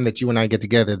anytime that you and I get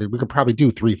together, we could probably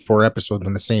do 3-4 episodes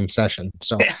in the same session.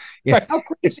 So yeah. Right. How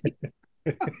crazy.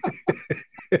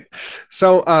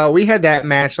 So we had that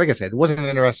match. Like I said, it wasn't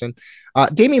interesting.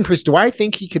 Damian Priest, do I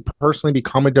think he could personally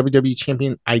become a WWE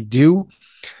champion? I do.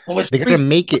 Well, they're going to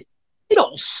make it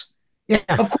titles. Yeah,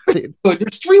 of course.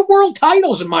 There's 3 world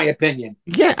titles, in my opinion.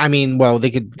 Yeah, I mean, well, they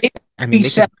could. They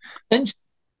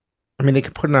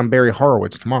could put it on Barry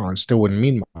Horowitz tomorrow and still wouldn't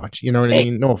mean much. You know what I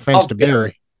mean? No offense to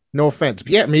Barry. No offense.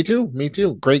 But yeah, me too.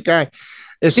 Great guy.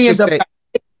 It's just that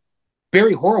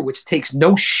Barry Horowitz takes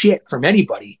no shit from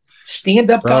anybody.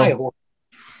 Stand-up guy.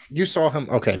 You saw him.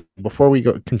 Okay, before we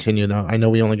continue though, I know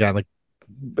we only got like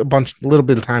a little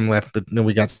bit of time left, but then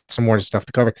we got some more stuff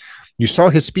to cover. You saw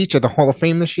his speech at the Hall of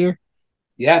Fame this year?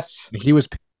 Yes. He was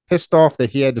pissed off that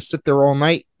he had to sit there all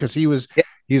night because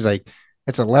he's like,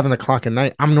 it's 11 o'clock at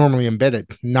night. I'm normally in bed at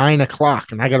 9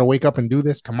 o'clock and I got to wake up and do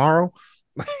this tomorrow.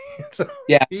 So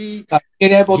yeah. Being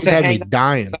able to hang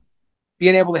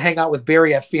out with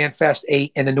Barry at FanFest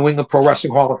 8 in the New England Pro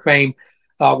Wrestling Hall of Fame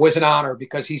was an honor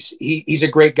because he's a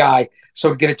great guy. So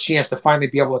to get a chance to finally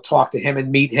be able to talk to him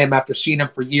and meet him after seeing him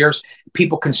for years,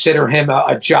 people consider him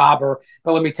a jobber.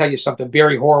 But let me tell you something.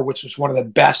 Barry Horowitz was one of the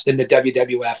best in the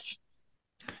WWF.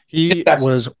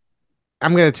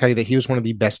 I'm going to tell you that he was one of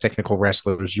the best technical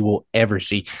wrestlers you will ever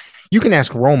see. You can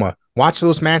ask Roma. Watch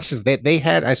those matches that they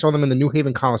had. I saw them in the New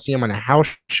Haven Coliseum on a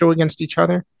house show against each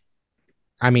other.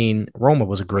 I mean, Roma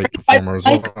was a great performer as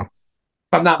well. If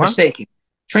I'm not mistaken.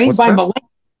 Trained by Malenko,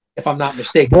 if I'm not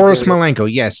mistaken. Boris Malenko,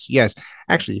 yes.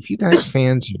 Actually, if you guys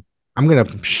fans, I'm going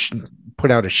to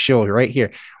put out a shill right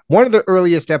here. One of the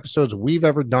earliest episodes we've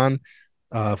ever done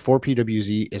for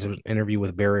PWZ is an interview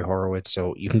with Barry Horowitz,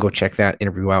 so you can go check that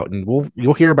interview out, and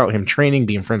you'll hear about him training,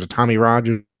 being friends with Tommy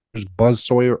Rogers, Buzz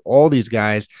Sawyer, all these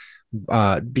guys,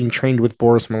 being trained with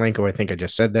Boris Malenko. I think I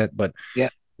just said that, but yeah,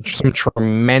 some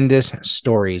tremendous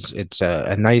stories. It's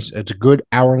a good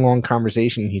hour-long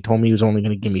conversation. He told me he was only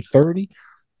going to give me 30.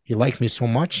 He liked me so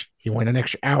much, he went an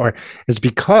extra hour. It's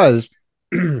because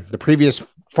the previous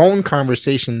phone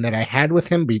conversation that I had with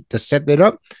him to set that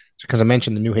up, because I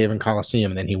mentioned the New Haven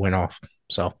Coliseum, and then he went off.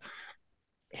 So,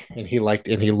 and he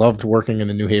loved working in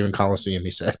the New Haven Coliseum, he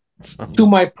said. So. To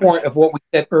my point of what we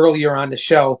said earlier on the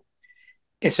show,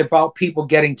 It's about people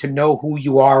getting to know who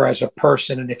you are as a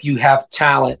person. And if you have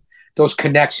talent, those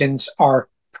connections are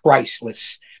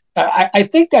priceless. I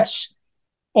think that's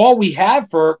all we have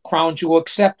for Crown Jewel,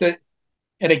 except that,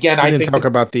 and again, We I didn't think talk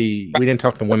about the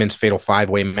women's fatal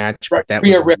 5-way match, but that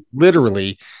Rhea was Ripley,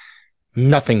 literally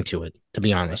nothing to it, to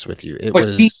be honest with you. It but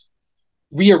was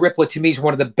Rhea Ripley to me is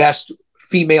one of the best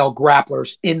female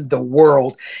grapplers in the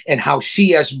world, and how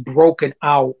she has broken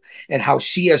out and how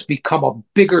she has become a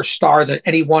bigger star than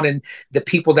anyone in the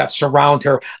people that surround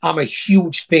her. I'm a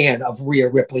huge fan of Rhea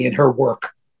Ripley and her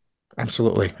work.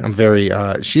 absolutely. I'm very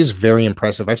she's very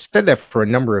impressive. I've said that for a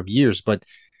number of years, but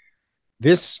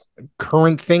this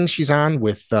current thing she's on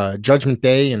with Judgment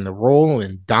Day and the role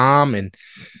and Dom, and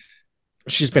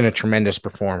she's been a tremendous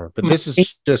performer. But this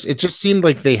is just, it just seemed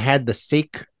like they had the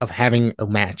sake of having a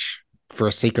match for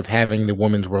the sake of having the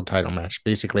women's world title match.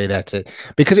 Basically, that's it.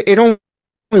 Because it only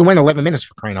went 11 minutes,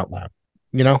 for crying out loud,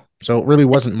 you know? So it really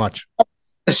wasn't much.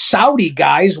 The Saudi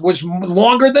guys was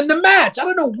longer than the match. I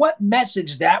don't know what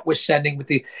message that was sending with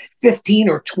the 15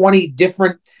 or 20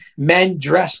 different men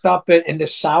dressed up in the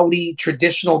Saudi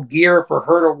traditional gear for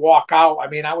her to walk out. I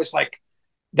mean, I was like,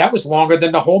 that was longer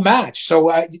than the whole match. So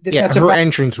Yeah, that's her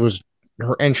entrance was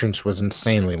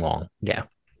insanely long. Yeah.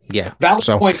 valid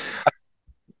So point.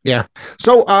 yeah.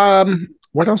 So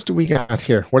what else do we got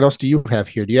here? What else do you have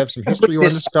here? Do you have some history you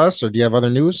want to discuss, or do you have other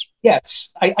news? Yes,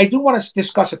 I do want to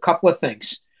discuss a couple of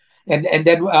things, and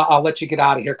then I'll let you get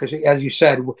out of here because, as you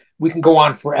said, we can go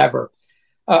on forever.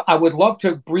 I would love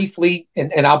to briefly,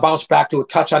 and I'll bounce back to a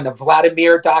touch on the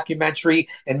Vladimir documentary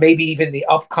and maybe even the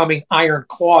upcoming Iron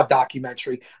Claw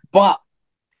documentary. But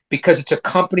because it's a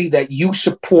company that you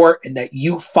support and that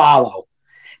you follow,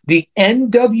 the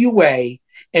NWA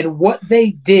and what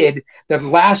they did the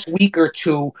last week or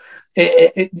two,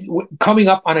 coming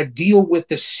up on a deal with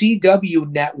the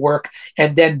CW network,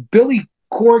 and then Billy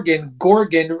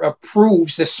Gorgon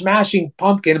approves the Smashing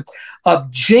Pumpkin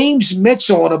of James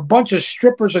Mitchell and a bunch of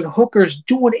strippers and hookers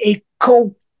doing a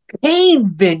cocaine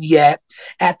vignette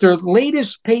at their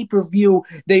latest pay-per-view.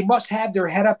 They must have their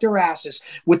head up their asses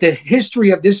with the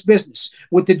history of this business,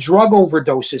 with the drug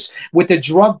overdoses, with the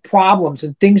drug problems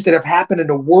and things that have happened in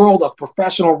the world of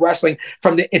professional wrestling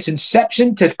from its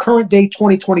inception to current day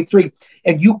 2023.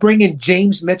 And you bring in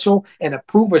James Mitchell and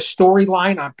approve a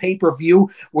storyline on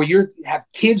pay-per-view where you have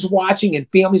kids watching and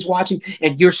families watching,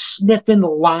 and you're sniffing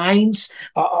lines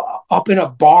up in a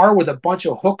bar with a bunch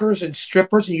of hookers and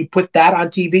strippers, and you put that on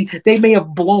TV. They may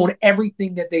have blown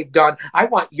everything that they've done. I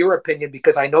want your opinion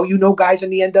because I know you know guys in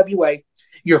the NWA.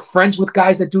 You're friends with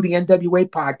guys that do the NWA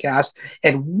podcast.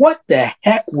 And what the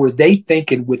heck were they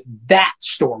thinking with that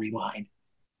storyline?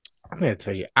 I'm going to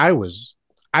tell you, I was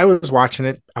watching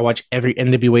it. I watch every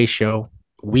NWA show,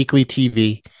 weekly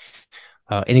TV,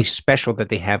 any special that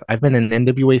they have. I've been an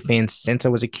NWA fan since I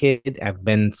was a kid. I've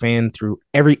been a fan through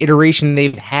every iteration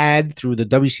they've had, through the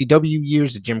WCW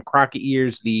years, the Jim Crockett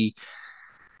years,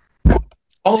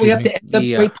 all the way up to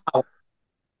NWA Power.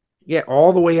 Yeah,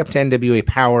 all the way up to NWA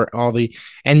Power, all the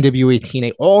NWA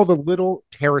TNA, all the little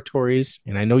territories.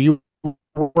 And I know you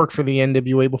worked for the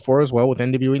NWA before as well, with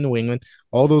NWA New England,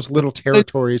 all those little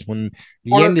territories when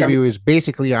the NWA is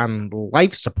basically on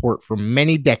life support for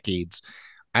many decades.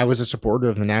 I was a supporter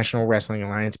of the National Wrestling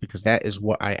Alliance because that is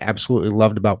what I absolutely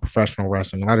loved about professional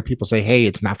wrestling. A lot of people say, hey,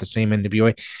 it's not the same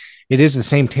NWA. It is the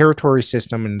same territory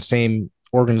system and the same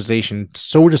organization,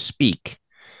 so to speak.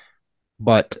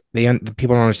 But the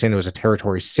people don't understand it was a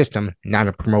territory system, not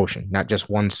a promotion, not just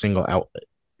one single outlet.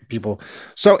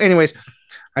 So anyways,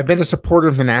 I've been a supporter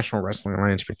of the National Wrestling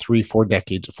Alliance for 4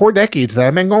 decades. 4 decades that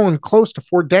I've been going close to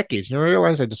 4 decades. You know, I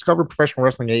realized I discovered professional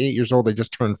wrestling at 8 years old. I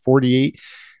just turned 48.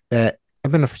 That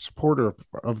I've been a supporter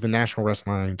of the National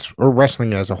Wrestling Alliance, or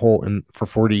wrestling as a whole, for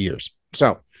 40 years.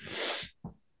 So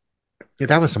yeah,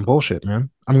 that was some bullshit,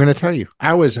 man. I'm going to tell you.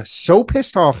 I was so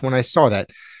pissed off when I saw that.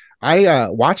 I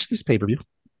watched this pay-per-view.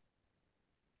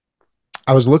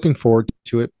 I was looking forward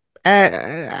to it.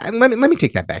 Let me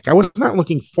take that back. I was not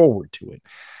looking forward to it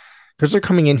because they're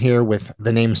coming in here with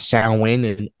the name Samhain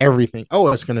and everything.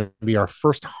 Oh, it's going to be our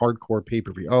first hardcore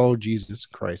pay-per-view. Oh, Jesus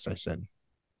Christ, I said.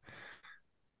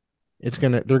 I'm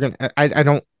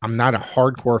not a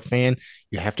hardcore fan.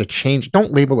 You have to change.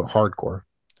 Don't label it hardcore.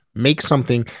 Make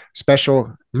something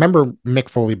special. Remember Mick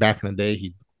Foley back in the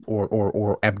day?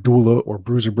 Or Abdullah or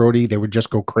Bruiser Brody, they would just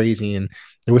go crazy, and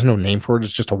there was no name for it.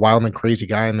 It's just a wild and crazy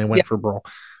guy, and they went for a brawl.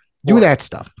 Do that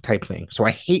stuff type thing. So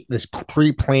I hate this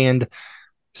pre-planned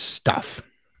stuff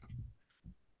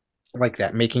like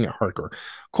that, making it hardcore.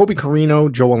 Colby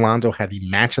Corino, Joe Alonzo had the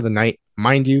match of the night.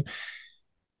 Mind you,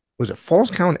 was it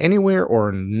Falls Count Anywhere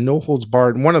or No Holds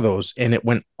Barred? One of those. And it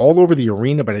went all over the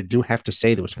arena, but I do have to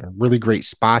say there was some really great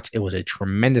spots. It was a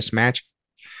tremendous match.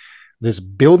 This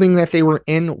building that they were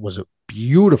in was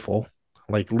beautiful,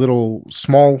 like little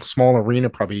small arena,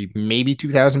 probably maybe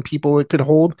 2,000 people it could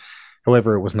hold.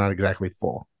 However, it was not exactly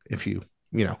full if you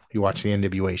watch the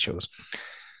NWA shows.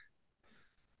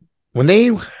 When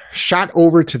they shot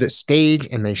over to the stage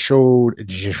and they showed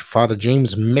Father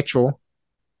James Mitchell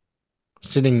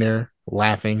sitting there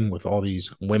laughing with all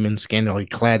these women, scantily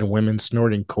clad women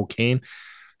snorting cocaine,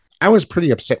 I was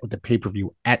pretty upset with the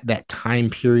pay-per-view at that time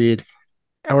period.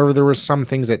 However, there were some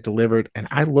things that delivered, and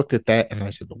I looked at that and I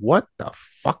said, what the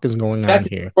fuck is going on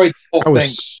here?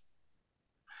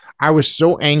 I was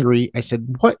so angry. I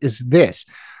said, what is this?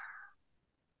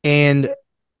 And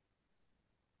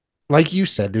like you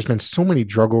said, there's been so many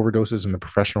drug overdoses in the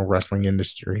professional wrestling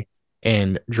industry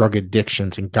and drug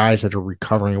addictions and guys that are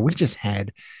recovering. We just had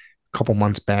a couple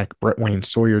months back, Brett Wayne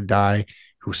Sawyer die,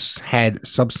 who had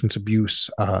substance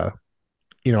abuse, for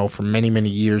many, many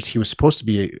years. He was supposed to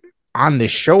be on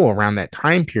this show around that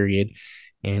time period,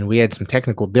 and we had some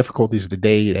technical difficulties the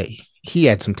day that he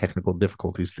had some technical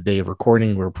difficulties the day of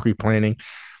recording. We were pre-planning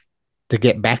to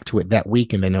get back to it that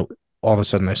week, and then all of a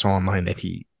sudden I saw online that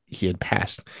he had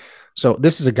passed. So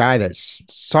this is a guy that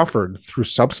suffered through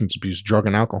substance abuse, drug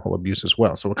and alcohol abuse as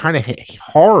well. So it kind of hit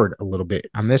hard a little bit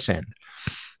on this end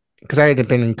because I had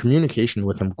been in communication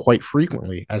with him quite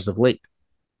frequently as of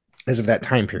that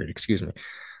time period, excuse me.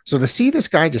 So to see this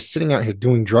guy just sitting out here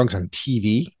doing drugs on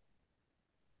TV,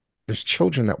 there's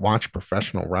children that watch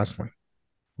professional wrestling.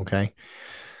 Okay.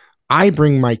 I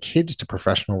bring my kids to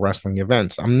professional wrestling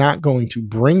events. I'm not going to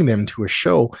bring them to a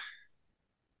show.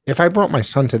 If I brought my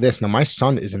son to this, now my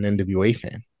son is an NWA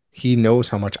fan. He knows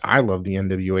how much I love the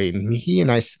NWA, and he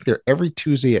and I sit there every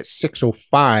Tuesday at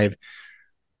 6:05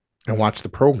 and watch the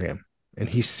program. And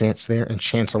he sits there and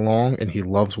chants along, and he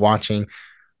loves watching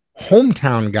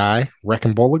hometown guy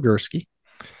Wrecking Bull Legursky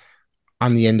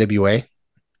on the NWA.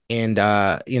 And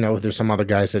there's some other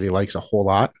guys that he likes a whole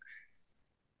lot.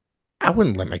 I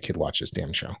wouldn't let my kid watch this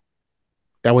damn show.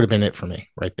 That would have been it for me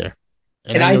right there.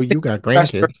 And I know you got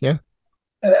grandkids, yeah.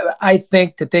 I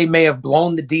think that they may have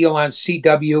blown the deal on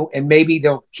CW, and maybe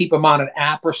they'll keep them on an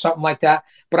app or something like that.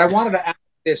 But I wanted to ask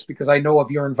this because I know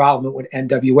of your involvement with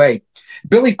NWA.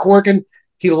 Billy Corgan,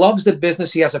 he loves the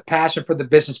business. He has a passion for the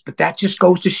business, but that just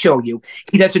goes to show you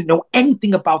he doesn't know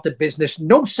anything about the business,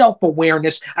 no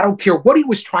self-awareness. I don't care what he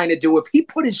was trying to do. If he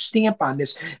put his stamp on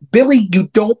this, Billy, you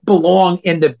don't belong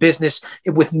in the business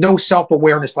with no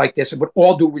self-awareness like this. And with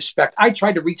all due respect, I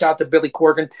tried to reach out to Billy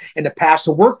Corgan in the past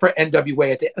to work for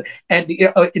NWA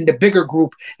in the bigger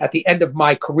group at the end of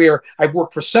my career. I've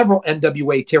worked for several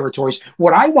NWA territories.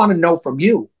 What I want to know from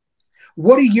you,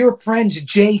 what are your friends,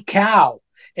 Jay Cal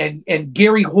and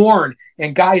Gary Horn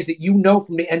and guys that you know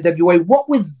from the NWA, what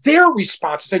were their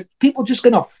responses? Are people just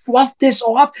going to fluff this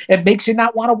off and makes you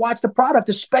not want to watch the product,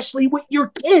 especially with your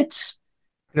kids?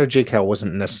 Jake Hell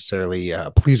wasn't necessarily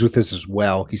pleased with this as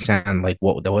well. He sounded like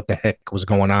what the heck was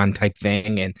going on type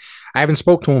thing. And I haven't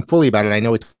spoke to him fully about it. I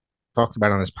know he talked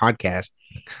about it on this podcast.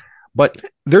 But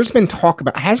there's been talk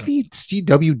about, has the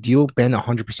CW deal been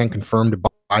 100% confirmed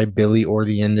by Billy or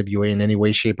the NWA in any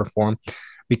way, shape, or form?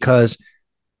 Because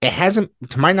it hasn't,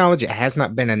 to my knowledge, it has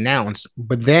not been announced.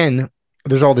 But then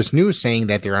there's all this news saying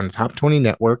that they're on the top 20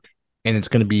 network and it's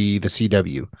going to be the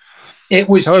CW. It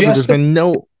was However, there's been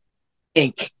no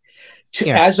ink.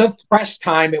 As of press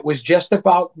time, it was just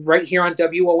about right here on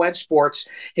W.O.N Sports.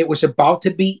 It was about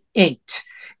to be inked.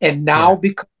 And now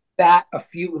because of that,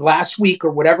 last week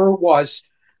or whatever it was,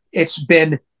 it's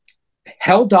been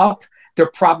held up.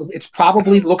 It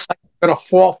probably looks like going to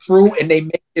fall through, and they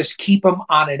may just keep them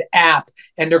on an app,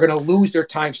 and they're going to lose their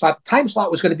time slot. The time slot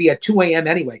was going to be at 2 a.m.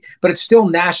 anyway, but it's still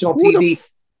national TV.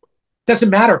 Doesn't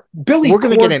matter. Billy, we're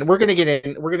going to get in. We're going to get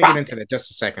into that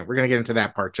just a second. We're going to get into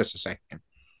that part just a second.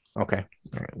 Okay.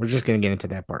 All right. We're just going to get into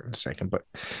that part in a second, but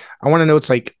I want to know, it's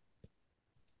like,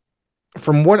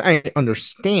 from what I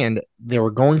understand, they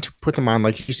were going to put them on,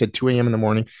 like you said, 2 a.m. in the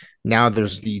morning. Now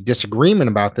there's the disagreement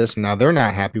about this. And now they're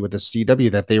not happy with the CW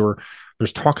that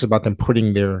there's talks about them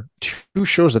putting their two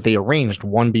shows that they arranged,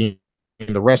 one being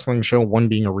the wrestling show, one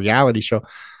being a reality show,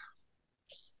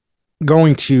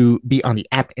 going to be on the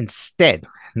app instead.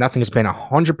 Nothing has been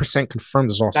 100% confirmed.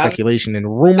 There's all speculation and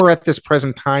rumor at this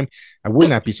present time. I would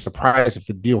not be surprised if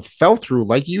the deal fell through.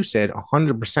 Like you said,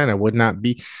 100%, I would not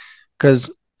be,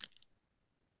 because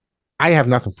I have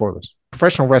nothing for this.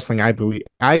 Professional wrestling, I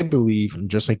believe,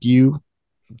 just like you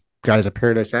guys at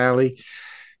Paradise Alley,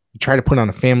 You try to put on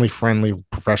a family-friendly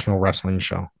professional wrestling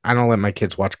show. I don't let my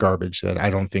kids watch garbage that I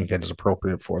don't think that is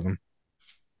appropriate for them.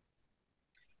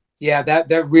 Yeah,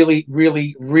 that really,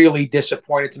 really, really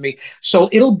disappointed to me. So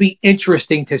it'll be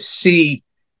interesting to see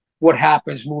what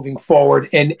happens moving forward.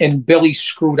 And Billy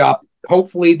screwed up.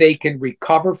 Hopefully they can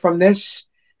recover from this.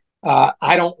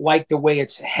 I don't like the way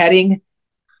it's heading,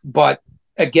 but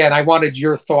again, I wanted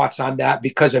your thoughts on that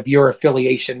because of your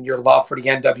affiliation, your love for the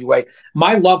NWA.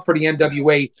 My love for the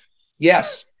NWA,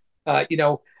 yes,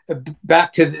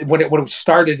 back to when it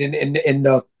started in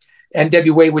the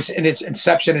NWA was in its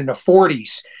inception in the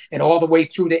 40s and all the way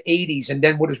through the 80s, and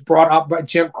then what was brought up by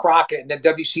Jim Crockett and then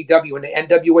WCW, and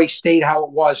the NWA stayed how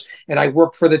it was. And I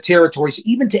worked for the territories.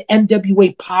 Even to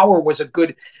NWA Power was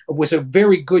a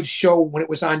very good show when it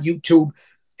was on YouTube.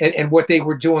 And what they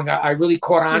were doing, I really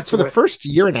caught on to for the it. first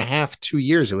year and a half, 2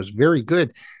 years. It was very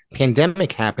good.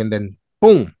 Pandemic happened, and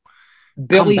boom,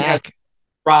 Billy had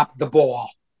dropped the ball.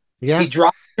 Yeah, he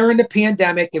dropped during the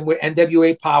pandemic and with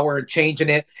NWA Power and changing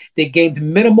it. They gained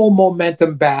minimal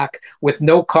momentum back with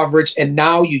no coverage, and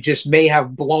now you just may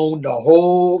have blown the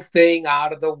whole thing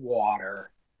out of the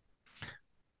water.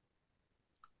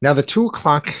 Now the 2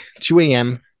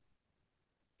 a.m.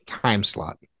 time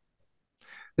slot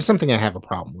is something I have a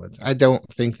problem with. I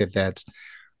don't think that's.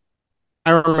 I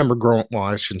remember well,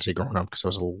 I shouldn't say growing up because I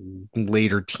was a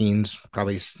later teens,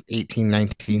 probably 18,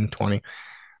 19, 20.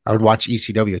 I would watch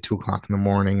ECW at 2 o'clock in the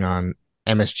morning on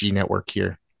MSG Network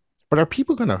here. But are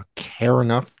people going to care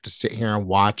enough to sit here and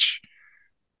watch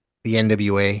the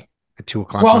NWA at 2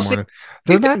 o'clock in the morning?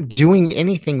 They're not doing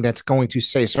anything that's going to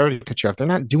say, sorry to cut you off. They're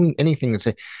not doing anything that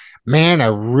say, man, I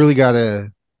really got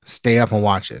to stay up and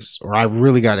watch this, or I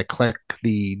really got to click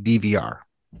the DVR.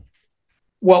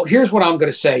 Well, here's what I'm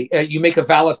going to say. You make a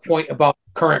valid point about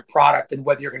current product and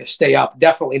whether you're going to stay up.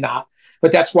 Definitely not.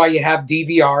 But that's why you have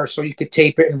DVR, so you could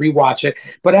tape it and rewatch it.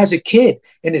 But as a kid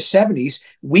in the 70s,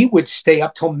 we would stay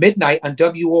up till midnight on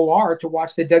WOR to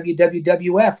watch the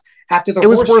WWF after the. It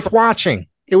was worth watching.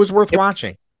 It was worth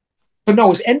watching. So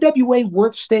no, is NWA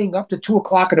worth staying up to 2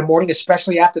 o'clock in the morning,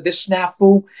 especially after this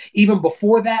snafu? Even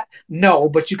before that, no.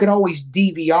 But you could always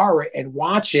DVR it and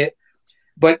watch it.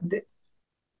 But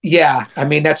yeah, I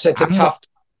mean that's a tough.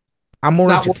 I'm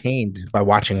more entertained by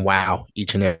watching WoW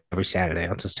each and every Saturday.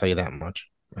 I'll just tell you that much.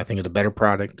 I think it's a better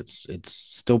product. It's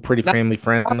still pretty family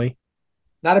friendly.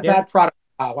 Not a bad product.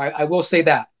 I will say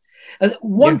that.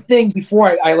 One thing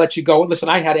before I let you go. Listen,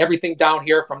 I had everything down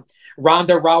here from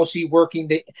Ronda Rousey working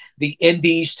the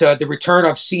indies to the return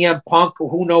of CM Punk,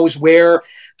 who knows where,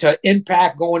 to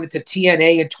Impact going into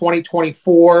TNA in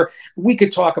 2024. We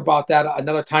could talk about that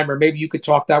another time, or maybe you could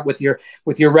talk that with your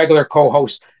regular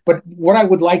co-host. But what I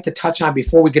would like to touch on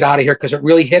before we get out of here, because it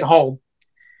really hit home,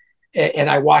 and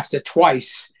I watched it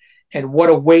twice, and what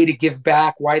a way to give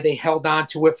back. Why they held on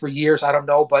to it for years, I don't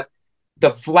know, but the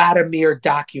Vladimir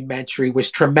documentary was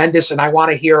tremendous. And I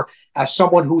want to hear, as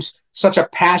someone who's such a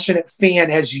passionate fan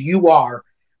as you are,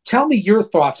 tell me your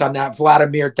thoughts on that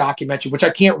Vladimir documentary, which I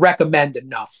can't recommend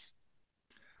enough.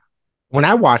 When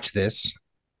I watched this,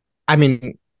 I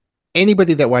mean,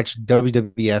 anybody that watched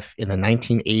WWF in the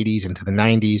 1980s into the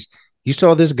 90s, you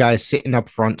saw this guy sitting up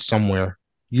front somewhere,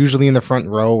 usually in the front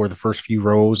row or the first few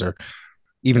rows or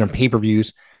even on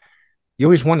pay-per-views. You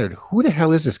always wondered, who the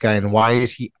hell is this guy and why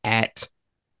is he at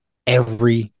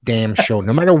every damn show,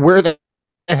 no matter where the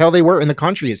hell they were in the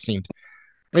country, it seemed.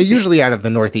 They're usually out of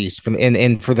the Northeast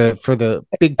and for the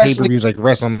big pay-per-views like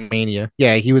WrestleMania.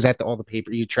 Yeah, he was at all the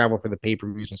pay-per-views. You travel for the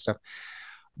pay-per-views and stuff.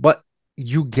 But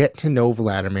you get to know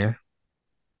Vladimir.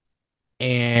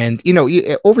 And,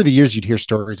 over the years, you'd hear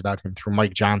stories about him through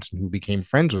Mike Johnson, who became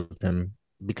friends with him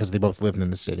because they both lived in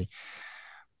the city.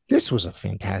 This was a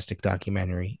fantastic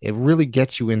documentary. It really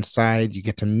gets you inside. You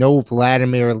get to know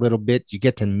Vladimir a little bit. You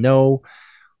get to know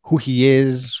who he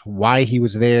is, why he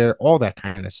was there, all that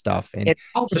kind of stuff. And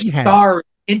how the star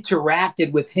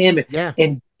interacted with him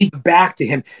and gave back to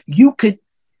him. You could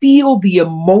feel the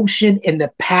emotion and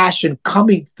the passion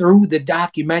coming through the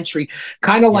documentary,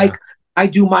 kind of like I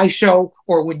do my show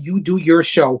or when you do your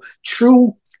show.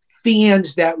 True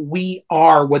fans that we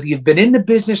are, whether you've been in the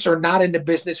business or not in the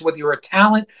business, whether you're a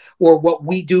talent or what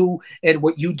we do and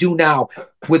what you do now.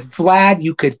 With Vlad,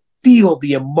 you could feel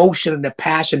the emotion and the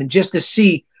passion, and just to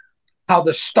see how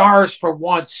the stars for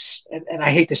once, and I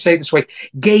hate to say it this way,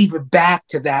 gave back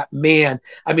to that man.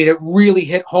 I mean, it really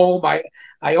hit home.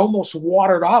 I almost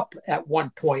watered up at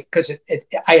one point because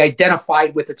I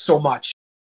identified with it so much.